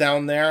wires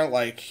down there,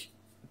 like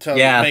to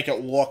make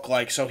it look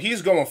like. So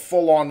he's going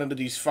full on into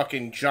these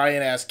fucking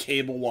giant ass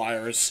cable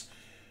wires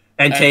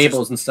and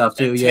cables and stuff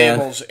too.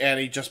 Cables, and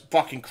he just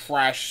fucking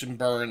crashes and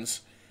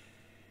burns.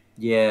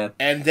 Yeah,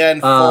 and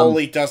then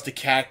Foley does the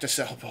cactus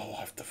elbow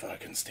off the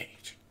fucking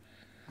stage.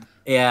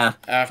 Yeah,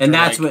 after and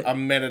that's a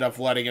minute of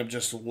letting him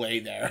just lay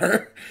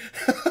there.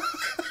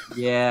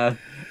 Yeah,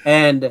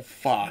 and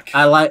fuck,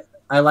 I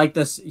like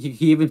this. He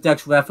even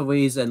decks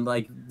referees, and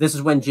like this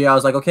is when JR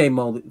was like, "Okay,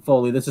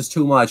 Foley, this is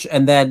too much."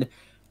 And then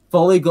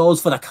Foley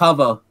goes for the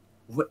cover,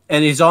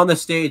 and he's on the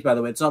stage. By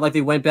the way, it's not like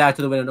they went back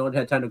to the window. No one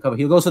had time to cover.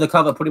 He goes for the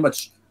cover pretty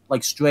much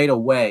like straight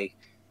away,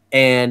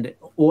 and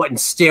Orton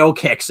still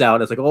kicks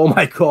out. It's like, oh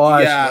my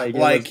gosh, yeah,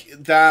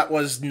 that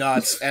was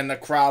nuts, and the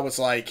crowd was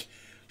like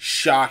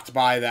shocked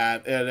by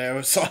that, and it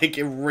was like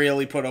it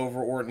really put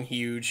over Orton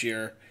huge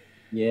here.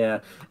 Yeah,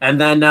 and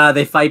then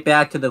they fight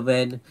back to the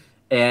ring,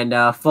 and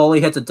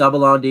Foley hits a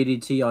double on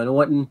DDT on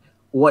Orton.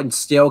 Orton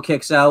still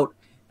kicks out,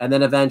 and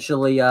then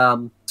eventually he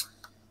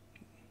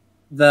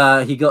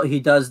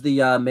does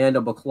the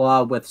mandible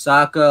claw with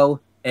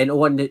Sacco, and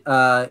Orton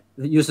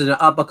uses an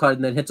uppercut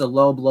and then hits a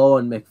low blow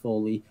on Mick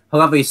Foley.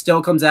 However, he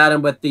still comes at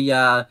him with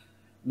the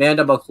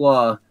mandible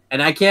claw,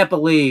 and I can't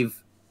believe.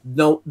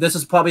 No, this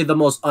is probably the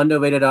most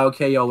underrated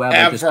RKO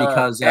ever. Just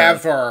because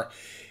ever.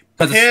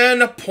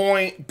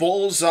 Pinpoint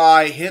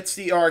bullseye hits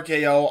the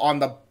RKO on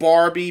the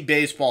Barbie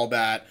baseball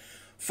bat.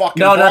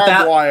 Fucking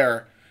barbed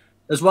wire.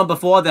 There's one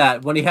before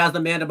that when he has the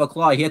mandible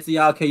claw. He hits the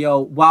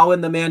RKO while in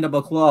the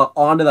mandible claw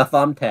onto the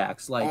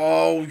thumbtacks.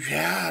 Oh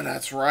yeah,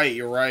 that's right.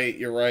 You're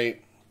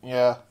right.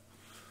 Yeah.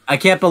 I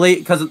can't believe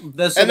because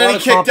this. And then he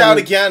kicked out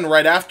again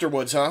right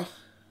afterwards, huh?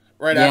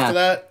 Right after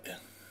that.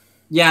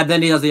 Yeah,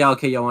 then he does the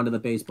RKO onto the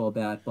baseball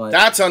bat, but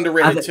that's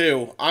underrated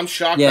too. I'm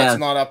shocked that's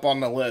not up on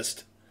the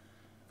list.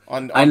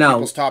 On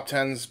people's top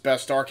 10's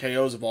best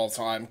RKOs of all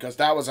time, because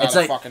that was out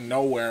of fucking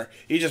nowhere.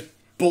 He just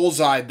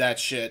bullseyed that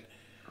shit.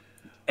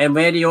 And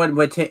Randy Orton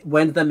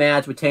wins the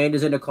match, retained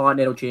his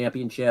Intercontinental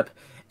Championship,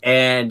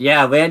 and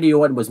Randy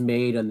Orton was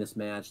made in this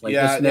match. Like,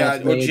 this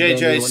match well,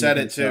 JJ said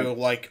it too.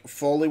 Like,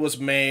 Foley was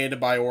made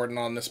by Orton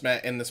on this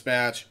in this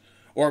match,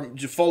 or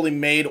Foley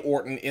made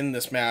Orton in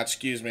this match.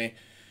 Excuse me.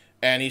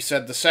 And he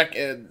said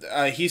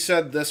he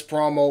said this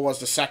promo was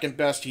the second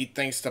best. He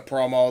thinks the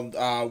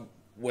promo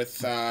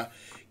with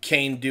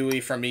Kane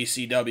Dewey from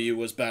ECW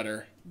was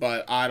better,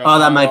 but I don't. Oh,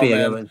 that know, might be man.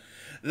 a good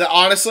one.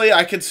 Honestly,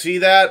 I could see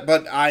that,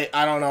 but I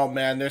don't know,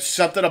 man. There's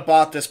something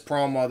about this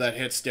promo that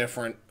hits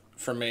different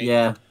for me.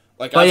 Yeah,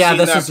 like I've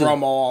seen that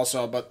promo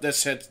also, but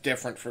this hits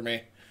different for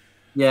me.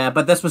 Yeah,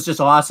 but this was just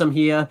awesome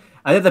here.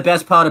 I think the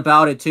best part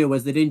about it too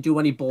was they didn't do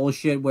any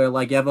bullshit where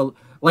like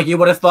you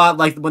would have thought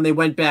like when they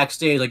went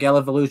backstage like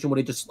Evolution would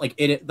have just like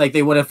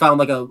they would have found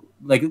like a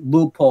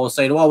loophole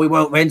saying, well, we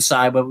weren't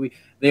ringside, but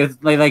they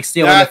like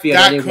stealing the field.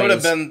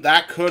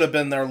 That could have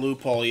been their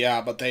loophole, yeah.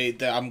 But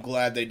I'm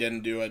glad they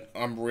didn't do it.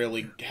 I'm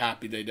really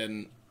happy they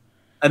didn't.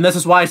 And this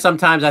is why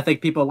sometimes I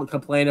think people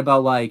complain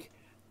about like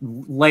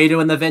later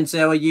in the Vince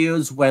era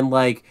years when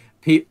like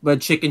when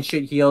chicken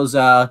shit heels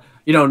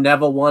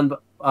never won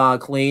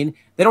clean.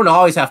 They don't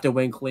always have to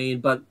win clean,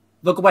 but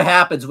look at what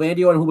happens.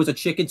 Randy Orton, who was a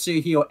chicken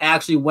shit heel,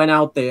 actually went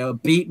out there,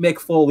 beat Mick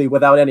Foley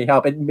without any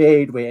help, and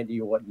made Randy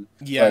Orton.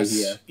 Yes, right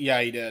here.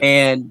 Yeah, he did.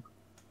 And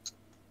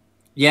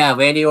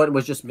Randy Orton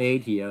was just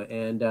made here,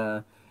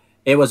 and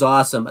it was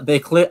awesome.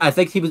 I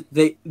think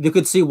you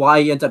could see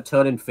why he ended up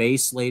turning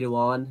face later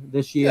on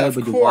this year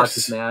when you watch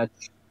this match.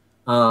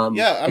 I mean,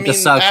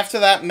 after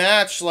that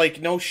match, like,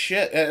 no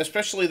shit.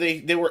 Especially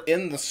they were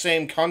in the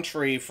same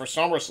country for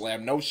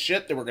SummerSlam. No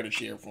shit they were going to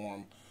cheer for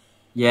him.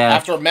 Yeah.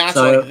 After a match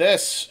like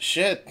this,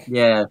 shit.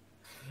 Yeah.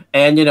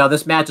 And,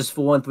 this match is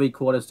 4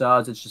 3/4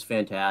 stars. It's just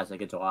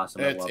fantastic. It's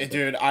awesome.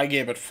 Dude, I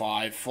gave it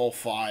 5, full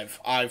 5.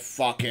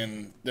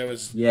 There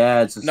was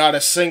not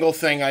a single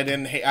thing I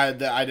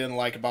didn't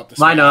like about this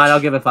match. Why not? I'll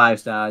give it 5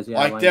 stars.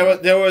 Yeah, like,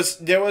 there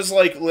was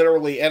like,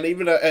 literally, and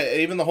even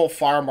the whole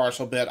Fire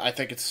Marshal bit, I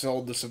think it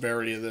sold the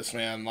severity of this,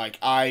 man. Like,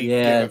 I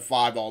give it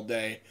 5 all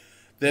day.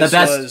 This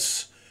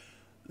was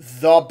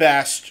the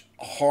best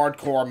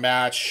hardcore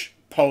match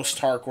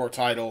post-hardcore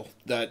title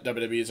that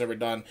WWE has ever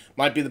done.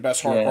 Might be the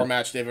best hardcore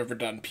match they've ever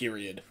done,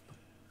 period.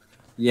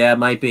 Yeah, it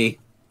might be.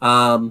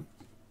 But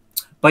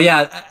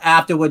yeah,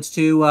 afterwards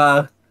too,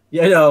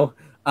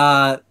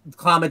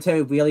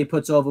 commentary really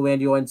puts over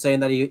Randy Orton, saying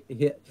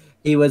that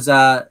he was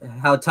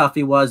how tough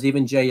he was,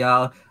 even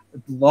JR.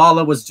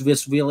 Lawler was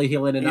just really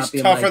healing and he's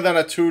tougher than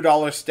a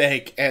 $2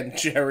 steak, and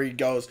Jerry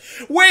goes,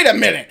 "Wait a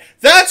minute,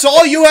 that's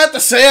all you had to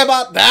say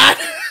about that?"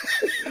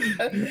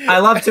 I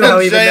love too how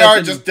even JR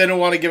just didn't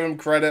want to give him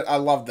credit. I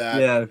love that.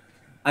 Yeah,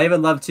 I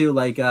even love too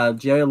like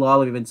Jerry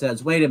Lawler even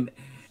says, "Wait a minute,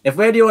 if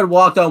Randy Orton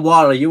walked on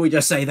water, you would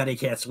just say that he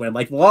can't swim."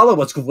 Like Lawler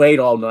was great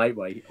all night,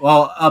 right?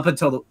 Well,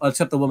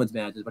 except the women's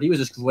matches, but he was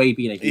just great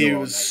being a heel. He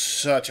was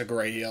such a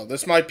great heel.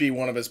 This might be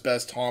one of his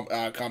best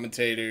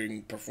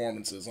commentating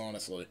performances,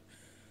 honestly.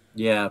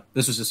 Yeah,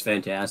 this was just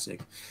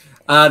fantastic.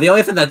 The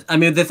only thing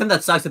the thing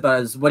that sucks about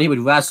it is when he would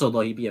wrestle,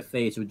 though, he'd be a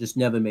face. It just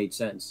never made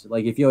sense.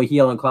 Like, if you're a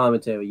heel on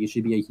commentary, you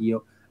should be a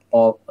heel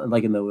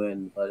like in the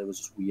ring, but it was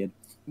just weird.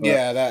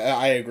 Yeah,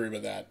 I agree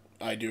with that.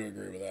 I do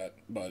agree with that.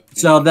 But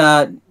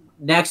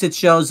next it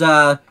shows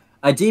a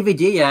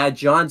DVD ad,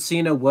 John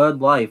Cena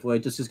Word Life, where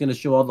it just is going to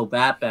show all the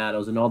rap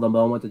battles and all the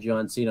moments of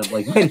John Cena. I'm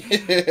like,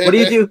 what do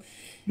you do?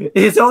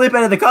 He's only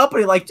been in the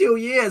company like 2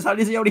 years. How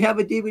does he already have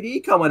a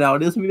DVD coming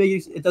out? It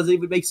doesn't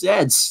even make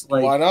sense.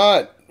 Like, why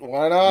not?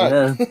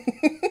 Yeah.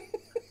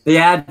 The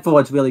ad for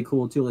it's really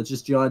cool too. It's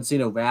just John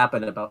Cena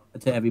rapping to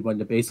everyone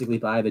to basically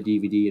buy the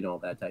DVD and all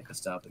that type of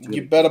stuff. Really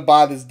you better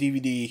buy this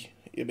DVD,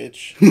 you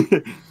bitch.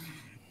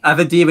 I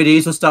think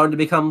DVDs were starting to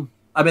become.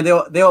 I mean, they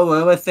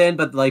were thin,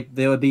 but like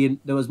there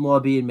was more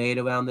being made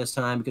around this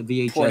time because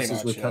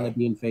VHSs were kind of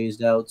being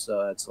phased out.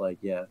 So it's like,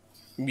 yeah.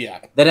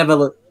 Then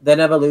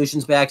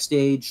Evolution's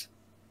backstage.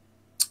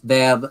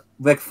 They have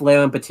Ric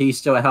Flair and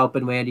Batista are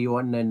helping Randy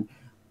Orton, and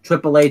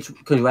Triple H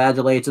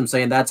congratulates him,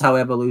 saying that's how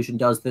Evolution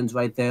does things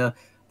right there.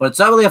 But it's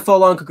not really a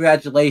full-on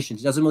congratulations.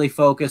 He doesn't really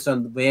focus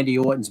on Randy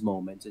Orton's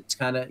moments. It's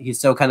he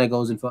still kind of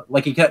goes in for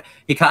like he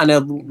kind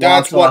of.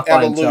 That's what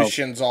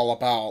Evolution's all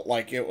about.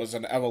 Like it was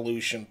an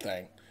Evolution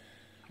thing.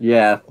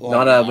 Yeah,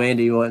 not a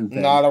Randy Orton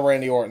thing. Not a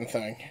Randy Orton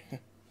thing.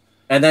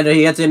 And then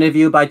he gets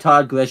interviewed by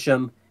Todd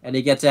Grisham. And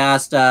he gets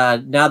asked,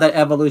 now that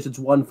Evolution's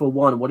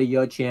 1-for-1, what are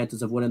your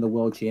chances of winning the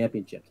World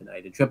Championship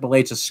tonight? And Triple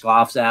H just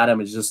scoffs at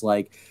him. It's just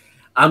like,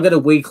 I'm gonna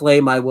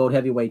reclaim my World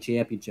Heavyweight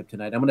Championship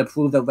tonight. I'm gonna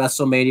prove that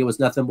WrestleMania was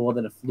nothing more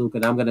than a fluke,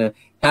 and I'm gonna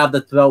have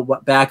the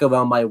throat back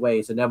around my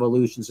waist, and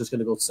Evolution's just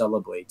gonna go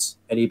celebrate.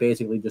 And he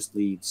basically just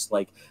leaves.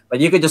 But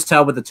you could just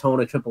tell with the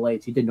tone of Triple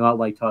H, he did not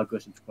like Todd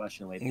Grisham's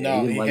question right there.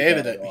 No, he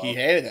hated it. He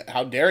hated it.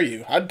 How dare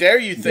you? How dare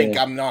you think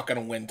I'm not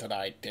gonna win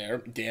tonight?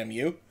 Damn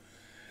you!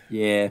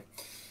 Yeah.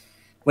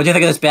 What do you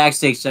think of this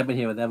backstage segment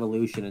here with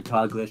Evolution and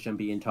Todd Grisham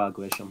being Todd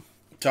Grisham?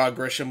 Todd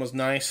Grisham was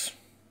nice.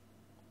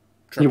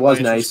 Triple H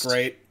nice. Was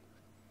great.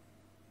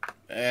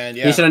 And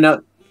yeah, he should have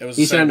known.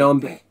 He should have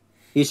known.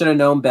 He should have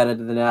known better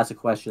than to ask a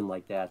question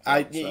like that.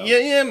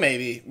 Yeah,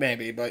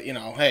 maybe, but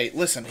hey,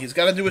 listen, he's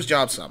got to do his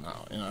job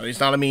somehow. He's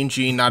not a Mean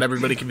Gene. Not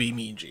everybody can be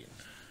Mean Gene.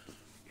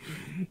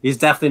 He's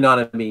definitely not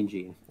a Mean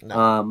Gene.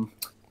 No.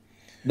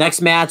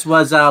 Next match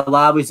was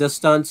La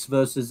Resistance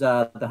versus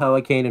the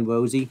Hurricane and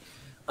Rosie.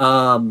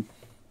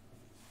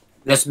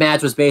 This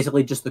match was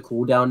basically just the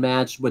cool down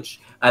match,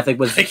 which I think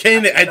was. I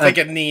think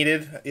it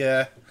needed.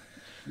 Yeah.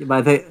 It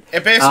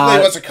basically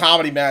was a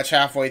comedy match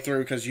halfway through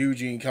because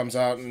Eugene comes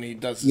out and he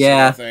does this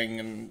other thing,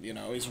 and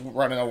he's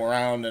running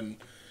around and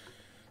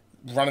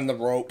running the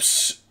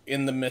ropes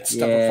in the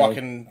midst of a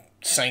fucking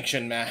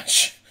sanctioned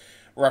match.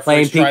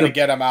 Referee's trying to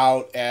get him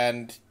out,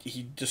 and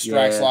he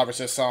distracts La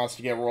Resistance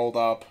to get rolled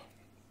up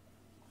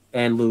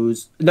and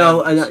lose.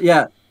 No,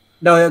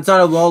 no, it's not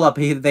a roll up.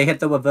 He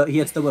hits the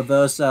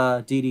reverse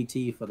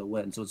DDT for the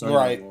win, so it's not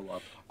a roll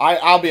up.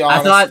 I'll be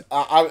honest.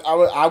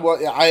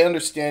 I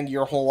understand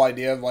your whole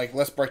idea of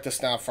let's break this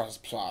down for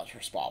spot.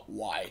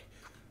 Why?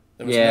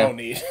 There was no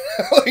need.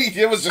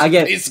 It was just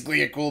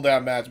basically a cool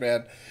down match,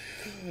 man.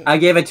 I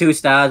gave it 2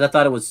 stars. I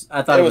thought it was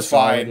fine.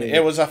 Solid.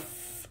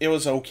 It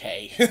was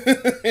okay.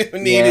 We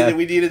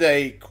needed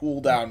a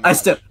cool down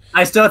match.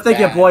 I still think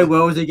your boy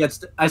Rosie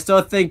gets. I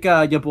still think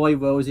your boy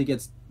Rosie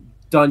gets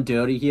done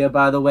dirty here,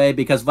 by the way,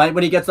 because right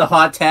when he gets the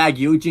hot tag,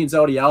 Eugene's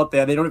already out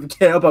there. They don't even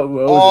care about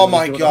Rose. Oh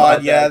my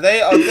god, yeah,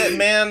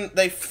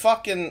 they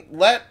fucking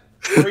let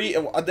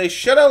they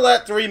should have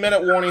let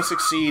 3-minute warning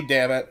succeed.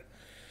 Damn it!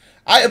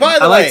 By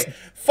the way,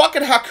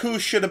 fucking Haku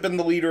should have been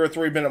the leader of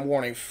 3-minute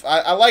warning.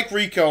 I like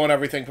Rico and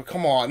everything, but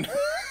come on.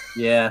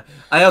 Yeah,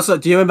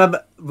 do you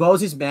remember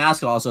Rosie's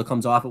mask also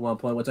comes off at one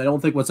point, which I don't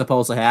think was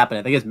supposed to happen.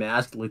 I think his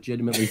mask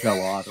legitimately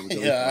fell off. It was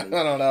really funny.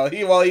 I don't know.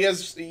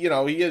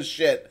 He is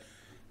shit.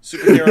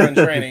 Superhero in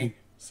training,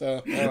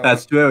 so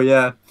that's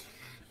true.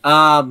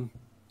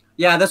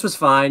 Yeah, this was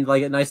fine.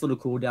 A nice little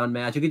cool down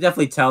match. You could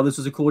definitely tell this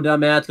was a cool down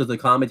match because the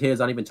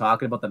commentators aren't even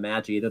talking about the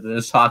match either. They're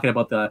just talking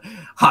about the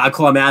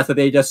hardcore match that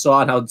they just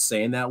saw and how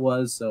insane that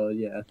was. So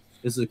yeah,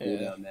 this is a cool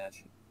down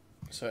match.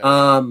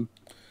 So,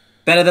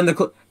 better than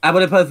I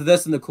would have put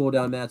this in the cool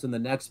down match than the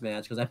next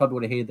match because I probably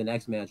would have hated the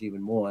next match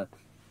even more.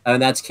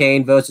 And that's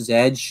Kane versus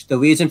Edge. The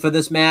reason for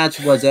this match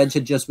was Edge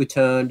had just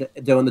returned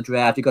during the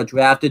draft. He got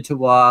drafted to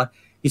Raw.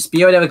 He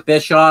speared Eric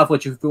Bischoff,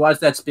 which if you watch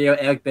that spear,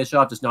 Eric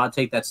Bischoff does not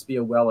take that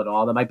spear well at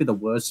all. That might be the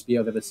worst spear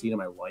I've ever seen in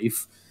my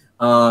life.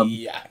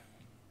 And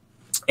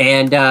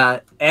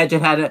Edge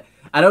had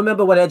I don't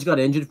remember what Edge got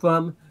injured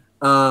from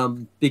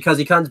because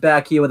he comes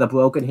back here with a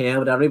broken hand,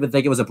 but I don't even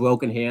think it was a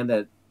broken hand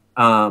that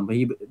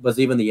he was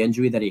even the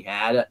injury that he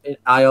had in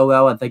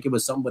IOL. I think it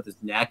was something with his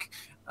neck.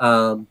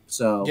 So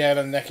yeah,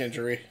 the neck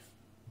injury.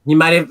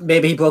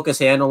 Maybe he broke his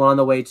hand along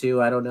the way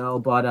too. I don't know,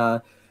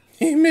 but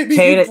he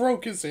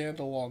broke his hand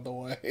along the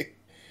way.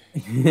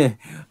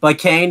 But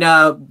Kane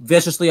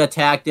viciously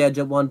attacked Edge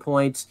at one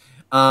point,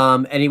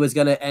 and he was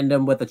gonna end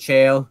him with a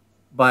chair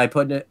by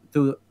putting it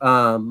through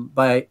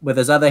with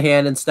his other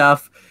hand and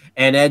stuff.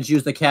 And Edge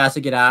used the cast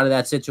to get out of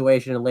that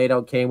situation and laid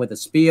out Kane with a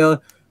spear.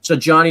 So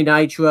Johnny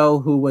Nitro,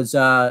 who was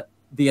the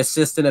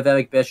assistant of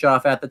Eric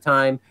Bischoff at the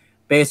time,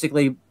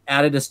 basically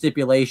added a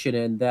stipulation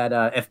in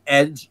that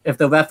if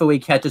the referee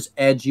catches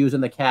Edge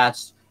using the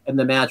cast in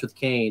the match with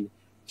Kane,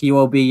 he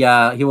will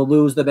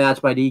lose the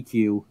match by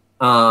DQ,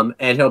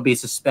 and he'll be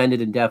suspended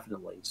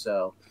indefinitely.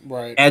 So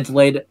Edge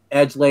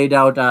laid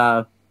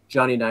out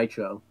Johnny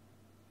Nitro.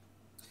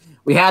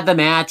 We had the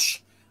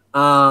match.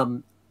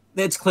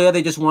 It's clear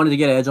they just wanted to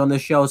get Edge on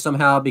this show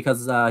somehow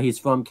because he's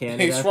from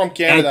Canada. He's from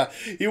Canada.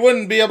 You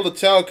wouldn't be able to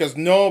tell because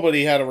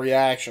nobody had a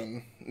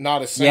reaction.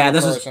 Not a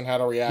single person had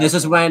a reaction.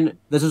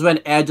 This is when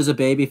Edge as a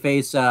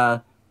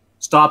babyface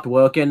stopped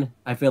working.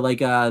 I feel like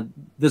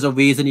there's a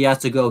reason he has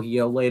to go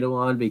heel later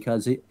on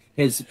because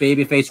his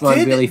babyface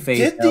run really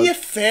faded. Did the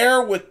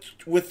affair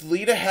with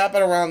Lita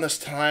happen around this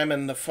time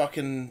and the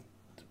fucking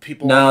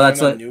people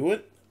knew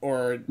it?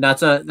 Or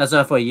that's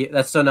not for a year.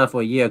 That's still not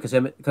for a year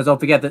because don't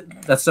forget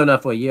that's still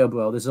not for a year,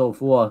 bro. This is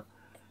 04.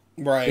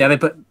 Right. Yeah,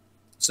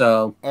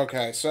 so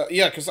okay, so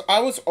yeah, because I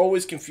was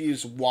always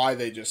confused why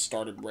they just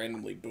started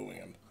randomly booing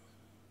him.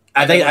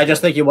 I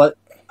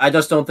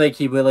just don't think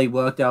he really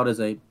worked out as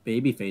a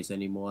babyface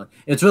anymore.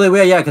 It's really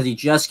weird, yeah, because he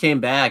just came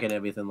back and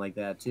everything like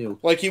that too.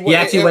 Like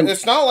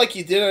it's not like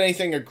he did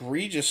anything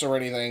egregious or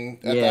anything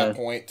at that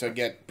point to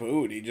get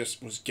booed. He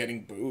just was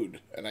getting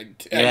booed, and I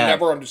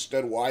never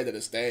understood why to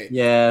this day.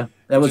 Yeah,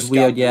 that was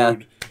weird. Yeah.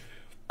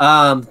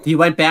 He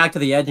went back to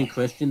the Edge and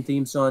Christian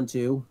theme song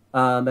too.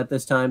 At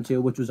this time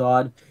too, which was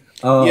odd.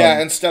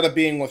 Yeah, instead of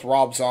being with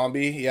Rob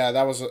Zombie, yeah,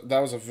 that was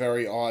a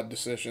very odd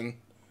decision.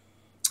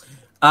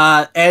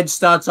 Edge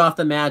starts off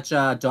the match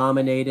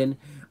dominating.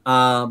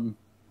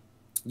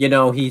 You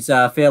know, he's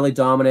fairly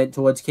dominant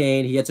towards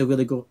Kane. He hits a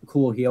really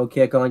cool heel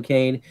kick on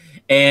Kane.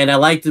 And I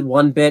liked the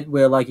one bit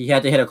where, like, he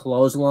had to hit a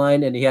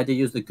clothesline and he had to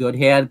use the good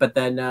hand, but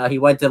then he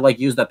went to, like,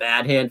 use the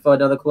bad hand for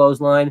another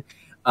clothesline.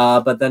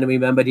 But then he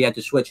remembered he had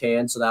to switch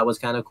hands, so that was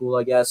kind of cool,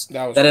 I guess.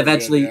 That was then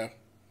eventually, good, yeah.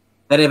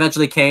 Then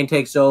eventually Kane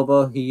takes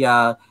over. He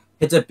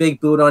hits a big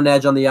boot on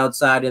Edge on the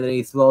outside, and then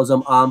he throws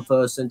him arm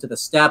first into the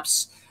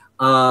steps.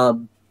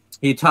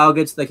 He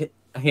targets the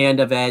hand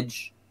of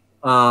Edge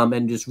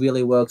and just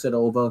really works it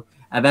over.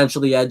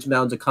 Eventually, Edge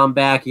mounts a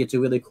comeback. He gets a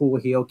really cool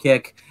heel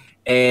kick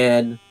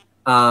and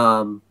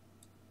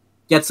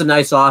gets a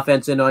nice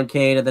offense in on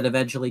Kane. And then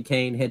eventually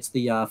Kane hits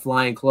the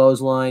flying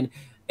clothesline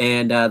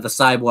and the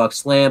sidewalk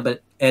slam,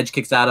 but Edge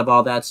kicks out of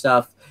all that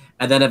stuff.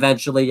 And then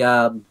eventually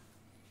the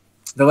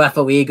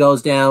referee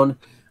goes down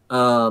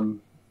and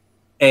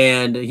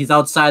he's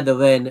outside the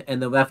ring and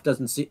the ref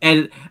doesn't see.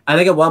 And I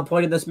think at one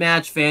point in this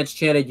match, fans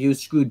chanted, "You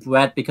screwed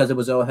Brett," because it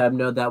was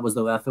O'Hebner that was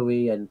the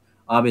referee. And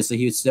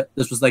obviously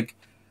this was like,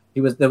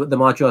 the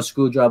Montreal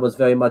Screwjob was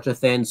very much a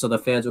thing, so the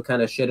fans were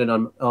kind of shitting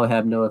on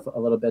O'Hebner a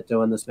little bit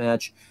during this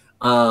match.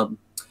 And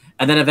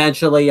then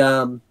eventually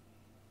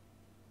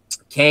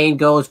Kane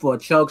goes for a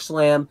choke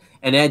slam,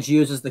 and Edge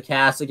uses the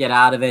cast to get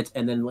out of it,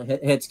 and then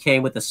hits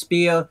Kane with a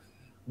spear,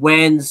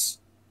 wins.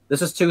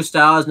 This is 2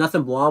 stars.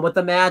 Nothing wrong with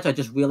the match. I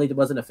just really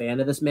wasn't a fan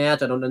of this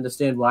match. I don't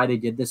understand why they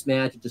did this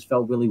match. It just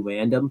felt really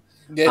random.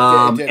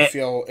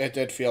 It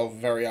did feel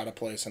very out of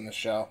place in the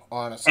show,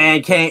 honestly.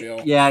 And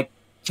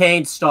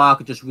Kane's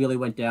stock just really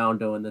went down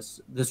during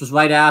this. This was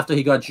right after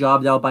he got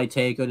jobbed out by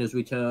Taker in his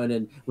return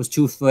and was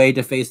too afraid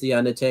to face The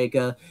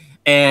Undertaker.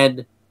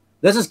 And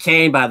this is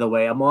Kane, by the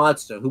way, a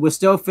monster who was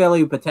still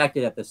fairly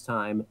protected at this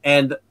time.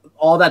 And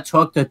all that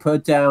took to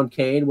put down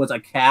Kane was a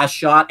cash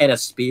shot and a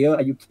spear.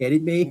 Are you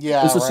kidding me?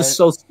 Yeah, this was just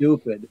so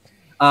stupid.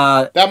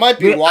 That might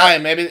be why.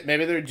 Maybe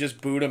they just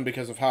booed him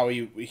because of how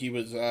he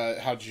was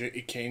how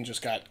Kane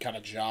just got kind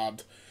of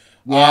jobbed.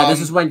 Yeah, this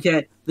is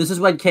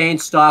when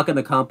Kane's stock in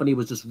the company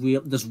was just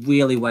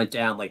really went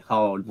down like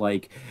hard.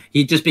 Like,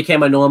 he just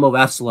became a normal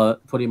wrestler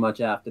pretty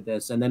much after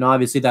this. And then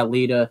obviously that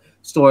Lita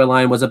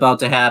storyline was about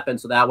to happen,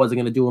 so that wasn't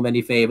going to do him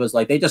any favors.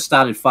 Like, they just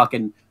started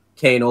fucking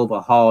Kane over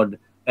hard,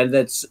 and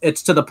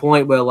it's to the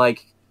point where,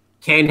 like,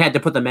 Kane had to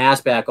put the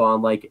mask back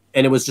on, like,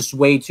 and it was just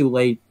way too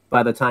late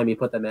by the time he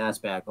put the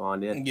mask back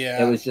on.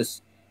 It was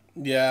just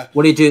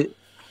What did you?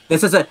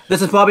 This is an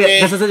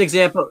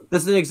example.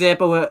 This is an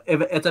example where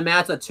if it's a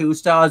match at 2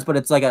 stars, but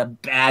it's like a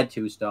bad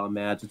 2-star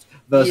match.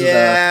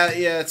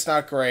 It's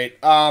not great.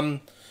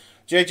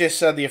 JJ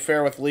said the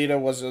affair with Lita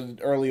was in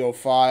early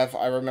 2005.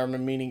 I remember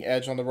meeting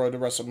Edge on the road to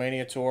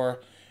WrestleMania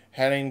tour,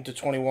 heading to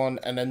 21,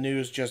 and the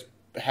news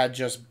had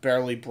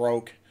barely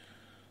broke.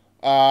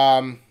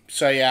 I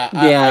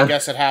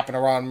guess it happened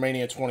around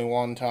Mania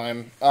 21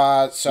 time.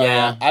 I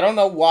don't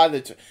know why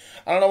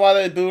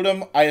they booed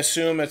him. I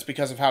assume it's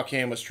because of how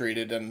Kane was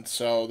treated, and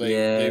so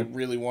they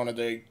really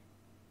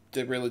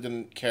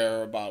didn't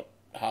care about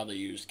how they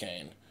used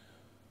Kane.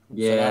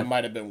 Yeah, so that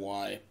might have been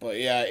why. But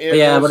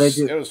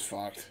it was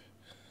fucked.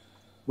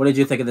 What did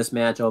you think of this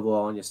match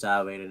overall on your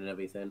star rating and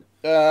everything?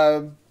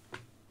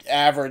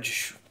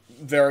 Average,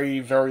 very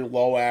very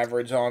low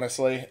average,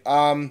 honestly.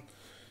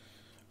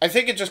 I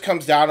think it just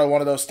comes down to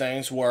one of those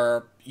things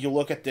where you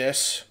look at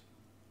this,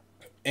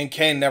 and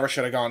Kane never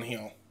should have gone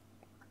heel.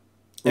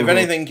 If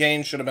anything,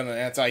 Kane should have been an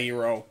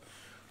anti-hero,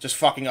 just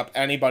fucking up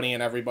anybody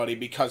and everybody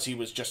because he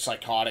was just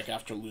psychotic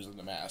after losing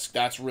the mask.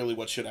 That's really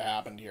what should have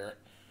happened here.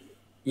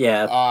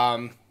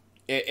 Yeah.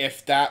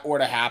 If that were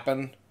to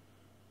happen,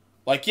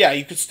 like, yeah,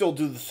 you could still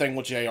do the thing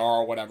with JR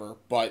or whatever,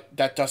 but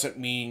that doesn't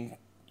mean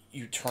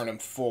you turn him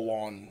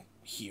full-on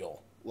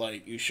heel.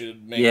 Like, you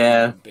should make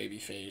him a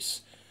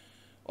babyface.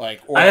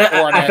 Like, or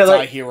an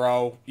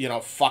anti-hero,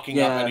 like, fucking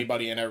up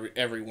anybody and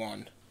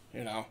everyone,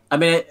 I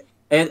mean,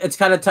 it's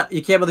kind of tough.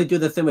 You can't really do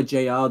the thing with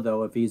JR,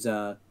 though, if he's,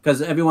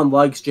 because everyone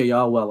likes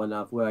JR well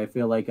enough, where I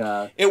feel like,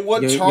 it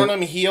would turn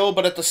him heel,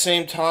 but at the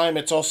same time,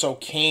 it's also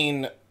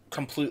Kane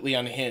completely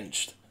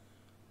unhinged.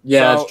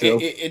 Yeah, that's true.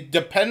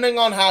 Depending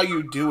on how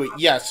you do it,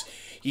 yes,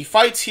 he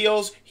fights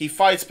heels, he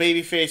fights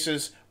baby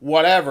faces,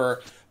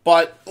 whatever,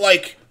 but,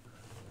 like,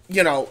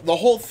 the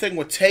whole thing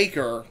with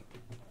Taker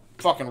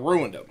fucking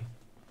ruined him.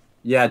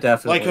 Yeah,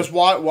 definitely. Like, because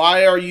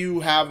why are you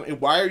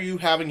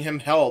having him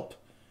help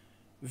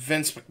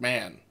Vince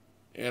McMahon?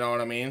 You know what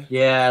I mean?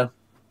 Yeah.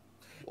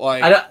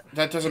 Like,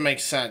 that doesn't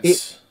make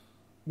sense.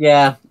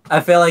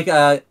 I feel like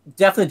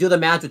definitely do the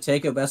match with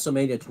Taker at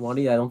WrestleMania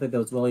 20. I don't think there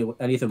was really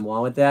anything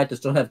wrong with that.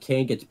 Just don't have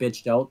Kane get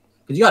bitched out.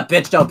 Because you got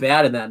bitched out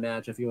bad in that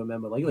match, if you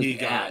remember. Like, it was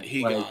bad.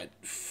 He got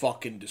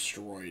fucking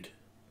destroyed.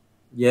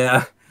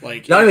 Yeah.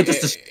 Like, not even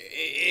just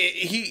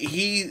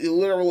he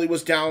literally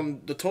was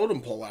down the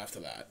totem pole after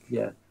that.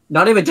 Yeah.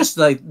 Not even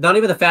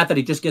the fact that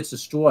he just gets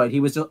destroyed. He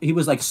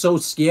was like so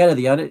scared of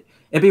the other.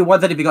 It'd be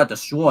one thing if he got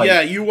destroyed. Yeah,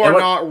 you are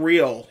not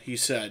real, he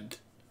said.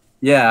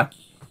 Yeah.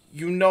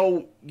 you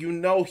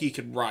know he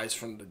could rise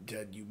from the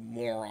dead, you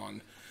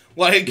moron.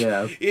 Like,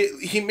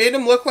 he made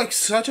him look like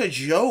such a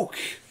joke.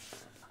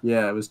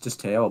 Yeah, it was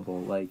just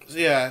terrible. Like,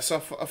 yeah, so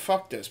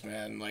fuck this,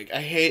 man. Like,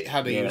 I hate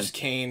how they use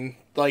Kane.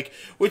 Like,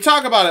 we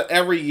talk about it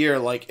every year.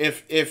 Like,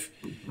 if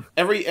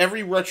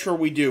every retro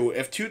we do,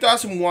 if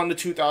 2001 to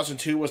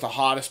 2002 was the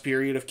hottest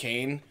period of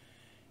Kane,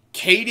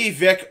 Katie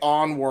Vick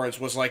onwards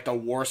was like the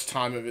worst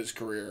time of his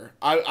career.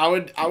 I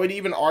would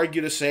even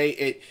argue to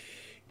say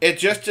it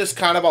just is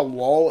kind of a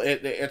lull.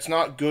 It's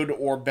not good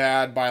or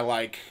bad by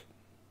like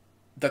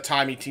the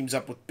time he teams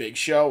up with Big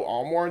Show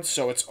onwards,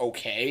 so it's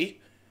okay.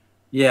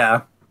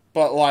 Yeah.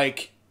 But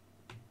like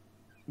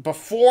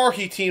before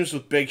he teams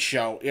with Big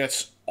Show,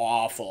 it's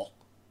awful.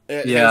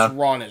 His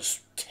run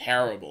is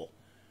terrible.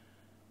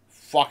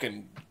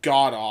 Fucking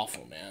god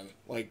awful, man.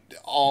 Like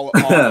all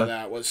of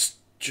that was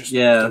just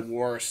the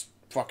worst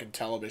fucking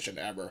television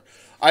ever.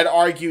 I'd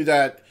argue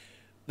that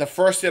the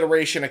first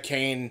iteration of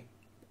Kane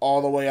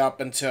all the way up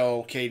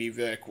until Katie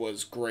Vick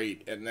was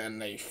great, and then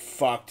they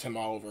fucked him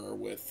over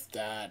with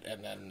that,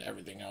 and then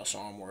everything else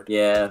onward.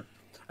 Yeah.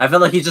 I feel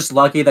like he's just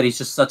lucky that he's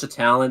just such a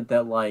talent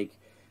that, like,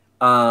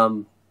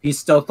 he's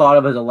still thought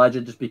of as a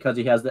legend just because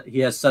he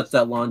has such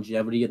that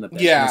longevity in the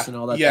business and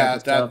all that type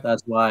of stuff.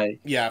 That's why.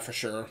 Yeah, for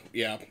sure.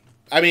 Yeah.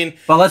 I mean...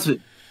 But let's...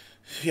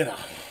 You know...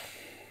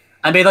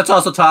 I mean, let's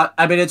also talk...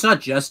 I mean, it's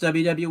not just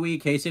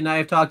WWE. Casey and I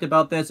have talked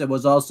about this. It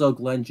was also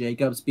Glenn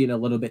Jacobs being a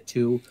little bit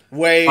too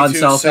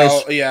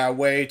unselfish.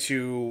 Way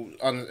too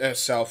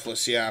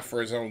selfless,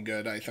 for his own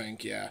good, I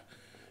think,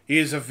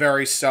 He's a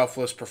very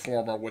selfless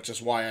performer, which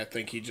is why I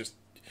think he just...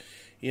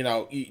 You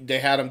know, they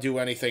had him do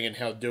anything and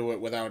he'll do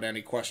it without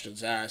any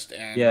questions asked,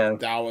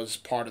 and that was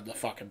part of the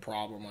fucking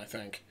problem, I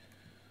think.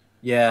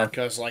 Yeah.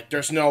 Because, like,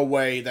 there's no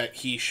way that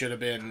he should have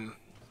been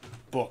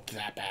booked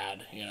that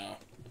bad, you know?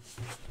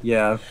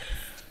 Yeah.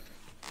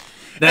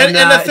 Then,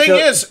 and the thing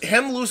is,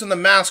 him losing the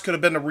mask could have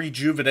been a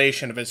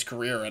rejuvenation of his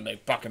career, and they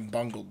fucking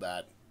bungled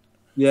that.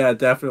 Yeah,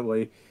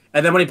 definitely.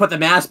 And then when he put the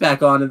mask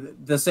back on,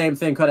 the same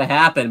thing could have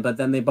happened, but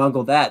then they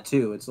bungled that,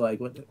 too. It's like,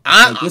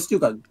 this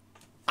dude got...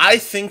 I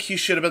think he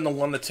should have been the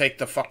one to take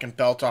the fucking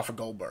belt off of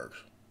Goldberg.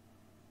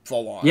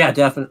 Full on. Yeah,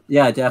 definitely.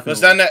 Because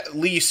then at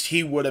least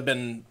he would have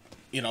been,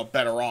 you know,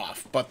 better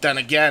off. But then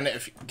again,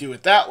 if you do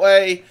it that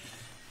way,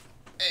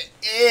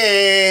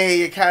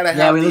 you kind of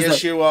have the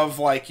issue of,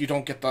 like, you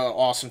don't get the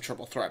awesome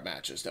triple threat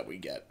matches that we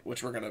get,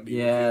 which we're going to be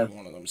reviewing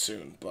one of them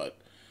soon. But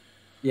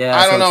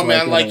I don't know,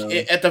 man. Like,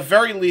 at the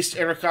very least,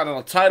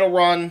 Intercontinental title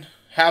run,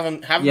 have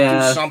him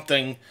do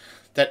something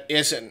that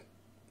isn't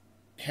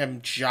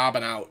him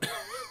jobbing out.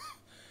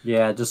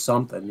 Yeah, just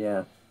something,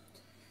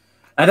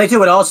 I think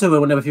too, it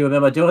also, if you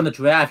remember, during the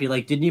draft, he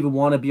didn't even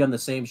want to be on the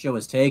same show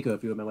as Taker,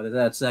 if you remember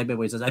that segment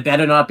where he says, I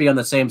better not be on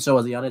the same show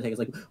as The Undertaker. It's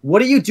like,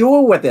 what are you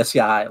doing with this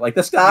guy? Like,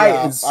 this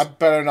guy is... I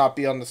better not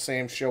be on the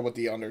same show with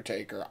The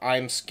Undertaker.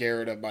 I'm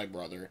scared of my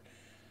brother.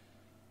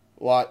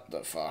 What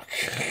the fuck?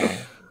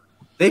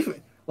 We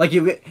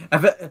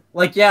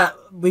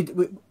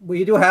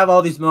do have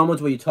all these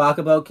moments where you talk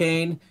about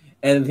Kane,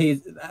 and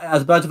he's,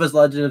 as much of a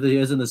legend as he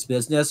is in this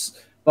business...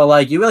 But,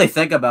 like, you really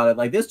think about it,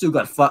 like, this dude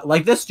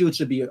this dude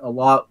should be a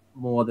lot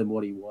more than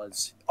what he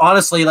was.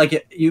 Honestly, like,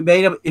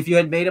 if you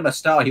had made him a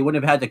star, he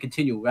wouldn't have had to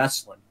continue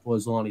wrestling for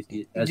as long as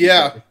he did.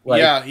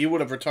 He would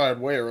have retired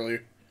way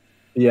earlier.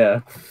 Yeah.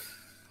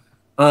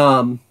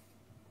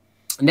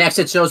 Next,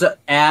 it shows an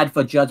ad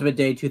for Judgment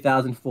Day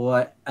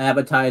 2004,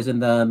 advertising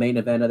the main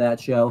event of that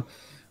show.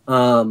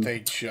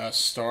 They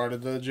just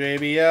started the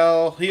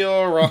JBL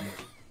heel run.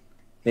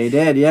 They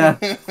did, yeah.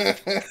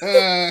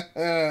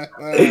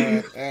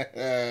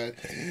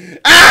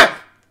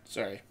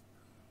 Sorry.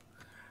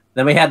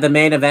 Then we had the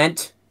main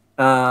event.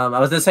 I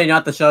was gonna say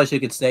not the show so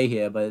you could stay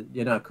here, but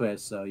you're not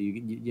Chris, so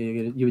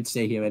you would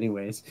stay here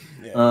anyways.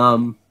 Yeah.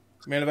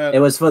 Main event. It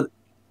was for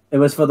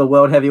the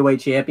World Heavyweight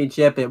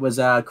Championship. It was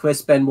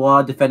Chris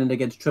Benoit defending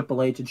against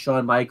Triple H and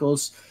Shawn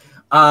Michaels.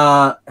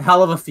 Hell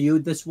of a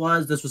feud this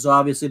was. This was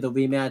obviously the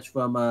rematch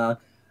from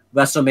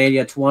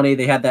WrestleMania 20.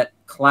 They had that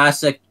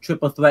classic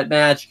triple threat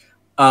match.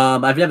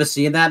 I've never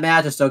seen that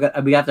match.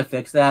 We have to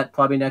fix that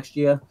probably next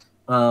year.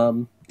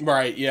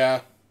 Right,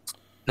 yeah.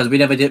 Because we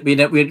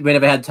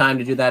never had time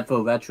to do that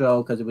for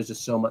retro because it was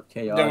just so much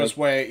chaos. There was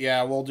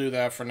we'll do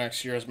that for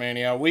next year's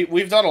Mania.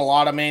 We've done a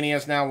lot of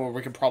Manias now where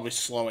we could probably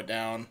slow it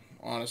down,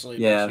 honestly,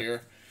 next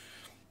year.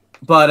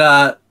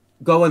 But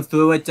going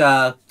through it,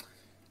 so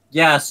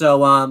they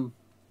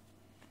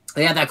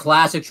had that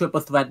classic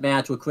triple threat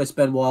match where Chris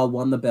Benoit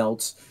won the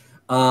belts.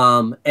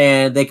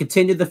 And they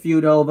continued the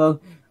feud over,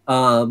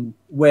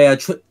 where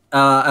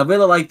I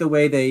really like the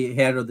way they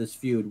handled this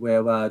feud,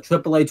 where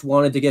Triple H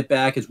wanted to get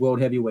back his World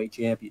Heavyweight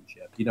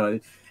Championship. You know,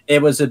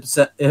 it was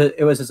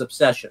his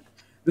obsession.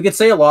 We could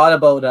say a lot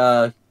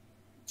about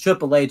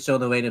Triple H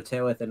on the Reign of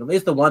Terror thing. At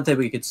least the one thing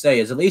we could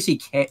say is at least he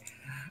can't.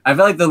 I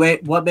feel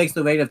like what makes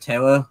the Reign of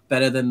Terror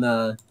better than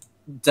the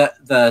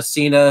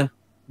Cena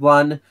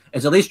one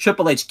is at least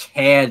Triple H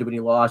cared when he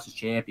lost his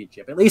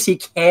championship. At least he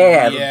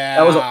cared.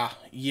 Yeah,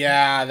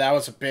 Yeah, that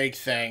was a big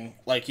thing.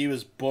 Like, he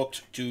was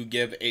booked to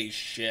give a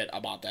shit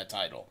about that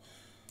title.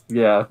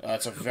 Yeah.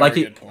 That's a very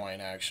good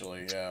point,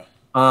 actually, yeah.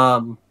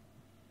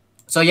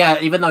 So yeah,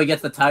 even though he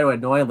gets the title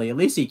annoyingly, at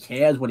least he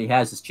cares when he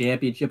has his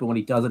championship, and when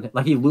he doesn't,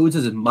 like he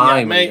loses his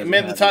mind. Yeah,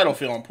 made the title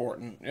feel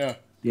important. Yeah.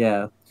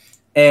 Yeah,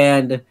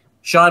 and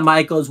Shawn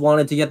Michaels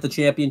wanted to get the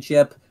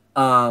championship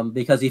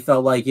because he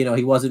felt like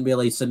he wasn't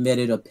really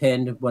submitted or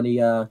pinned when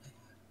he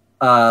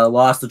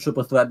lost the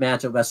triple threat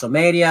match at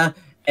WrestleMania.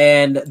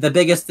 And the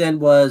biggest thing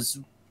was,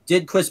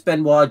 did Chris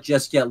Benoit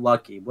just get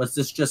lucky? Was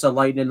this just a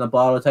lightning in the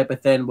bottle type of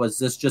thing? Was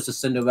this just a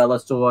Cinderella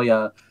story,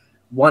 a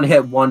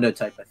one-hit wonder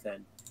type of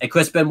thing? And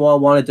Chris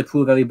Benoit wanted to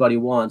prove everybody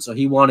won, so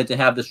he wanted to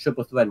have this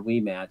triple threat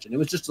rematch, and it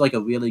was just like a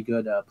really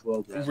good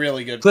program.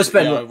 Really good,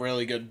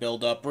 really good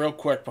build-up. Real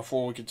quick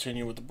before we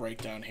continue with the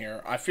breakdown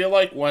here, I feel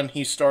like when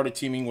he started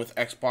teaming with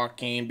X-Pac,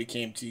 Kane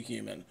became too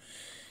human.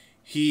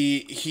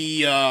 He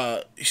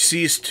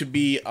ceased to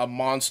be a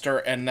monster,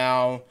 and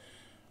now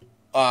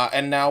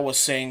was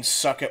saying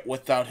 "suck it"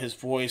 without his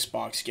voice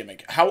box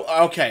gimmick.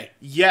 Okay,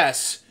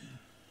 yes,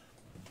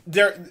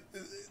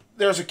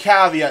 there's a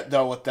caveat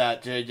though with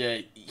that,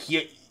 JJ.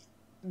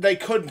 They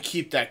couldn't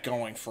keep that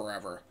going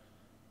forever.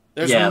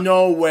 There's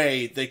no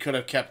way they could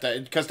have kept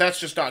that, because that's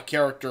just not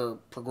character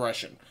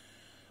progression.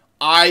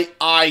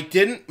 I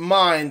didn't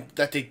mind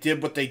that they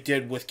did what they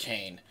did with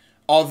Kane.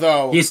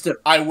 Although,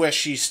 I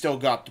wish he still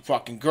got the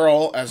fucking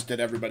girl, as did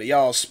everybody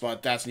else,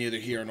 but that's neither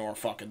here nor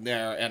fucking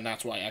there, and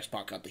that's why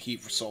X-Pac got the heat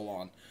for so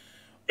long.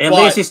 At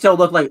least he still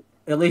looked like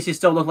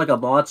a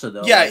monster,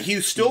 though. Yeah, he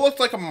still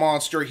looked like a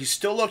monster. He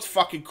still looked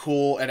fucking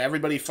cool, and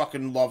everybody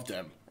fucking loved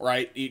him,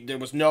 right? There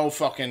was no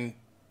fucking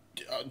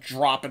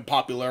drop in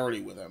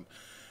popularity with him.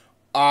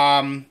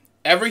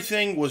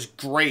 Everything was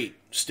great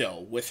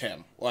still with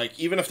him. Like,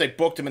 even if they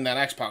booked him in that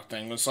X-Pac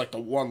thing, it was like the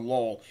one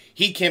lull.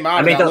 He came out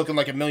of that looking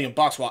like $1 million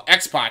while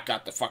X-Pac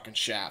got the fucking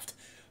shaft.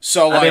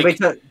 So,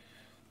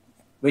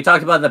 we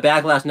talked about the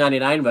Backlash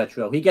 99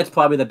 retro. He gets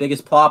probably the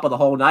biggest pop of the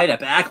whole night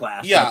at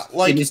Backlash. Yeah,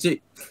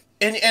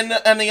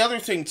 and the other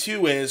thing,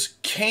 too, is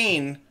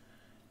Kane,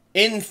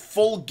 in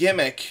full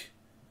gimmick,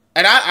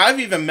 and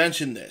I've even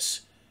mentioned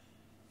this,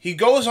 he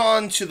goes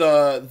on to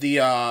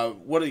the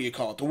what do you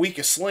call it, the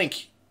weakest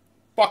link,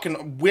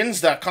 fucking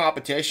wins that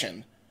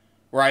competition,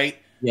 right?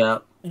 Yeah.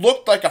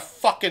 Looked like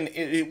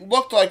it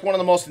looked like one of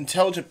the most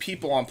intelligent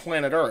people on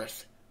planet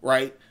Earth,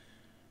 right?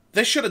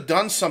 They should have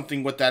done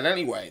something with that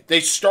anyway. They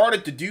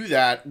started to do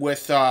that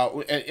with,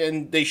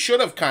 and they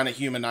should have kind of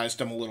humanized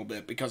him a little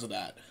bit because of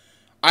that.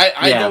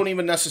 I don't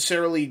even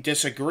necessarily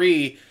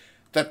disagree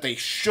that they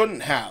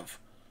shouldn't have.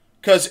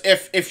 Because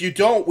if you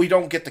don't, we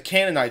don't get the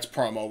Canaanites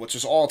promo, which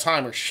is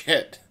all-timer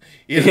shit.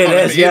 You know what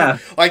I mean? Yeah.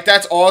 Like,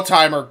 that's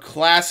all-timer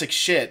classic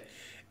shit.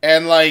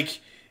 And, like,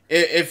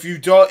 if you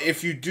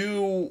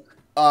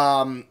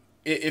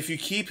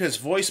keep his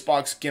voice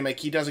box gimmick,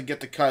 he doesn't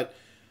get to cut,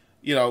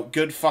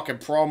 good fucking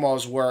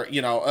promos where,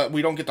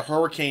 we don't get the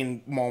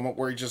Hurricane moment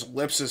where he just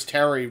lips his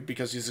Terry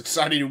because he's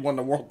excited he won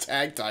the World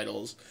Tag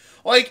Titles.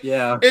 Like,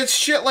 it's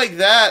shit like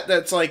that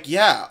that's like,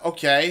 yeah,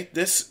 okay,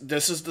 this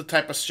is the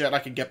type of shit I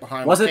can get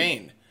behind with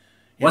Kane.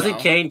 Wasn't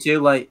Kane,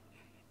 too, like,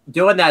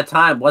 during that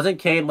time, wasn't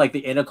Kane, like, the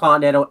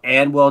Intercontinental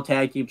and World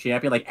Tag Team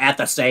Champion, like, at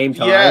the same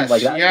time?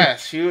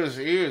 Yes, he was,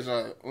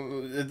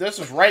 this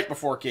was right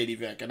before Katie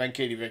Vick, and then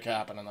Katie Vick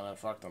happened, and then I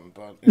fucked him,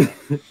 but,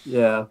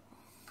 yeah.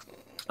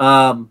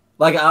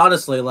 Like,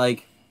 honestly,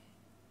 like,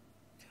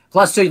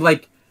 plus, too,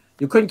 like,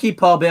 you couldn't keep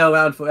Paul Bear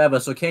around forever,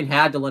 so Kane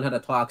had to learn how to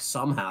talk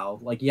somehow.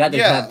 Like, you had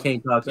to have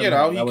Kane talk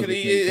somehow.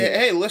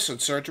 Hey, listen,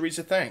 surgery's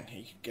a thing.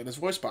 He could get his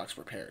voice box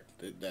repaired.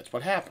 That's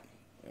what happened.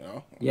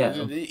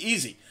 Yeah.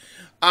 Easy.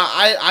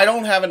 I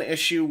don't have an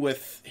issue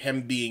with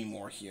him being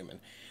more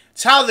human.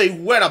 It's how they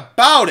went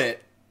about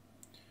it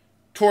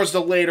towards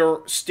the later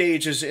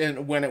stages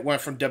when it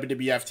went from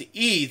WWF to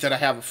E that I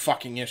have a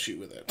fucking issue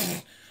with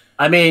it.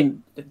 I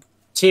mean,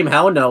 Team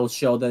Hell No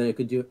showed that it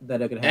could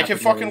happen. It can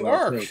fucking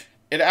work.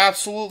 It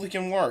absolutely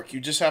can work. You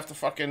just have to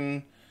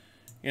fucking,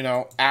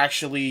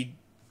 actually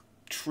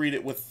treat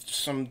it with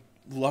some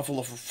level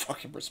of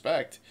fucking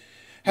respect.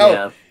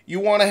 Hell, you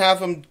want to have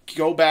him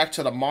go back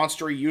to the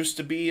monster he used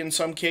to be in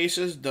some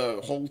cases,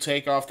 the whole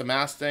take off the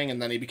mask thing,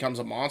 and then he becomes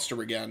a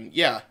monster again.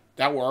 Yeah,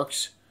 that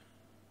works.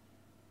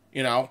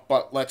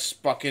 But let's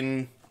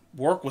fucking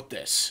work with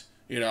this,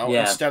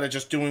 instead of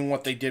just doing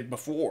what they did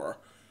before.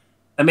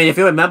 I mean, if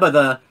you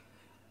remember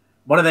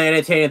one of the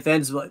entertaining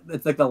things,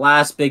 it's like the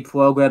last big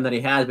program that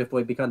he had before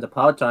he becomes a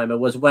part-timer,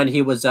 was when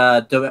he was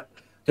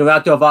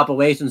Director of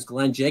Operations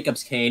Glenn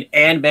Jacobs Kane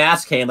and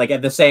Mask Kane, like,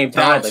 at the same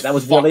time. That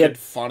was really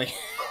funny.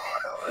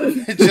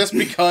 just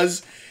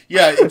because,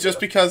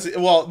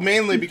 well,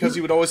 mainly because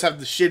he would always have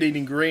the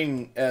shit-eating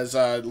grin as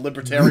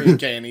Libertarian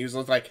Kane. He was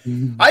like,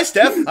 "Hi,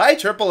 Steph. Hi,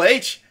 Triple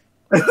H."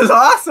 It was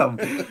awesome.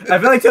 I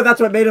feel like, too,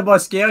 that's what made it more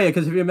scary,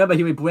 because if you remember,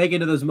 he would break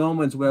into those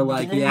moments where,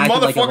 like, he acted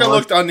like a motherfucker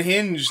looked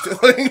unhinged.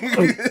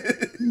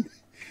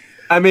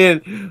 I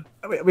mean,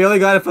 we only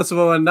got it for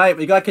one night.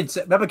 We got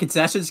remember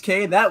Concessions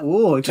Kane?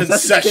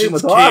 Concessions Kane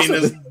was awesome.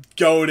 Is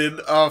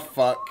goated. Oh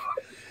fuck.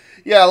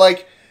 Yeah,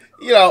 like,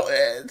 you know,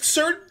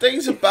 certain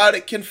things about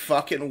it can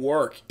fucking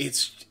work.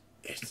 It's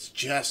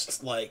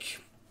just like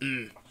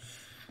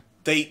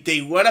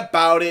they went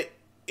about it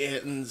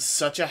in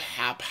such a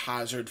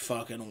haphazard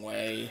fucking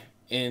way.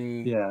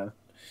 Yeah.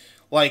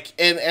 Like,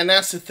 and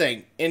that's the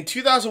thing. In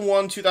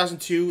 2001,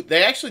 2002,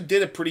 they actually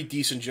did a pretty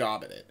decent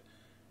job at it.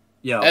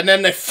 Yeah. And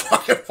then they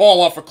fucking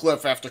fall off a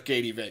cliff after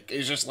Katie Vick.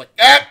 It's just like,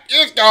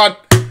 he's gone.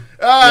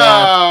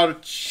 Oh, Yeah.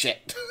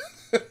 shit.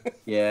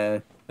 Yeah.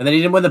 And then he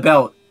didn't win the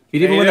belt. He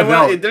didn't win the He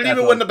belt. didn't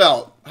even win the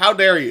belt. How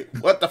dare you?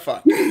 What the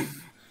fuck?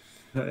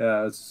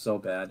 Yeah, it's so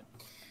bad.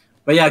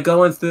 But yeah,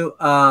 going through,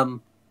 I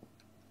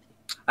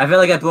feel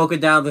like I broke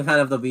it down to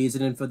kind of the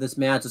reasoning for this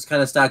match. Let's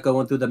kind of start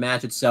going through the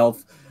match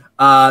itself.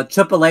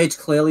 Triple H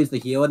clearly is the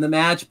heel in the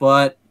match,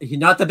 but he's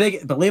not the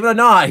big. Believe it or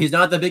not, he's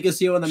not the biggest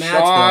heel in the match.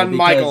 Shawn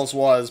Michaels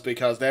was,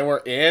 because they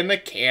were in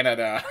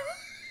Canada.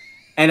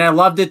 And I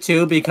loved it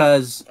too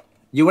because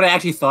you would have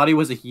actually thought he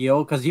was a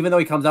heel, because even though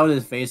he comes out with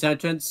his face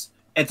entrance,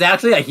 it's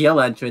actually a heel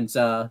entrance.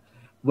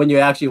 When you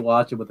actually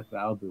watch it with the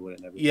crowd booing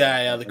and everything.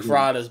 Yeah, the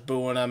crowd is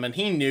booing him, and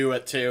he knew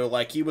it too.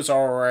 Like, he was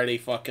already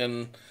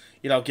fucking,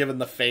 you know, giving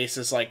the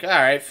faces like, all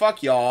right,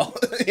 fuck y'all.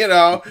 You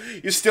know,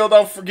 you still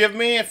don't forgive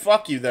me?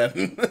 Fuck you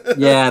then.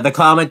 Yeah, the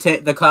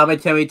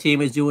commentary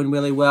team is doing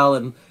really well,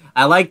 and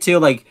I like too,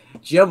 like,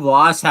 Jim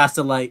Ross has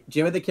to, like,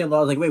 Jerry the King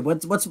Lawler's like, wait,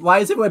 why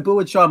is everyone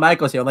booing Shawn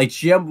Michaels here? Like,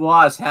 Jim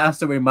Ross has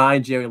to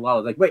remind Jerry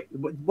Lawler, like, wait,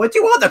 what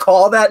you on the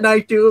call that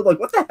night, dude? Like,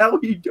 what the hell are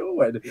you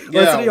doing?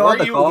 Yeah,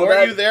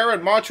 were you there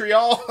in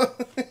Montreal?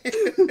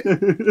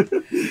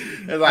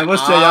 Like,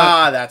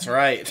 that's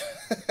right.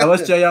 I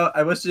wish JR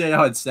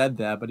had said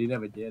that, but he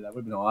never did. That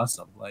would have been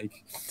awesome.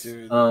 Like,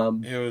 dude,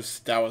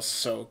 that was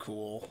so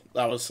cool.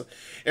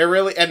 It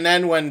really. And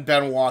then when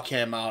Benoit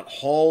came out,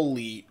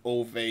 holy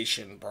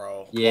ovation,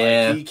 bro.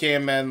 Yeah, like, he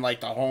came in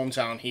like the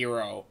hometown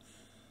hero.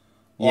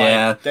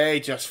 Yeah, they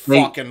just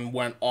fucking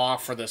went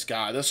off for this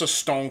guy. This is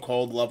Stone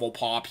Cold level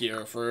pop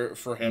here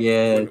for him.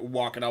 Yeah,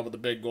 walking out with the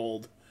big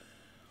gold.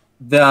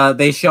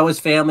 They show his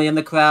family in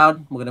the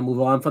crowd. We're gonna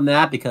move on from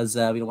that because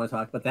we don't want to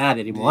talk about that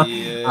anymore.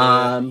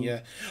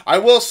 Yeah. I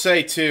will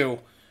say too,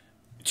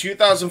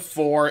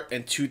 2004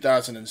 and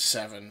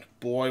 2007.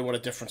 Boy, what a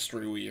difference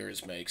 3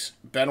 years makes.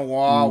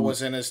 Benoit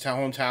was in his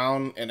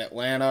hometown in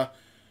Atlanta.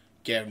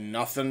 Gave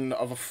nothing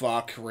of a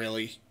fuck,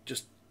 really.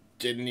 Just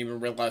didn't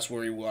even realize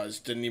where he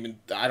was.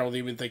 I don't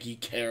even think he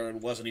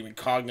cared. Wasn't even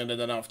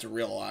cognizant enough to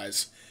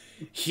realize.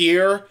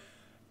 Here,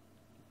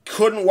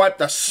 couldn't wipe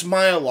the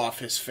smile off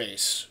his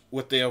face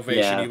with the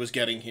ovation he was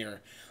getting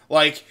here.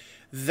 Like,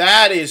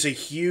 that is a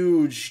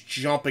huge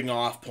jumping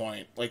off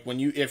point. Like,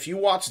 if you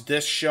watch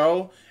this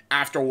show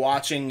after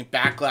watching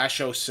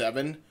Backlash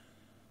 07,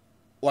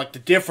 like, the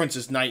difference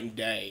is night and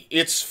day.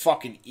 It's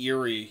fucking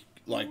eerie.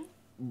 Like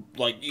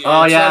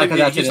oh yeah,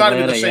 because he's not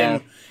even the same. Yeah.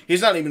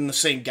 He's not even the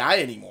same guy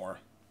anymore.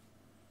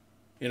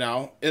 You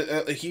know,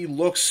 he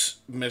looks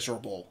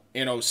miserable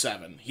in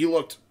 07. He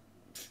looked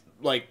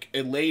like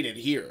elated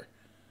here.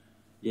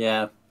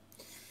 Yeah.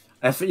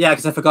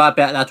 Because I forgot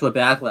that's what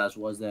Backlash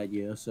was that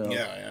year. So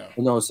yeah.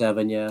 In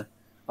 07, yeah.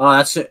 Oh,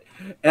 that's it.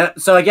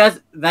 So I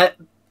guess that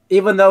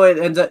even though it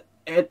ends up,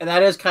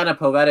 that is kind of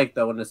poetic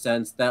though, in the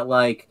sense that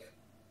like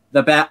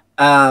the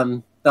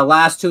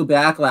last 2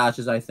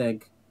 Backlashes, I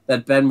think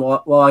that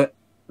Benoit, the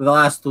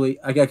last 3,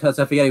 I guess, because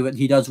I forget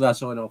he does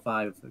wrestle in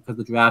 05 because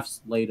the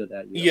draft's later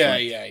that year.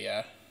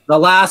 Yeah. The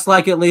last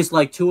at least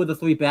 2 of the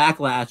 3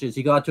 Backlashes,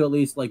 he got to at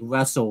least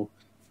wrestle,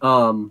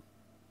 at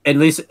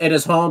least in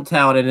his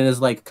hometown and in his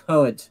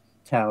current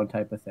town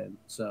type of thing.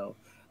 So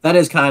that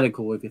is kind of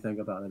cool if you think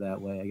about it that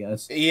way, I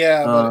guess.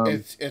 Yeah, but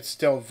it's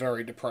still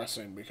very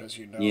depressing because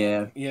you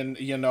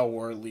know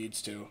where it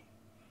leads to.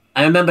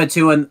 I remember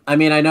too, and I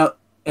know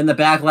in the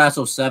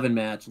Backlash 07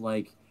 match,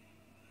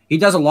 he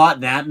does a lot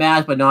in that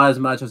match, but not as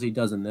much as he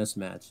does in this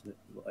match.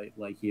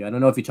 Like here, I don't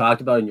know if you talked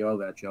about it in your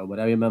retro, but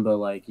I remember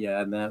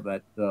in that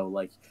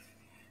retro,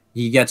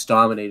 he gets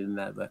dominated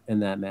in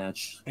that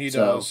match. He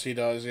does,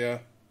 yeah.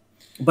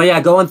 But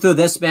yeah, going through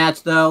this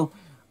match though,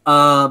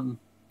 the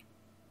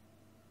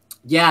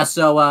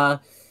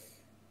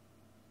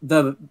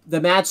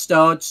match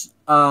starts.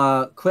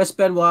 Chris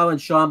Benoit and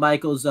Shawn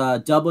Michaels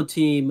double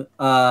team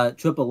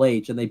Triple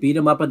H, and they beat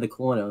him up in the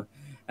corner.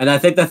 And I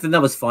think the thing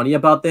that was funny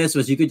about this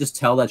was you could just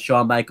tell that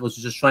Shawn Michaels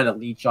was just trying to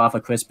leech off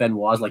of Chris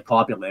Benoit's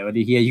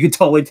popularity here. You could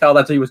totally tell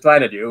that's what he was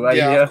trying to do. Right?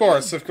 Yeah, of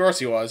course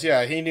he was.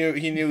 Yeah, he knew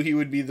he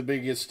would be the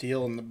biggest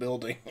heel in the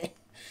building.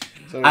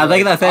 So I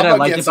think the thing I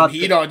liked about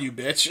heat on you,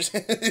 bitch.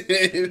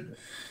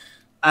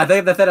 I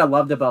think the thing I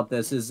loved about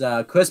this is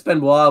Chris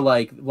Benoit,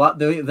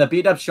 the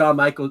beat up Shawn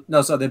Michaels.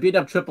 No, so they beat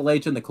up Triple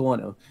H in the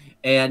corner,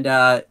 and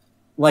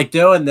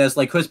doing this,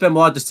 Chris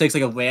Benoit just takes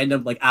a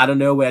random out of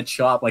nowhere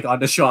chop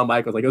onto Shawn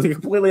Michaels. It was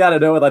completely out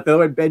of nowhere. They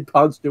were in big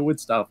punch doing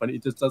stuff, and he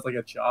just does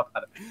a chop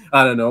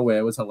out of nowhere.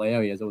 It was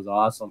hilarious. It was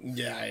awesome.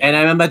 Yeah. And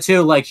I remember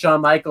too,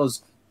 Shawn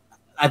Michaels.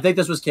 I think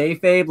this was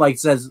kayfabe.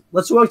 Says,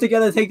 "Let's work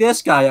together to take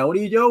this guy out. What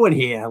are you doing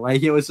here?"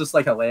 It was just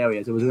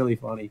hilarious. It was really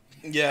funny.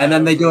 Yeah. And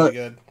then they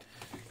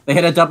They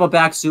hit a double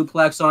back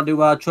suplex onto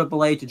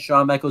Triple H, and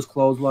Shawn Michaels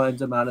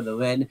clotheslines him out of the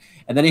ring.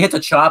 And then he hits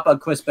a chop on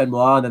Chris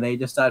Benoit, and then they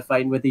just start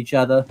fighting with each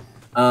other.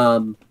 They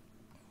kind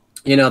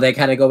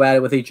of go at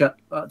it with each other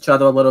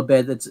a little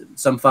bit. It's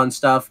some fun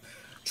stuff.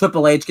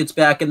 Triple H gets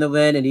back in the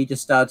ring, and he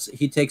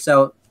takes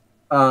out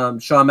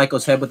Shawn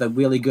Michaels' head with a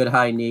really good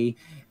high knee,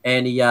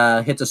 and he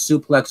hits a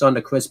suplex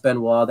onto Chris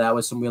Benoit. That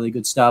was some really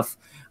good stuff.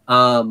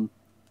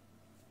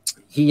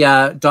 He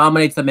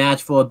dominates the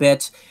match for a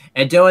bit.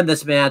 And during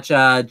this match,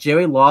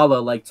 Jerry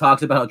Lawler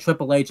talks about how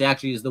Triple H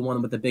actually is the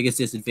one with the biggest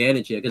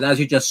disadvantage here. Because as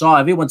you just saw,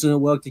 everyone's going to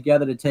work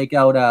together to take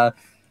out,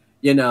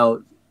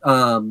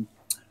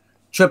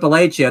 Triple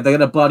H here. They're going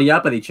to buddy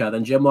up with each other.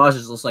 And Jim Ross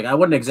is just like, I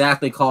wouldn't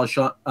exactly call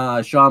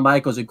Shawn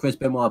Michaels and Chris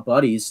Benoit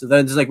buddies. So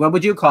then it's like, what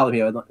would you call him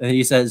here? And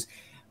he says,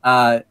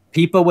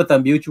 people with a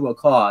mutual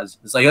cause.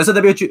 It's like, this is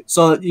the mutual.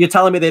 So you're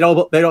telling me they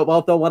both don't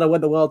want to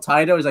win the world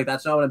title? He's like,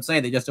 that's not what I'm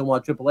saying. They just don't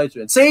want Triple H to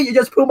win. See, you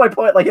just proved my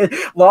point.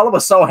 Lawler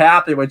was so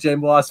happy when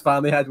Jim Ross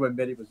finally had to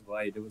admit he was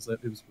right. It was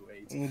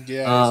great.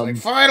 Yeah, he's like,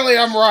 finally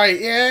I'm right.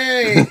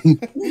 Yay!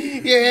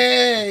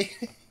 Yay!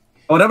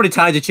 Oh, nobody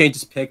times to change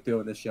his pick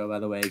during this show, by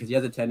the way, because he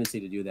has a tendency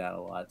to do that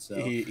a lot. So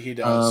he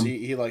does.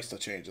 He likes to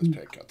change his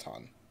pick a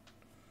ton.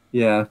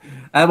 Yeah.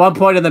 At one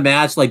point in the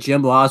match,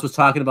 Jim Ross was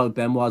talking about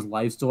Benoit's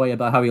life story,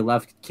 about how he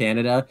left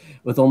Canada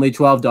with only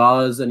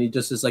 $12, and he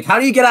just is like, how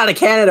do you get out of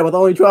Canada with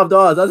only $12?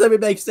 Doesn't even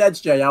make sense,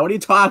 JR. What are you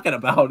talking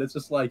about? It's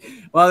just like,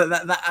 well,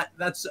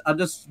 that's I'm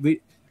just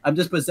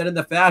presenting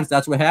the facts.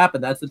 That's what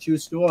happened. That's the true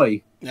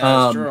story. Yeah,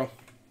 that's true.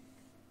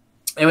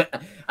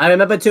 I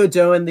remember, too,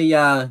 during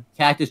the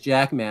Cactus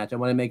Jack match, I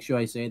want to make sure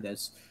I say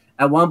this.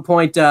 At one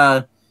point,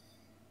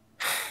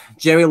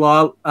 Jerry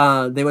Law,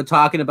 they were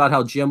talking about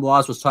how Jim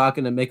Ross was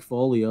talking to Mick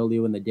Foley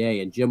earlier in the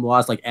day, and Jim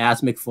Ross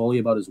asked Mick Foley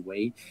about his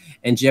weight,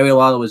 and Jerry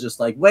Lawler was just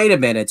like, wait a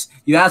minute,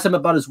 you asked him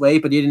about his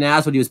weight, but you didn't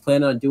ask what he was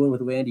planning on doing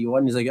with Randy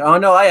Orton. He's like, oh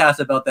no, I asked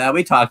about that,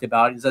 we talked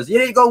about it. He says, you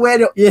didn't go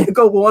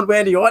warn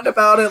Randy Orton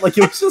about it? It was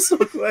just so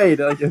great.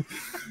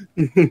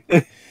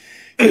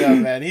 Yeah,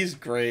 man, he's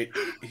great.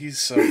 He's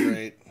so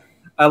great.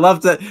 I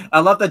love that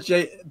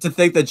to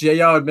think that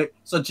JR and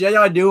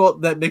JR knew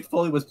that Mick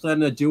Foley was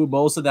planning to do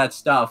most of that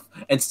stuff,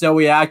 and still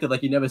reacted like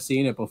he'd never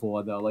seen it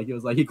before, though. He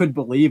was he couldn't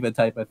believe it,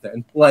 type of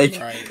thing. Right,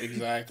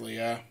 exactly,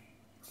 yeah.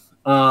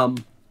 But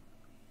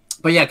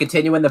yeah,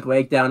 continuing the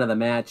breakdown of the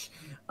match,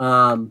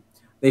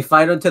 they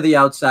fight onto the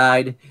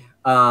outside.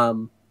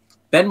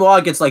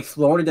 Benoit gets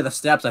thrown into the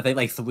steps, I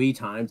think 3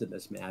 times in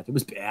this match. It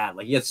was bad.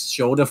 He gets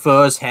shoulder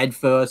first, head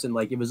first, and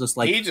it was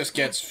just he just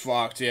gets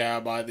fucked,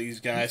 by these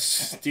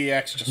guys.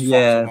 DX just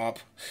fucks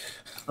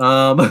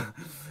him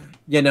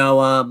up.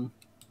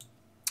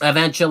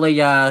 Eventually,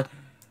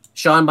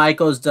 Shawn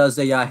Michaels does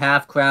a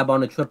half crab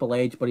on a Triple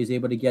H, but he's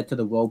able to get to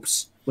the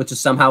ropes, which is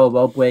somehow a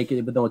rope break,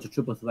 even though it's a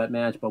triple threat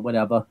match, but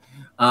whatever.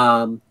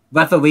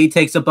 Referee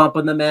takes a bump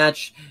in the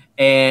match,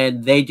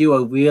 and they do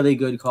a really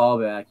good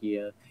callback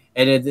here.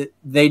 And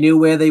they knew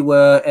where they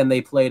were, and they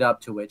played up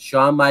to it.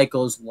 Shawn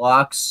Michaels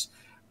locks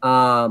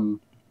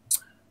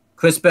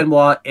Chris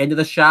Benoit into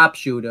the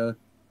sharpshooter.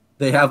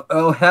 They have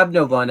Earl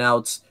Hebner run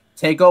outs,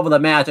 take over the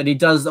match, and he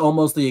does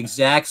almost the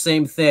exact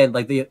same thing.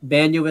 The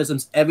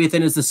mannerisms,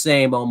 everything is the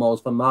same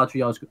almost from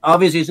Montreal.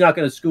 Obviously, he's not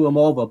going to screw him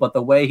over, but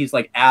the way he's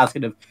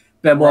asking if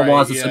Benoit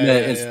wants to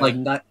submit, it's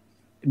not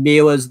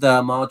mirrors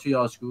the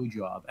Montreal screw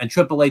job. And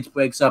Triple H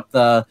breaks up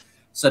the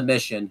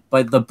submission.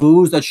 But the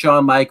boos that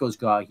Shawn Michaels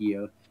got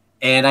here.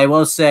 And I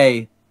will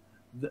say,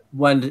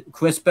 when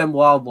Chris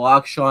Benoit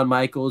locked Shawn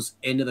Michaels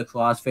into the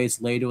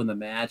crossface later in the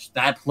match,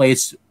 that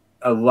place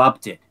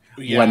erupted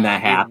when that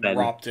happened.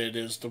 Erupted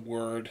is the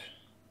word.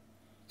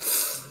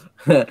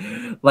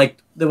 There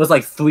was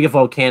 3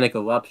 volcanic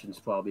eruptions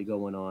probably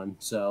going on.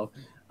 So,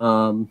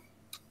 and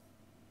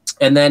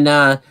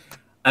then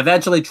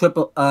eventually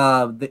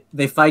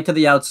they fight to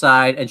the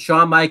outside, and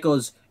Shawn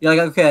Michaels, you're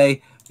like,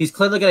 okay, he's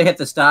clearly going to hit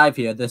this dive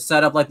here. They're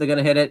set up like they're going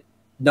to hit it.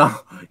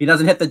 No, he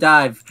doesn't hit the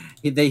dive.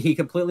 He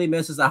completely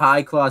misses a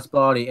high cross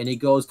body, and he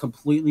goes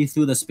completely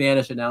through the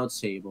Spanish announce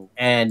table.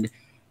 And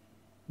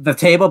the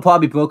table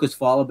probably broke his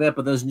fall a bit,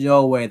 but there's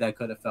no way that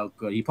could have felt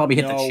good. He probably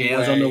hit the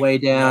chairs on the way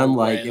down.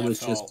 It was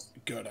just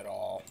good at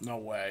all. No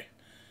way.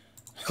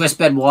 Chris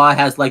Benoit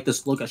has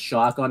this look of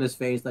shock on his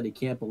face that he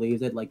can't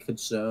believe it,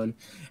 concern.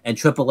 And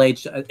Triple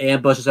H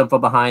ambushes him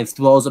from behind,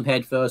 throws him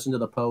headfirst into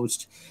the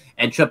post.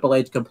 And Triple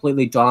H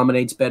completely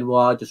dominates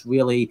Benoit, just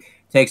really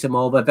takes him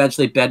over.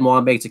 Eventually,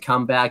 Benoit makes a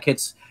comeback,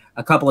 hits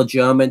a couple of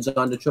Germans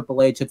onto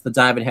Triple H, hits the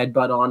diving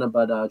headbutt on him,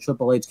 but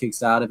Triple H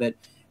kicks out of it.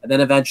 And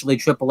then eventually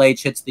Triple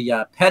H hits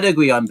the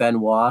pedigree on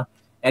Benoit,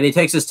 and he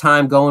takes his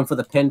time going for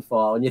the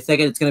pinfall. And you're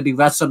thinking it's going to be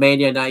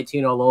WrestleMania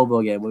 19 all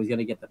over again where he's going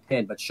to get the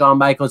pin. But Shawn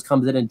Michaels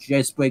comes in and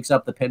just breaks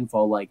up the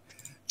pinfall,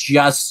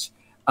 just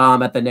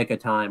at the nick of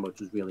time, which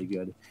was really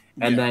good.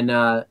 And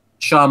then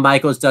Shawn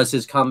Michaels does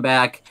his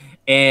comeback,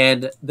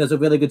 and there's a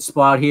really good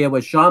spot here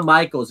where Shawn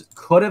Michaels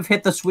could have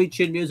hit the Sweet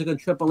Chin Music on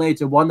Triple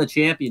H and won the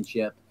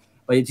championship,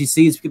 but he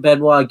sees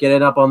Benoit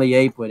getting up on the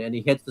apron, and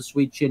he hits the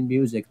Sweet Chin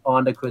Music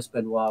onto Chris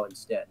Benoit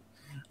instead.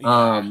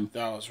 Yeah,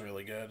 that was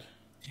really good.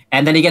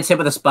 And then he gets hit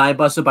with a spine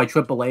buster by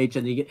Triple H,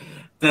 and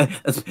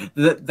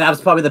that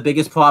was probably the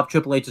biggest prop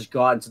Triple H has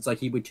gotten since like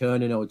he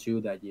returned in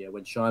 02 that year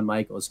with Shawn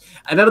Michaels.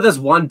 I remember this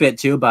one bit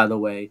too, by the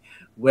way,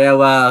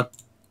 where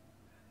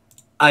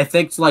I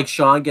think like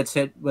Shawn gets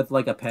hit with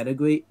like a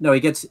pedigree. No, he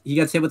gets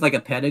hit with like a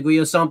pedigree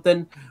or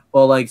something,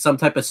 or like some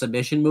type of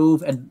submission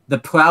move, and the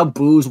crowd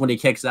boos when he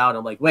kicks out.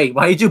 I'm like, wait,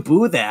 why did you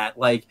boo that?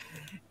 Like,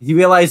 he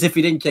realized if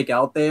he didn't kick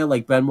out there,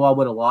 like Benoit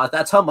would have lost.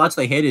 That's how much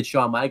they hated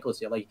Shawn Michaels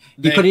here. Like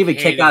he couldn't even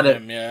kick out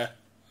him, yeah.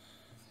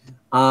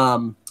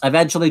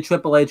 Eventually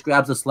Triple H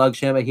grabs a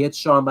sledgehammer, he hits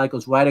Shawn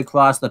Michaels right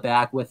across the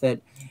back with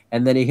it,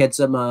 and then he hits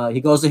him.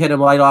 He goes to hit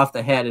him right off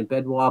the head, and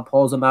Benoit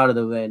pulls him out of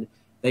the ring.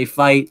 They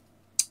fight.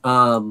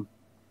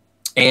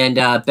 And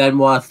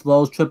Benoit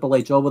throws Triple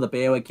H over the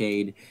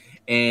barricade,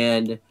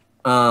 and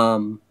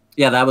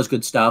yeah, that was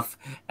good stuff.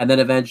 And then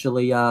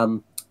eventually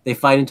they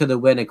fight into the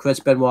ring, and Chris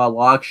Benoit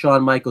locks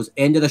Shawn Michaels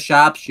into the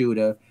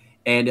sharpshooter,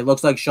 and it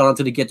looks like Shawn's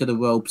going to get to the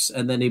ropes,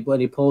 and then when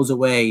he pulls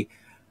away,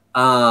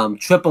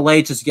 Triple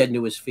H is getting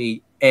to his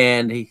feet,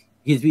 and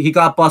he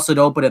got busted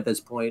open at this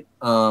point,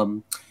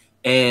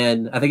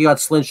 and I think he got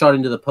slingshot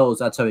into the post.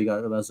 That's how he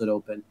got busted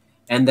open.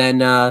 And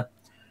then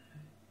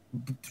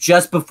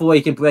just before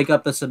he can break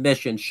up the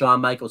submission, Shawn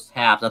Michaels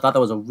taps. I thought that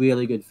was a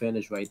really good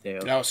finish right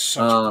there. That was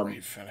such a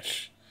great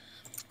finish.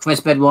 Chris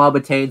Benoit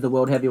retains the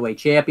World Heavyweight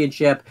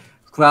Championship.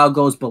 Crowd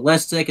goes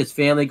ballistic. His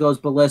family goes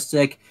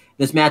ballistic.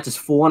 This match is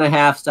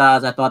 4.5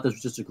 stars. I thought this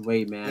was just a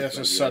great match. This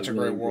is such a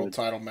great world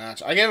title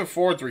match. I gave it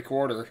 4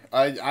 3/4.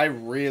 I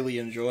really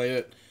enjoyed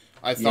it.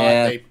 I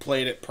thought they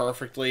played it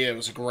perfectly. It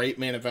was a great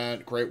main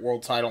event, great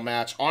world title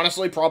match.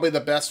 Honestly, probably the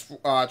best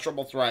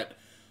triple threat.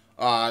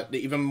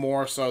 Even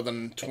more so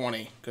than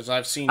 20, because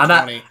I've seen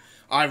 20.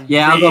 I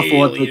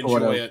really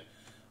enjoy it.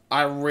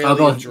 I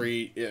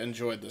really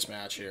enjoyed this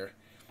match here.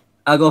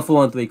 I'll go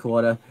 4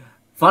 3/4.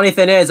 Funny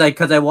thing is,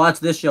 because I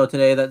watched this show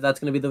today, that's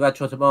going to be the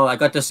Retro tomorrow. I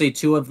got to see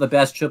 2 of the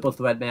best triple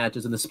threat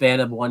matches in the span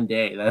of one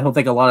day. I don't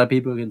think a lot of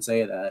people can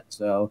say that.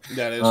 So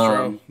that is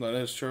true. That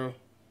is true.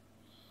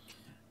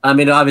 I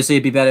mean, obviously,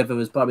 it'd be better if it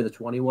was probably the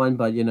 21,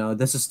 but you know,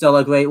 this is still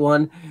a great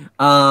one.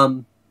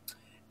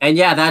 And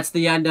yeah, that's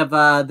the end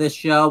of this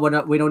show.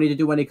 We don't need to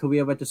do any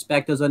career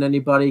retrospectives on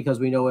anybody because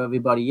we know where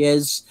everybody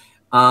is.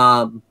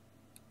 So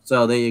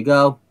there you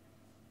go.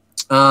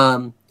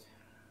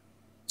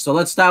 So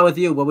let's start with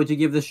you. What would you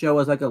give this show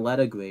as like a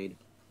letter grade?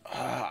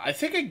 I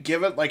think I'd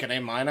give it like an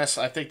A-. I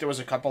think there was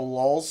a couple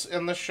lulls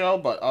in the show,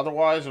 but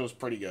otherwise it was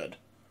pretty good.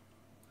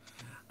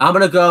 I'm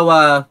going to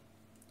go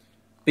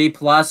B+.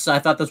 I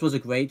thought this was a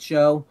great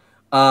show.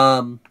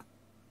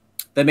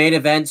 The main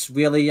events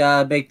really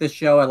make this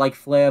show. I like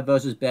Flair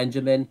versus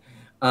Benjamin.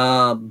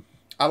 I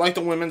like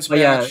the women's match.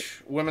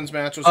 Yeah. Women's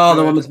match was good.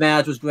 The women's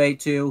match was great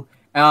too.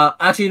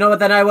 Actually, you know what?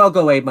 Then I will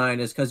go A-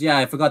 because yeah,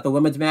 I forgot the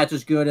women's match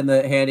was good and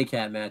the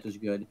handicap match was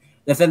good.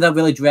 The thing that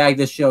really dragged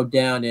this show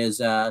down is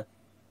the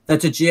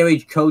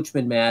Tajiri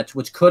Coachman match,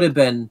 which could have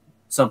been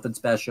something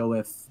special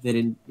if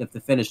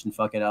the finish didn't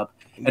fuck it up.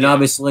 And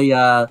obviously,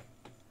 the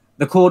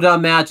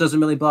cooldown match doesn't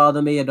really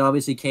bother me, and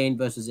obviously Kane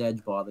versus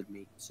Edge bothered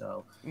me.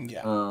 So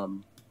yeah.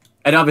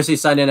 And obviously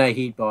Sunday Night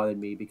Heat bothered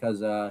me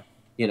because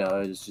you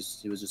know, it was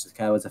just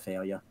kind of a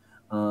failure.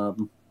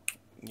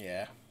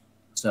 Yeah.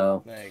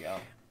 So there you go.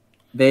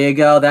 There you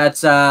go.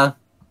 That's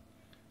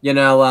you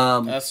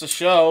know, that's the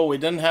show. We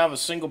didn't have a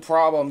single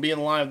problem being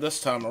live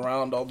this time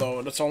around, although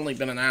it's only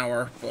been an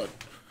hour. But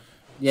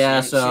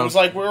yeah, seems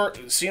like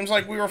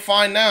we were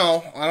fine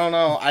now. I don't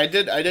know. I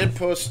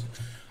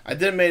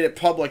did made it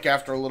public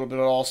after a little bit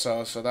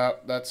also, so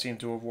that seemed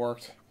to have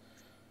worked.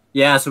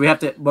 Yeah, so we're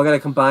gonna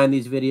combine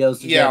these videos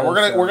together.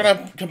 Yeah, we're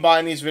gonna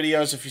combine these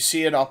videos. If you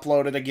see it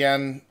uploaded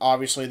again,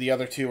 obviously the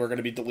other 2 are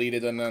gonna be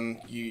deleted, and then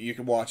you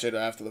can watch it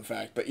after the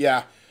fact. But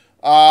yeah.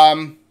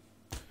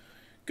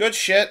 Good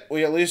shit.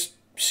 We at least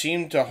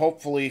seem to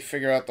hopefully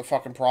figure out the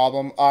fucking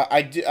problem.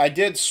 I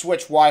did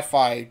switch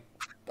Wi-Fi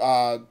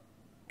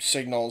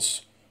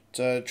signals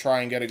to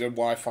try and get a good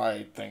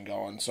Wi-Fi thing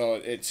going, so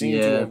it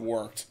seemed to have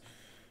worked.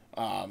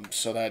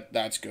 So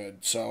that's good.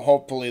 So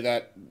hopefully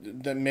that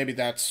maybe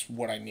that's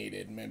what I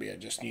needed. Maybe I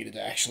just needed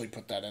to actually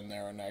put that in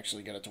there and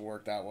actually get it to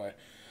work that way.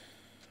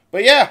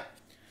 But yeah,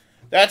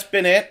 that's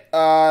been it.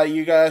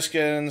 You guys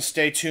can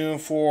stay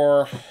tuned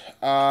for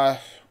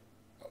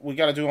we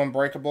got to do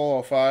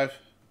Unbreakable 05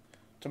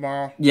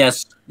 tomorrow.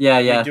 Yes.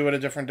 Yeah. We do it a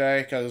different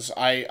day because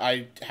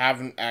I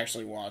haven't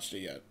actually watched it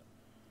yet,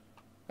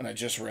 and I'm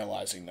just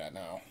realizing that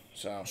now.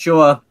 So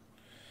sure.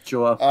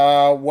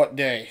 What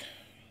day?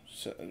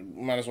 So,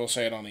 might as well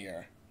say it on the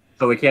air.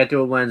 So we can't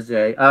do it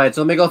Wednesday. All right.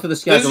 So let me go through the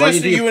schedule.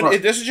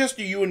 This is just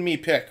a you and me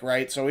pick,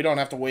 right? So we don't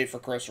have to wait for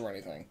Chris or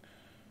anything.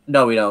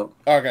 No, we don't.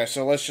 Okay,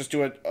 so let's just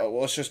do it.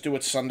 Let's just do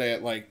it Sunday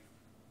at like,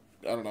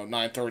 I don't know,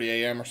 9:30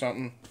 a.m. or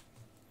something.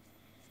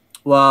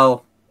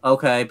 Well,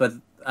 okay, but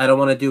I don't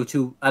want to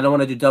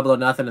do Double or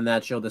Nothing in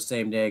that show the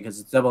same day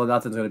because Double or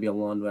Nothing's going to be a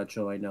long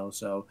retro, I know.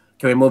 So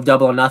can we move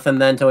Double or Nothing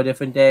then to a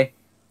different day?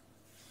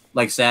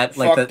 Like Sat?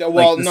 No.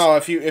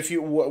 If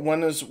you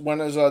when is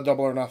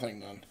Double or Nothing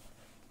then?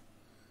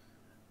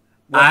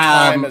 What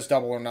time is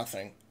Double or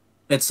Nothing?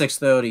 It's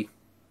 6:30,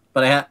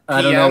 but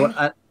I don't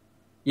know.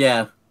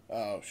 Yeah.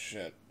 Oh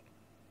shit.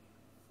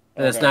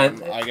 And it's Okay,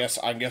 not.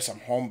 I guess I'm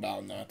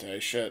homebound that day.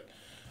 Shit.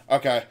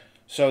 Okay,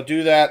 so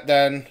do that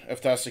then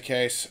if that's the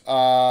case.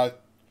 I'll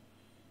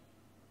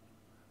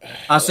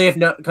see if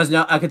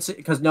I could see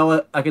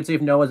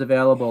if Noah's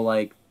available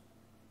like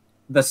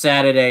the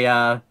Saturday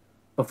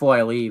before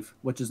I leave,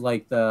 which is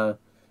like the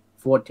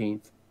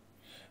 14th.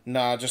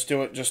 Nah, just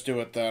do it. Just do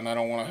it then. I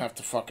don't want to have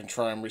to fucking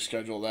try and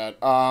reschedule that.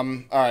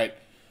 All right.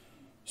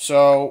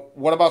 So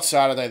what about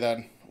Saturday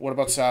then? What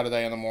about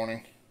Saturday in the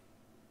morning?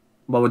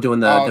 Well, we're doing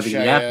the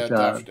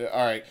WWE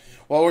All right.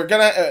 Well, we're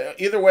gonna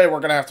either way. We're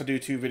gonna have to do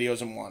 2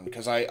 videos in one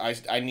because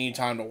I need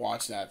time to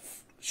watch that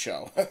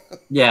show.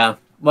 Yeah.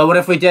 Well, what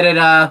if we did it?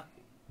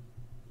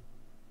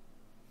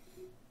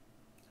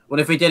 What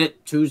if we did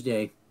it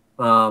Tuesday?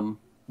 We'll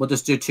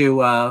just do 2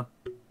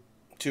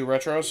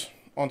 retros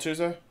on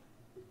Tuesday.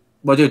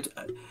 We'll do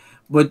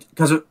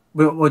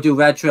we'll do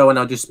retro and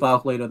I'll do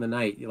Spark later in the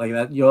night. Like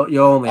that, you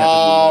only. Have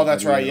to do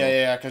that's right.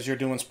 Yeah. Because you're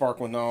doing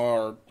Spark with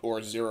Noah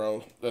or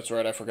Zero. That's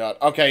right. I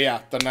forgot. Okay,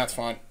 yeah. Then that's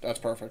fine. That's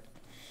perfect.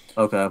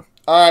 Okay.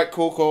 All right.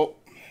 Cool. All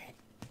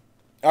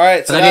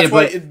right. So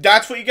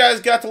that's what you guys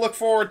got to look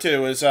forward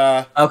to is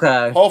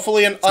okay.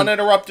 Hopefully an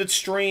uninterrupted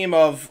stream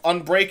of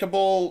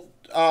Unbreakable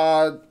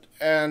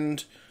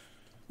and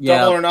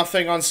Double or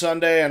Nothing on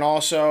Sunday, and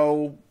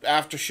also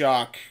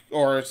Aftershock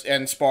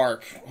and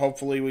Spark.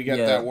 Hopefully we get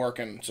that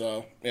working.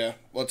 So yeah,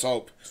 let's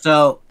hope.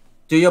 So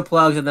do your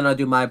plugs, and then I'll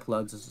do my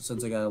plugs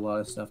since I got a lot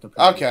of stuff to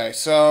plug. Okay,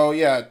 so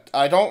yeah,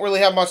 I don't really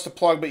have much to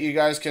plug, but you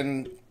guys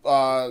can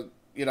follow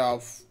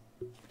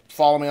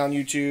me on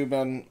YouTube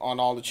and on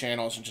all the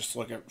channels, and just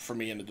look for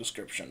me in the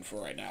description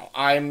for right now.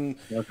 I'm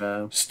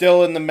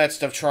still in the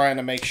midst of trying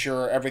to make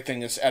sure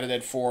everything is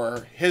edited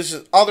for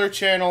his other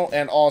channel,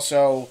 and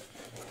also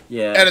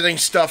editing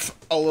stuff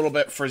a little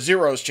bit for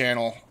Zero's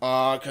channel,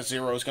 because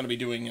Zero is going to be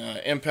doing an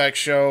Impact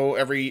show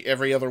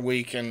every other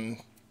week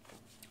and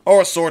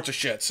all sorts of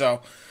shit.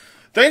 So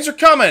things are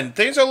coming.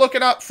 Things are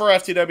looking up for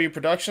FTW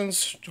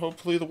Productions.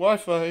 Hopefully the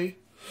Wi-Fi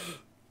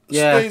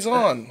stays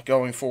on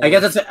going forward. I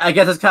guess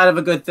it's kind of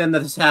a good thing that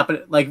this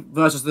happened, like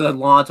versus the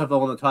launch of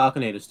all the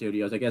Talkinator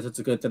Studios. I guess it's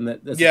a good thing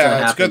that this.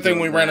 Yeah, it's a good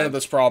thing we ran into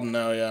this problem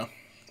now. Yeah.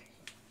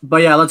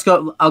 But yeah, let's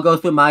go. I'll go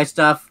through my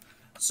stuff.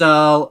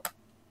 So.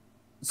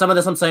 Some of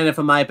this I'm saying it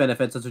for my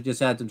benefit since we just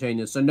had some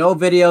changes. So no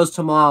videos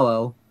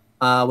tomorrow,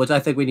 which I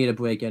think we need a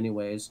break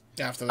anyways.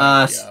 After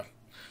that,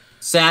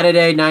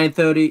 Saturday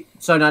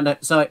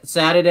 9:30.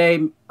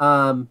 Saturday,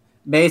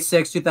 May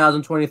 6,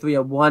 2023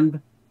 at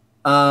 1.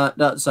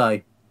 No,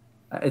 sorry.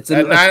 It's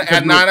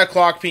at 9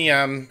 o'clock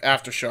p.m.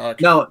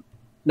 Aftershock.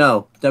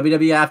 No.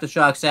 WWE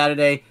Aftershock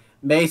Saturday,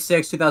 May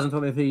 6,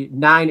 2023,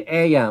 9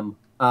 a.m.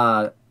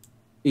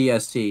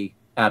 EST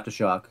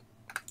Aftershock.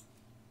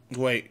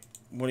 Wait.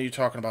 What are you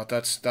talking about?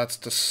 That's the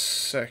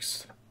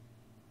 6th.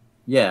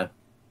 Yeah.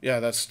 Yeah,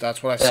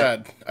 that's what I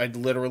said. I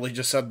literally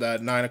just said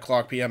that 9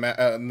 o'clock p.m.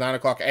 9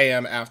 o'clock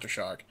a.m.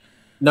 Aftershock.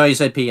 No, you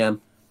said p.m.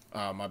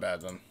 Oh, my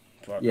bad then.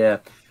 Fuck. Yeah.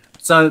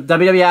 So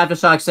WWE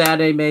Aftershock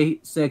Saturday, May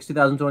 6,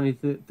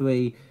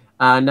 2023,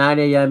 9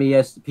 a.m.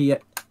 EST.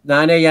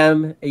 9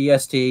 a.m.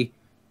 EST.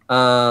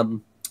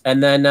 And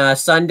then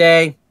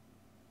Sunday,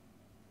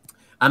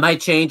 I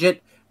might change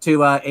it to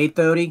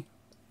 8:30.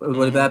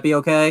 Would that be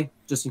okay?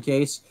 Just in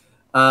case.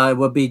 It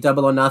would be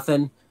Double or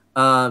Nothing,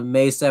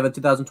 May 7th,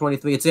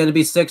 2023. It's going to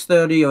be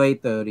 6:30 or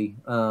 8:30.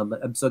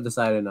 I'm still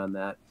deciding on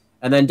that.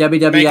 And then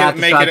WWE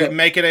Aftershock.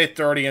 Make it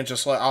 8:30 and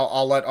just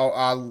I'll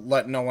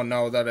let no one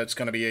know that it's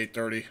going to be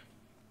 8:30.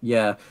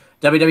 Yeah,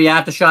 WWE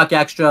Aftershock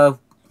Extra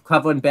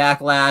covering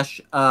Backlash.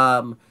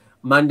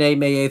 Monday,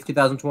 May 8th,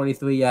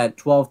 2023 at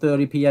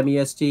 12:30 p.m.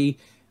 EST.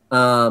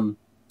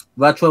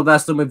 Retro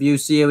Wrestling Review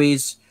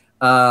Series.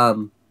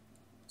 So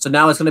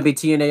now it's going to be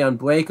TNA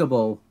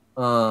Unbreakable.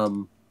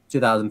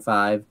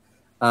 2005,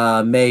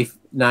 May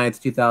 9th,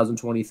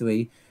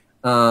 2023.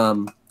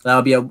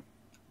 That'll be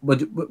would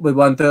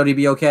 1:30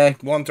 be okay?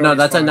 1:30. No,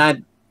 that's at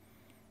 9.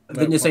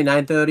 Didn't you say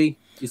 9:30?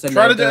 You said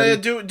try to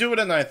do it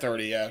at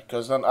 9:30, yeah,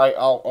 because then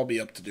I'll be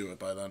up to do it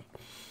by then.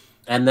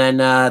 And then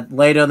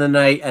later in the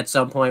night, at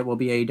some point, will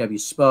be AEW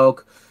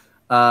Spoke.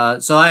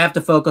 So I have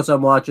to focus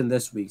on watching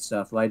this week's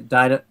stuff, right?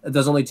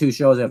 There's only 2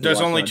 shows. There's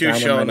only 2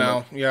 shows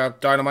now. Yeah,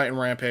 Dynamite and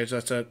Rampage.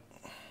 That's it.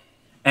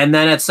 And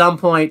then at some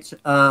point,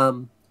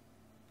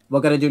 we're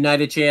going to do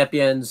Night of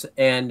Champions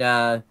and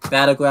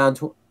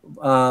Battleground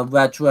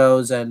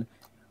Retros. And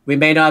we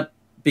may not,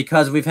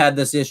 because we've had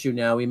this issue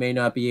now, we may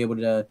not be able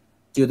to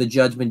do the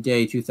Judgment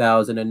Day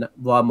 2000 and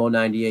Raw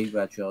 98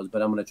 Retros.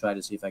 But I'm going to try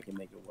to see if I can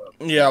make it work.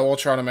 Yeah, we'll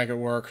try to make it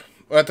work.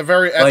 At the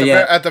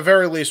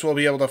very least, we'll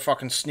be able to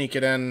fucking sneak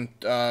it in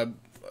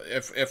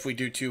if we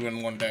do 2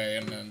 in one day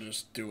and then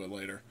just do it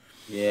later.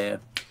 Yeah.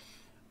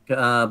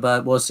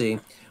 But we'll see.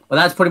 Well,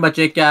 that's pretty much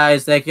it,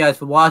 guys. Thank you guys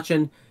for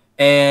watching.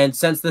 And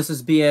since this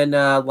is being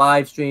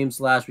live streamed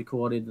 /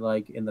 recorded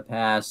like in the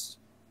past,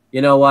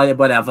 You know what?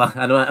 Whatever.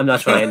 I'm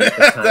not trying this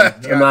time.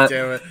 God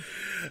damn it.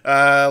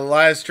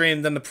 Live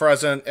streamed in the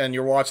present, and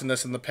you're watching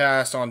this in the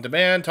past on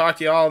demand. Talk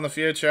to you all in the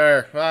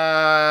future.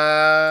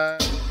 Bye.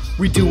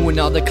 We doing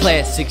all the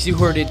classics, you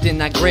heard it,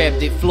 then I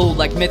grabbed it. Flow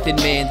like Method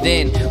Man,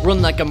 then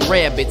run like I'm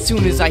Rabbit.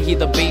 Soon as I hear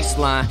the bass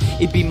line,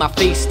 it be my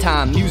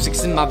FaceTime.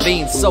 Music's in my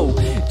veins, so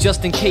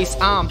just in case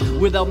I'm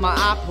without my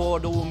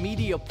iPod or a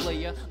media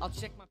player, I'll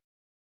check my